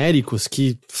tão genéricos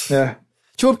que...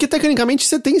 Tipo, porque tecnicamente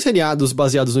você tem seriados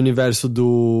baseados no universo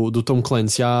do Tom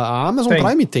Clancy. A Amazon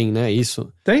Prime tem, né?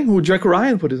 Isso. Tem, o Jack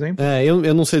Ryan, por exemplo.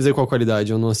 Eu não sei dizer qual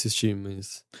qualidade, eu não assisti,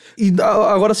 mas... E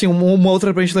agora sim, uma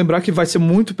outra pra gente lembrar que vai ser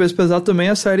muito peso pesado também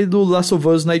é a série do Last of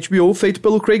Us na HBO, feito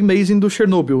pelo Craig Mazin do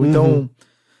Chernobyl. Então,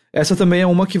 essa também é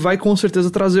uma que vai com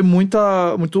certeza trazer muito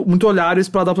olhares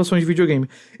pra adaptações de videogame.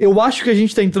 Eu acho que a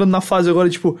gente tá entrando na fase agora,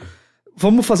 tipo,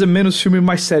 vamos fazer menos filme e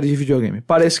mais série de videogame.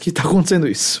 Parece que tá acontecendo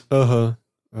isso.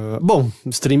 Bom,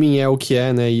 streaming é o que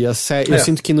é, né? E eu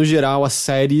sinto que, no geral, as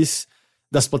séries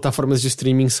das plataformas de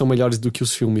streaming são melhores do que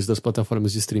os filmes das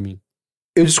plataformas de streaming.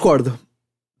 Eu discordo.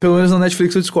 Pelo menos na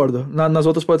Netflix eu discordo. Nas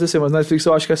outras pode ser, mas na Netflix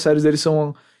eu acho que as séries deles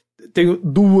são... Tem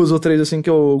 2 ou 3, assim, que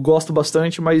eu gosto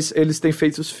bastante, mas eles têm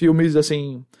feito os filmes,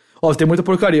 assim... tem muita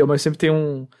porcaria, mas sempre tem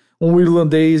um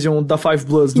irlandês e um da Five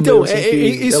Bloods no meio, assim,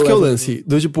 isso que é o lance.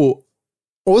 Do tipo,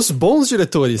 os bons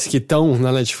diretores que estão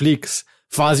na Netflix...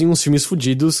 fazem uns filmes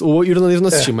fodidos. O irlandês eu não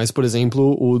assisti, mas, por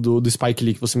exemplo, o do Spike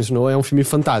Lee que você mencionou é um filme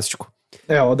fantástico.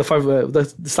 O da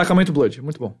Destacamento Blood,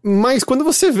 muito bom. Mas quando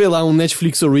você vê lá um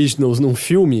Netflix Originals num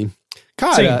filme,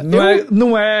 cara... Sim,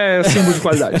 não é símbolo de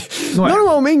qualidade.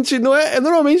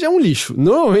 Normalmente é um lixo.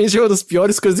 Normalmente é uma das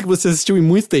piores coisas que você assistiu em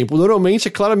muito tempo. Normalmente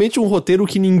é claramente um roteiro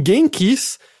que ninguém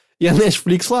quis... E a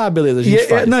Netflix lá, beleza, a gente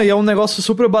faz. E é um negócio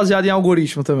super baseado em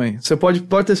algoritmo também. Você pode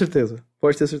ter certeza.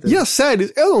 Pode ter certeza. E as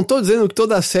séries, eu não tô dizendo que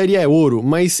toda série é ouro,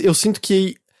 mas eu sinto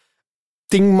que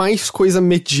tem mais coisa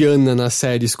mediana nas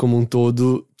séries como um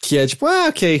todo, que é tipo,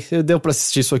 ok, deu pra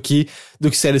assistir isso aqui, do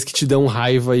que séries que te dão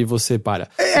raiva e você para.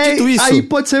 Dito isso...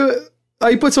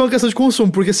 Aí pode ser uma questão de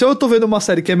consumo, porque se eu tô vendo uma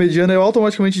série que é mediana, eu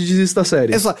automaticamente desisto da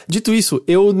série. Dito isso,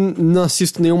 eu não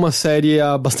assisto nenhuma série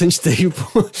há bastante tempo.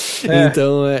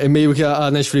 Então, é meio que a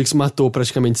Netflix matou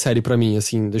praticamente série pra mim,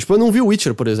 assim. Tipo, eu não vi o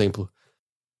Witcher, por exemplo.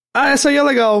 Ah, essa aí é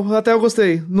legal, até eu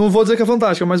gostei. Não vou dizer que é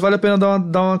fantástica, mas vale a pena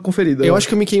dar uma conferida. Eu acho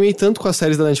que eu me queimei tanto com as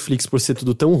séries da Netflix por ser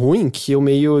tudo tão ruim que eu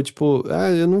meio, tipo,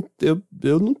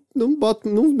 eu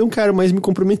não quero mais me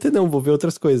comprometer não, vou ver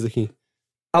outras coisas aqui.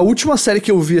 A última série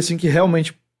que eu vi, assim, que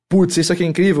realmente, putz, isso aqui é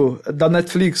incrível, da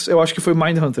Netflix, eu acho que foi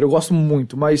Mindhunter. Eu gosto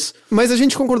muito, mas... Mas a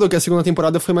gente concordou que a segunda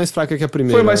temporada foi mais fraca que a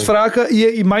primeira. Foi mais fraca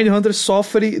e Mindhunter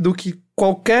sofre do que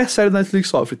qualquer série da Netflix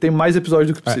sofre. Tem mais episódios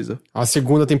do que precisa. A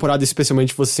segunda temporada,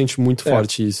 especialmente, você sente muito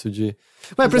forte isso de...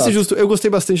 Mas, pra ser justo, eu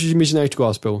gostei bastante de Midnight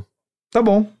Gospel. Tá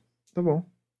bom.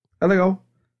 É legal.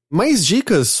 Mais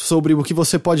dicas sobre o que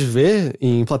você pode ver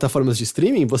em plataformas de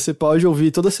streaming, você pode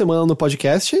ouvir toda semana no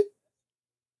podcast.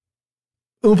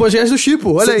 No podcast do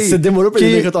Chipo, olha aí. Você demorou pra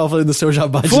entender que eu tava falando do seu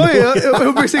jabá de Foi, novo.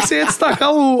 eu pensei que você ia destacar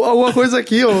alguma coisa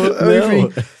aqui,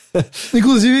 enfim.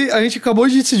 Inclusive, a gente acabou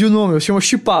de decidir o nome, chama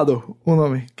Chipado o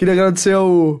nome. Queria agradecer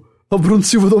ao Bruno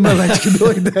Silva do Omelete que deu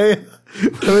a ideia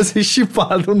pra vai ser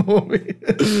Chipado o nome.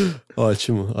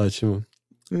 Ótimo.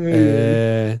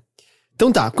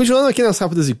 Então tá, continuando aqui nas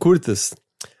rápidas e curtas,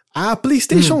 a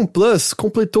PlayStation Plus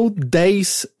completou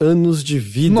 10 anos de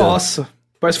vida. Nossa,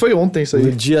 parece que foi ontem isso aí.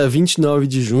 No dia 29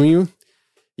 de junho.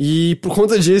 E por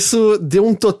conta disso, deu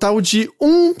um total de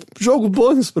 1 jogo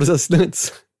bônus para os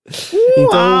assinantes.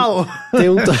 Uau!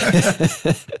 Então,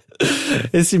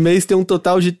 esse mês tem um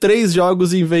total de 3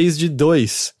 jogos em vez de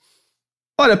 2.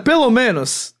 Olha, pelo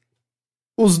menos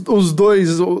os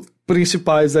 2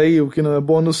 principais aí, o que não é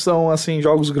bônus, são, assim,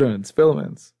 jogos grandes, pelo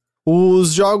menos.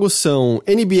 Os jogos são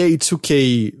NBA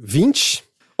 2K20.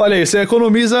 Olha aí, você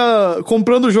economiza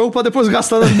comprando o jogo pra depois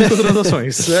gastar nas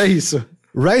microtransações. É isso.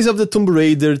 Rise of the Tomb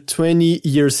Raider 20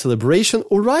 Year Celebration.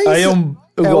 O Rise... Aí eu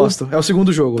gosto. É o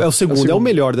segundo jogo. É o segundo. É o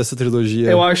melhor dessa trilogia.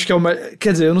 Eu acho que é o melhor.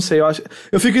 Quer dizer, eu não sei.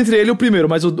 Eu fico entre ele e o primeiro,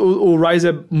 mas o Rise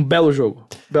é um belo jogo.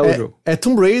 Jogo. É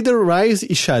Tomb Raider, Rise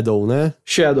e Shadow, né?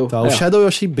 Shadow. Tá, o Shadow eu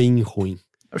achei bem ruim.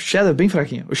 O Shadow é bem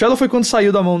fraquinho. O Shadow foi quando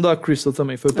saiu da mão da Crystal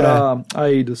também. Foi pra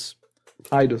Eidos.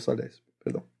 Eidos, aliás.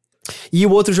 Perdão. E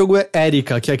o outro jogo é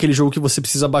Erika, que é aquele jogo que você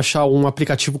precisa baixar um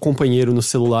aplicativo companheiro no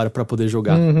celular pra poder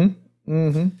jogar.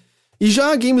 E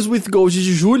já a Games with Gold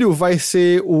de julho vai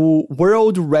ser o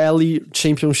World Rally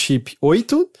Championship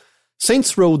 8,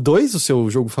 Saints Row 2, o seu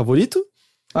jogo favorito.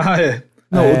 Ah, é.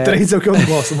 Não, o 3 é o que eu não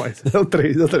gosto mais. É o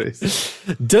 3.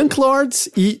 Dunklords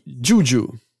e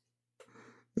Juju.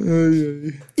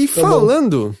 E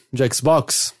falando de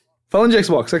Xbox... Falando de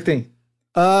Xbox, o que tem?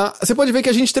 Você pode ver que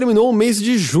a gente terminou o mês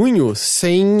de junho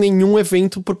sem nenhum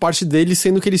evento por parte deles,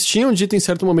 sendo que eles tinham dito em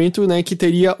certo momento, né, que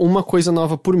teria uma coisa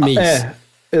nova por mês.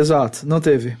 Exato, não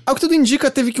teve. Ao que tudo indica,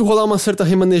 teve que rolar uma certa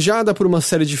remanejada por uma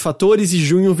série de fatores, e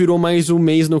junho virou mais um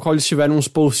mês no qual eles tiveram uns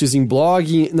posts em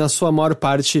blog, na sua maior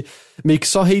parte, meio que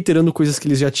só reiterando coisas que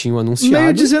eles já tinham anunciado.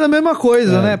 Meio dizendo a mesma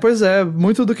coisa, né? Pois é,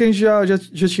 muito do que a gente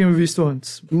já tinha visto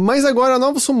antes. Mas agora,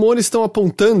 novos rumores estão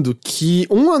apontando que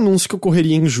um anúncio que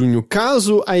ocorreria em junho,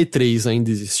 caso a E3 ainda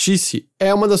existisse,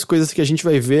 é uma das coisas que a gente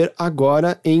vai ver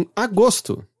agora em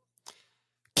agosto.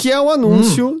 Que é o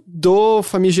anúncio do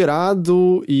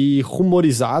famigerado e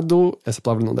rumorizado, essa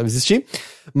palavra não deve existir,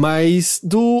 mas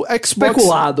do Xbox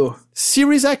especulado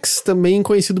Series X, também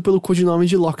conhecido pelo codinome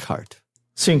de Lockhart.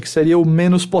 Sim, que seria o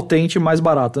menos potente e mais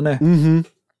barato, né?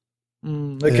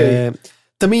 Ok.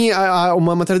 Também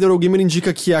uma matéria do Eurogamer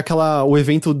indica que o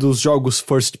evento dos jogos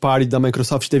First Party da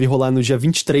Microsoft deve rolar no dia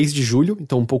 23 de julho,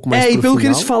 então um pouco mais pro e pelo final. que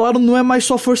eles falaram, não é mais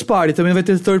só First Party, também vai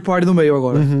ter Third Party no meio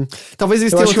agora. Talvez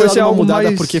eles tenham dado uma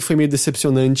mudada porque foi meio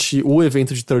decepcionante o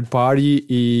evento de Third Party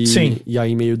e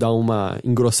aí meio dar uma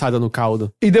engrossada no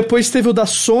caldo. E depois teve o da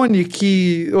Sony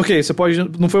que, ok,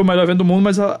 não foi o melhor evento do mundo,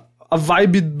 mas a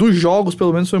vibe dos jogos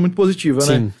pelo menos foi muito positiva,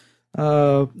 né?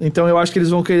 Então eu acho que eles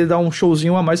vão querer dar um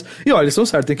showzinho a mais. E olha, eles estão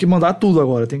certos, tem que mandar tudo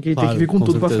agora, tem que vir com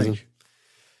tudo certeza. Pra frente.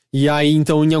 E aí,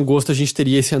 então, em agosto a gente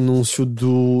teria esse anúncio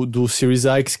do Series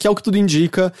X, que é o que tudo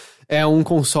indica, é um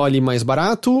console mais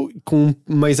barato,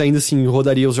 mas ainda assim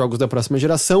rodaria os jogos da próxima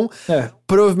geração.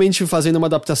 Provavelmente fazendo uma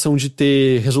adaptação de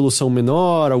ter resolução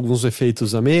menor, alguns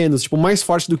efeitos a menos, tipo, mais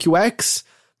forte do que o X,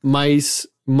 mas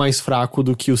mais fraco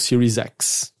do que o Series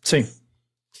X. Sim.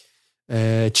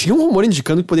 Tinha um rumor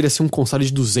indicando que poderia ser um console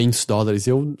de $200.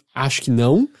 Eu acho que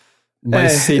não,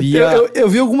 mas seria... Eu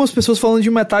vi algumas pessoas falando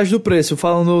de metade do preço,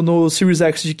 falando no Series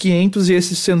X de 500 e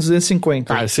esse sendo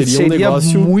 250. Cara, seria um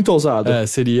negócio... muito ousado.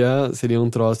 Seria um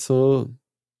troço...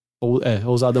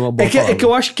 ousado é uma boa palavra. É que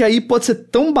eu acho que aí pode ser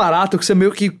tão barato que você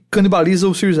meio que canibaliza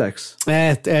o Series X.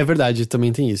 É verdade,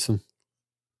 também tem isso.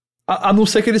 A não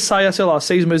ser que ele saia, sei lá,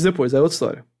 6 meses depois, é outra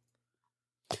história.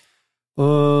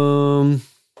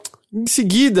 Em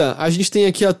seguida, a gente tem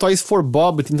aqui a Toys for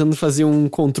Bob tentando fazer um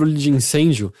controle de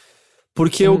incêndio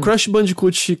Porque o Crash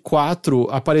Bandicoot 4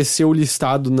 apareceu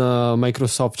listado na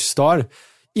Microsoft Store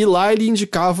e lá ele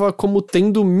indicava como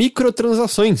tendo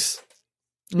microtransações.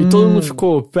 E todo mundo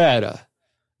ficou, pera,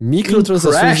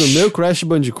 microtransações no meu Crash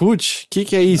Bandicoot?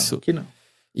 Que é isso? Não, que não.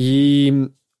 E...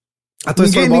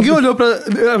 Ninguém olhou pra...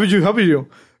 Rapidinho.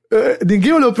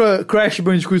 Ninguém olhou pra Crash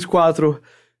Bandicoot 4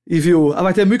 e viu,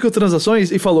 vai ter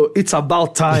microtransações e falou, it's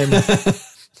about time.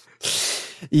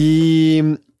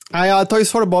 E aí a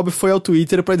Toys for Bob foi ao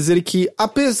Twitter pra dizer que,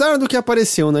 apesar do que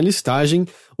apareceu na listagem,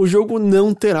 o jogo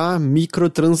não terá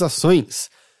microtransações.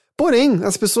 Porém,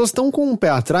 as pessoas estão com um pé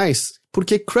atrás,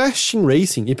 porque Crash Team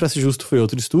Racing, e pra ser justo foi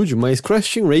outro estúdio, mas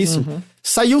Crash Team Racing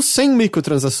saiu sem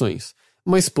microtransações.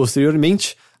 Mas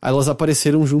posteriormente, elas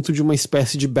apareceram junto de uma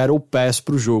espécie de Battle Pass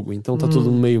pro jogo. Então tá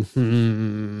todo mundo meio...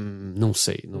 não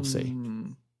sei.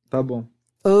 Tá bom.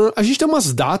 A gente tem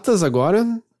umas datas agora.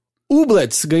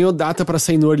 Ublets ganhou data pra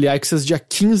sair no Early Access dia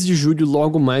 15 de julho,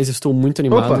 logo mais. Estou muito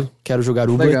animado. Opa. Quero jogar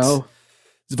Ublets. Legal.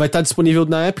 Vai estar disponível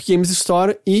na Epic Games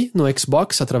Store e no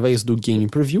Xbox, através do Game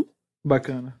Preview.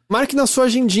 Bacana. Marque na sua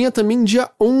agendinha também dia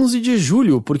 11 de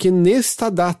julho, porque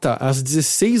nesta data, às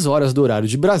 16 horas do horário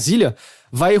de Brasília,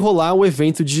 vai rolar o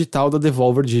evento digital da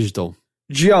Devolver Digital.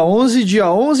 Dia 11.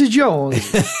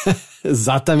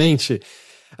 Exatamente.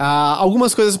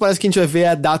 Algumas coisas parece que a gente vai ver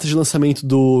a data de lançamento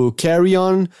do Carry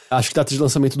On, acho que data de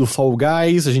lançamento do Fall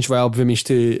Guys, a gente vai obviamente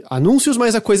ter anúncios,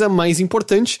 mas a coisa mais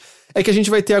importante é que a gente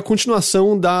vai ter a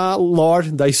continuação da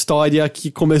lore, da história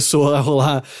que começou a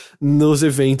rolar nos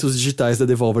eventos digitais da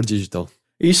Devolver Digital.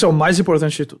 Isso é o mais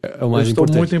importante de tudo. É o mais eu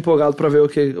importante. Estou muito empolgado pra ver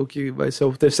o que vai ser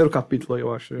o terceiro capítulo,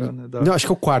 eu acho. Já, né, Não, acho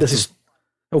que é o quarto.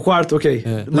 É o quarto, ok.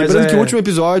 Mas lembrando que o último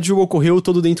episódio ocorreu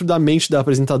todo dentro da mente da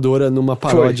apresentadora numa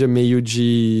paródia meio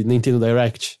de Nintendo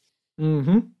Direct.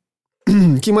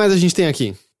 O que mais a gente tem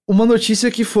aqui? Uma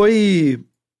notícia que foi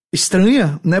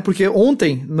estranha, né? Porque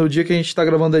ontem, no dia que a gente tá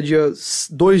gravando, é dia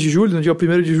 2 de julho, no dia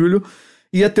 1º de julho,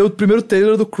 ia ter o primeiro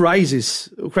trailer do Crysis.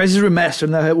 O Crysis Remaster,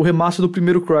 né? O remaster do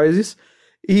primeiro Crysis.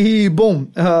 E, bom,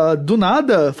 do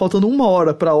nada, faltando 1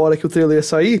 hora pra hora que o trailer ia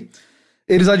sair,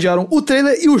 eles adiaram o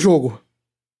trailer e o jogo.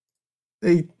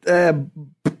 E,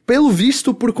 pelo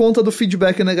visto, por conta do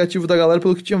feedback negativo da galera,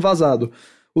 pelo que tinha vazado.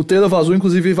 O trailer vazou,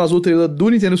 inclusive vazou o trailer do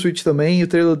Nintendo Switch também,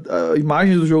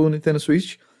 imagens do jogo no Nintendo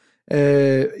Switch.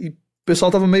 E o pessoal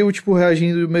tava meio, tipo,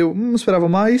 reagindo, meio, não esperava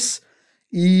mais.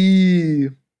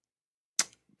 E...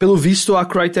 pelo visto, a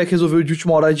Crytek resolveu de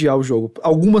última hora adiar o jogo.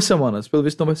 Algumas semanas. Pelo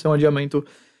visto, não vai ser um adiamento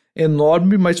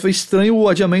enorme, mas foi estranho o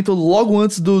adiamento logo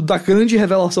antes da grande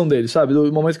revelação dele, sabe?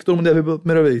 Do momento que todo mundo ia ver pela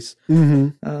primeira vez.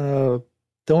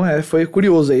 Então foi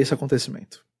curioso aí esse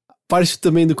acontecimento. Parte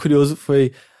também do curioso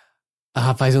foi...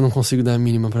 rapaz, eu não consigo dar a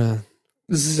mínima pra...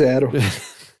 Zero.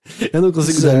 Eu não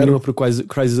consigo dar a mínima pro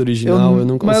Crysis original, eu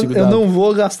não consigo dar... Eu não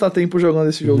vou gastar tempo jogando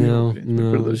esse jogo. Não,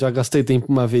 eu já gastei tempo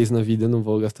uma vez na vida, eu não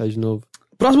vou gastar de novo.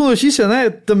 Próxima notícia, né,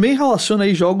 também relaciona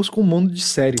aí jogos com o mundo de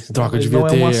séries. Droga, eu devia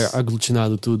ter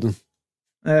aglutinado tudo.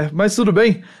 Mas tudo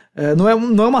bem. Não é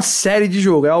uma série de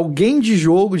jogo, é alguém de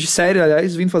jogo, de série,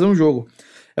 aliás, vindo fazer um jogo.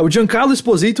 É o Giancarlo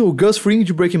Esposito, o Gus Fring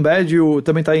de Breaking Bad,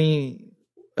 também tá em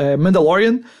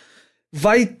Mandalorian,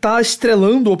 vai estar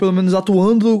estrelando, ou pelo menos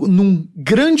atuando, num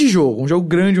grande jogo. Um jogo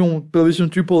grande, pelo menos um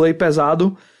AAA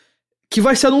pesado, que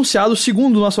vai ser anunciado,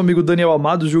 segundo o nosso amigo Daniel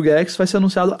Amado, do Jugex, vai ser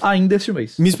anunciado ainda este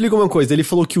mês. Me explica uma coisa, ele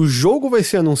falou que o jogo vai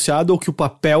ser anunciado ou que o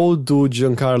papel do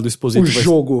Giancarlo Esposito vai ser... O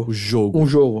jogo. Um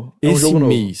jogo. Esse um jogo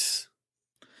mês. Novo.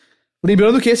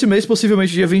 Lembrando que esse mês,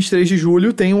 possivelmente dia 23 de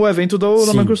julho, tem o evento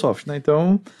da Microsoft, né?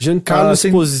 Então... Giancarlo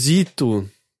Esposito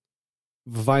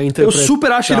vai interpretar... Eu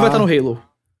super acho que ele vai estar no Halo.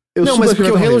 Não, mas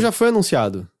porque o Halo já foi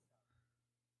anunciado.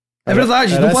 É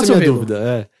verdade, não pode ser o Halo.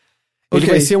 Dúvida, Ele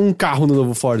vai ser um carro no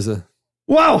novo Forza.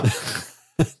 Uau!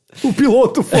 O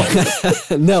piloto,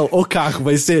 Forza. Não, o carro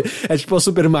vai ser... É tipo a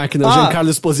super máquina, o Giancarlo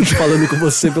Esposito falando com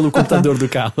você pelo computador do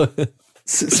carro.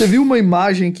 Você viu uma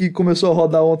imagem que começou a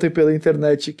rodar ontem pela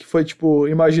internet, que foi, tipo,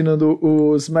 imaginando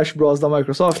os Smash Bros. Da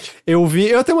Microsoft? Eu vi,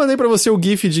 eu até mandei pra você o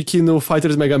gif de que no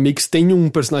Fighters Mega Mix tem um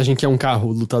personagem que é um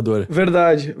carro lutador.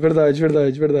 Verdade.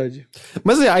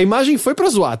 Mas a imagem foi pra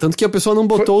zoar, tanto que a pessoa não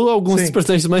botou alguns dos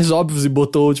personagens mais óbvios e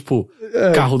botou, tipo,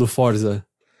 carro do Forza.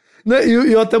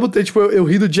 Eu até botei, tipo, eu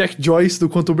ri do Jack Joyce do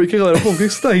Quantum Break, e a galera, por que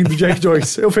você tá rindo do Jack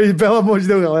Joyce? Eu falei, pelo amor de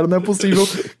Deus, galera, não é possível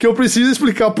que eu precise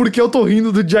explicar por que eu tô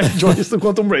rindo do Jack Joyce do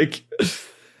Quantum Break.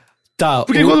 Tá.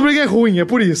 Porque Quantum Break é ruim, é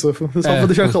por isso, só pra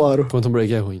deixar claro. Quantum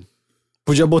Break é ruim.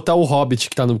 Podia botar o Hobbit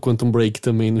que tá no Quantum Break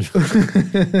também no jogo.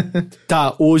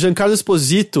 Tá, o Giancarlo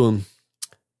Esposito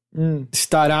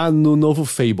estará no novo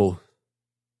Fable.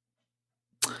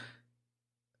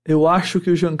 Eu acho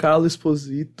que o Giancarlo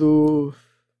Esposito...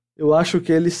 Eu acho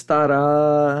que ele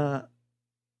estará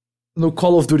no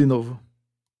Call of Duty novo.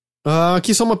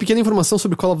 Aqui só uma pequena informação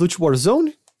sobre Call of Duty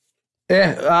Warzone.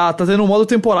 Tá tendo um modo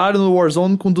temporário no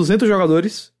Warzone com 200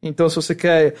 jogadores. Então, se você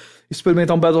quer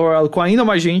experimentar um Battle Royale com ainda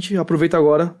mais gente, aproveita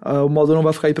agora. O modo não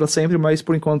vai ficar aí pra sempre, mas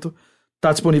por enquanto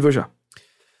tá disponível já.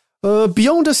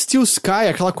 Beyond the Steel Sky,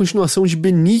 aquela continuação de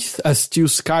Beneath a Steel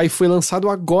Sky, foi lançado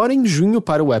agora em junho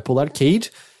para o Apple Arcade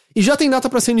e já tem data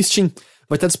pra ser no Steam.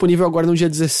 Vai estar disponível agora no dia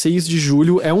 16 de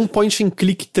julho. É um point and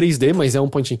click 3D, mas é um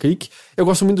point and click. Eu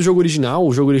gosto muito do jogo original.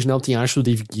 O jogo original tem arte do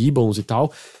Dave Gibbons e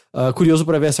tal. Curioso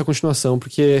pra ver essa continuação,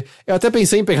 porque eu até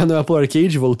pensei em pegar no Apple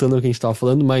Arcade, voltando ao que a gente tava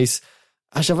falando, mas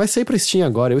já vai sair pra Steam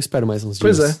agora, eu espero mais uns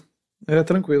dias. Pois é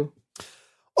tranquilo.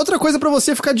 Outra coisa pra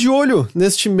você ficar de olho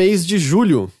neste mês de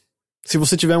julho, se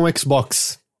você tiver um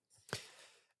Xbox,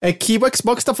 é que o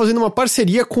Xbox tá fazendo uma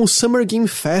parceria com o Summer Game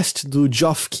Fest do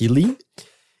Geoff Keighley,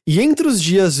 e entre os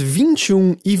dias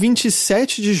 21 e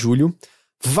 27 de julho,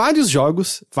 vários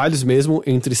jogos, vários mesmo,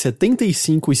 entre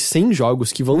 75 e 100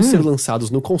 jogos que vão ser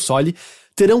lançados no console,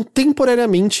 terão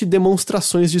temporariamente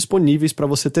demonstrações disponíveis para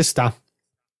você testar.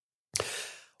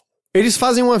 Eles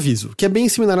fazem um aviso, que é bem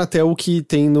similar até o que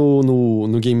tem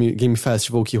no Game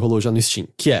Festival que rolou já no Steam,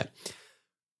 que é: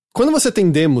 quando você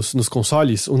tem demos nos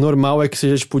consoles, o normal é que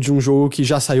seja tipo de um jogo que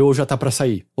já saiu ou já tá pra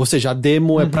sair. Ou seja, a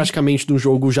demo é praticamente de um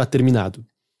jogo já terminado.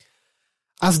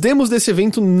 As demos desse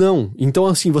evento, não. Então,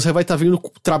 assim, você vai estar vendo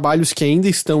trabalhos que ainda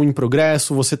estão em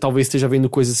progresso, você talvez esteja vendo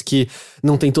coisas que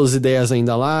não tem todas as ideias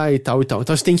ainda lá e tal e tal.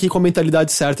 Então, você tem que ir com a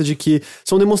mentalidade certa de que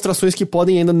são demonstrações que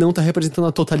podem ainda não estar representando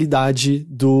a totalidade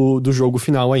do jogo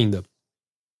final ainda.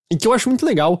 E que eu acho muito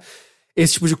legal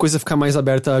esse tipo de coisa ficar mais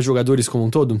aberta a jogadores como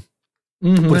um todo.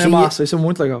 Porque é massa, isso é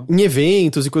muito legal. Em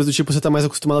eventos e coisas do tipo, você tá mais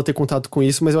acostumado a ter contato com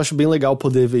isso, mas eu acho bem legal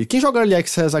poder ver. Quem joga Early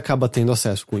Access acaba tendo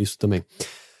acesso com isso também.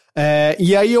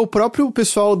 E aí o próprio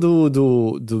pessoal do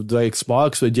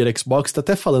Xbox, o Editor Xbox, tá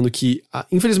até falando que,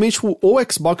 infelizmente, o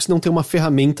Xbox não tem uma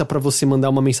ferramenta pra você mandar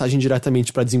uma mensagem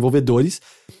diretamente pra desenvolvedores,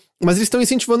 mas eles estão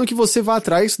incentivando que você vá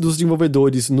atrás dos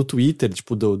desenvolvedores no Twitter,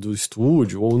 tipo, do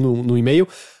estúdio, ou no e-mail,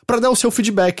 pra dar o seu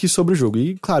feedback sobre o jogo.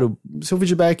 E, claro, seu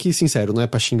feedback sincero, não é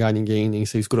pra xingar ninguém, nem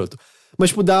ser escroto.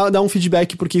 Mas, tipo, dá um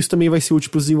feedback, porque isso também vai ser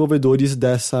útil pros desenvolvedores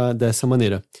dessa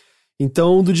maneira.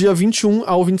 Então, do dia 21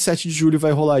 ao 27 de julho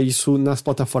vai rolar isso nas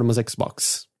plataformas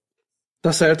Xbox.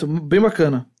 Tá certo, bem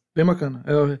bacana, bem bacana.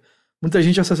 Muita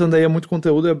gente acessando aí, muito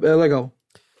conteúdo, é legal.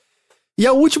 E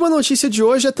a última notícia de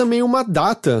hoje é também uma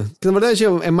data, que na verdade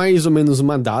é mais ou menos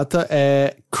uma data,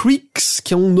 é Creeks,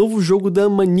 que é um novo jogo da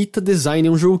Manita Design,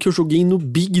 é um jogo que eu joguei no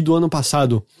Big do ano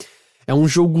passado. É um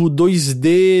jogo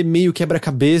 2D, meio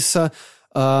quebra-cabeça,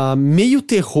 meio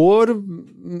terror,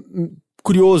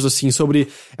 curioso, assim, sobre...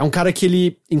 É um cara que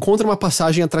ele encontra uma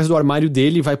passagem atrás do armário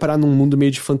dele e vai parar num mundo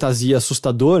meio de fantasia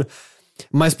assustador,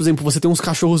 mas, por exemplo, você tem uns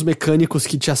cachorros mecânicos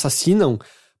que te assassinam,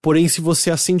 porém, se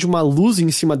você acende uma luz em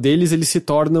cima deles, eles se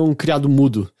tornam um criado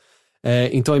mudo.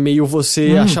 Então é meio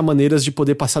você achar maneiras de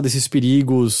poder passar desses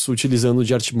perigos utilizando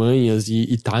de artimanhas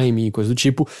e timing e coisa do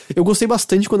tipo. Eu gostei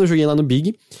bastante quando eu joguei lá no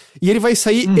Big. E ele vai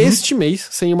sair este mês,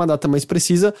 sem uma data mais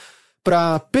precisa,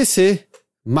 pra PC,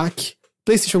 Mac,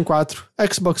 PlayStation 4,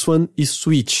 Xbox One e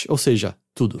Switch. Ou seja,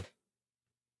 tudo.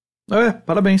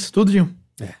 Parabéns, tudinho.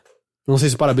 Não sei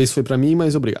se o parabéns foi pra mim,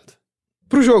 mas obrigado.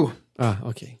 Pro jogo.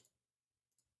 Ok.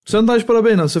 Você não tá de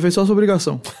parabéns, não. Você fez só a sua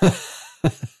obrigação.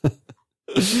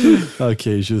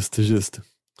 Ok, justo.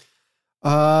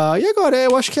 E agora,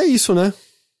 eu acho que é isso, né?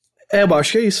 Eu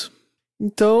acho que é isso.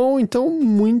 Então,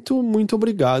 muito, muito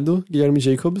obrigado, Guilherme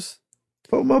Jacobs.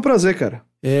 Foi um prazer, cara.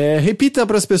 Repita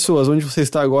pras pessoas onde você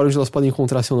está agora, onde elas podem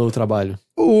encontrar seu novo trabalho.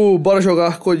 O Bora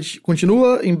Jogar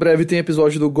continua. Em breve tem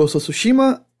episódio do Ghost of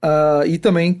Tsushima. E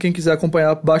também, quem quiser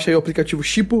acompanhar, baixa aí o aplicativo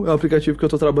Shippo. É o aplicativo que eu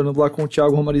tô trabalhando lá com o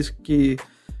Thiago Romariz, que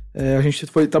a gente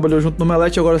trabalhou junto no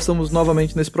Melete. Agora estamos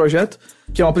novamente nesse projeto,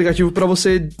 que é um aplicativo pra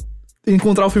você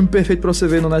encontrar o filme perfeito pra você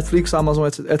ver no Netflix, Amazon,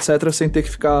 etc., sem ter que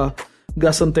ficar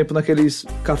gastando tempo naqueles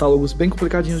catálogos bem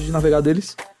complicadinhos de navegar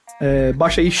deles.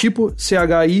 Baixa aí Shippo,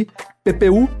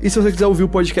 CHIPPU. E se você quiser ouvir o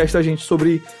podcast da gente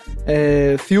sobre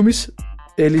filmes,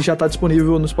 ele já tá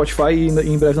disponível no Spotify e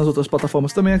em breve nas outras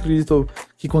plataformas também. Acredito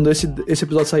que quando esse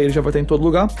episódio sair, ele já vai estar em todo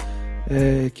lugar.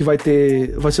 Que vai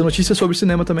ser notícia sobre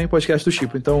cinema também, podcast do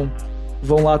Shippo. Então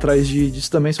vão lá atrás disso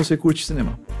também se você curte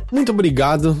cinema. Muito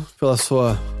obrigado pela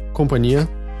sua companhia.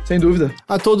 Sem dúvida.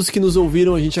 A todos que nos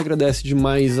ouviram, a gente agradece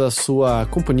demais a sua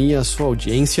companhia, a sua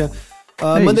audiência.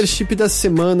 Mothership da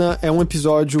semana é um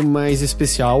episódio mais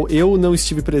especial. Eu não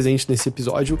estive presente nesse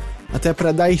episódio, até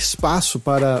para dar espaço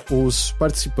para os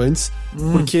participantes,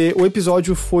 porque o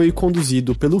episódio foi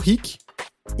conduzido pelo Rick,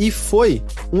 e foi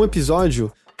um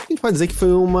episódio em pode dizer que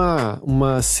foi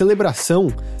uma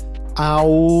celebração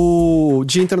ao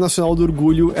Dia Internacional do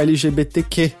Orgulho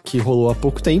LGBTQ, que rolou há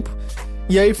pouco tempo.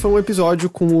 E aí foi um episódio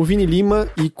com o Vini Lima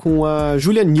e com a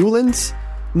Julia Newlands,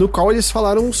 no qual eles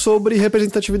falaram sobre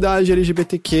representatividade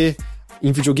LGBTQ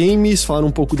em videogames, falaram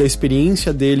um pouco da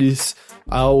experiência deles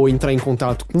ao entrar em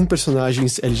contato com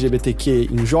personagens LGBTQ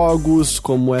em jogos,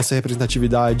 como essa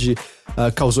representatividade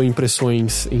causou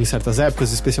impressões em certas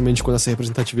épocas, especialmente quando essa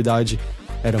representatividade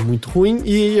era muito ruim,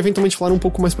 e eventualmente falaram um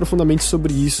pouco mais profundamente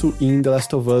sobre isso em The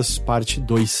Last of Us Parte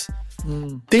 2.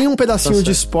 Tem um pedacinho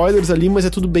de spoilers ali, mas é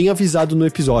tudo bem avisado no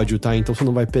episódio, tá? Então você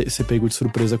não vai ser pego de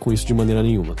surpresa com isso de maneira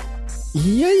nenhuma.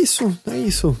 E é isso. É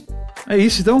isso,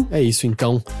 então? É isso,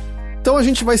 então. Então a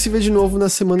gente vai se ver de novo na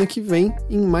semana que vem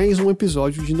em mais um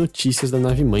episódio de Notícias da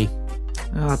Nave Mãe.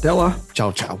 Até lá.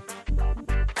 Tchau, tchau.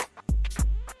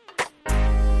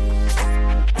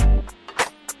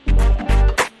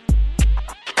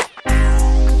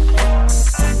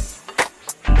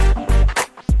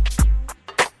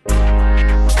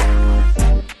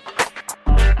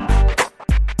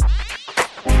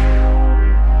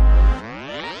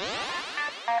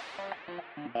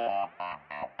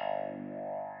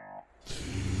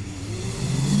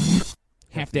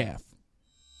 Half-Death.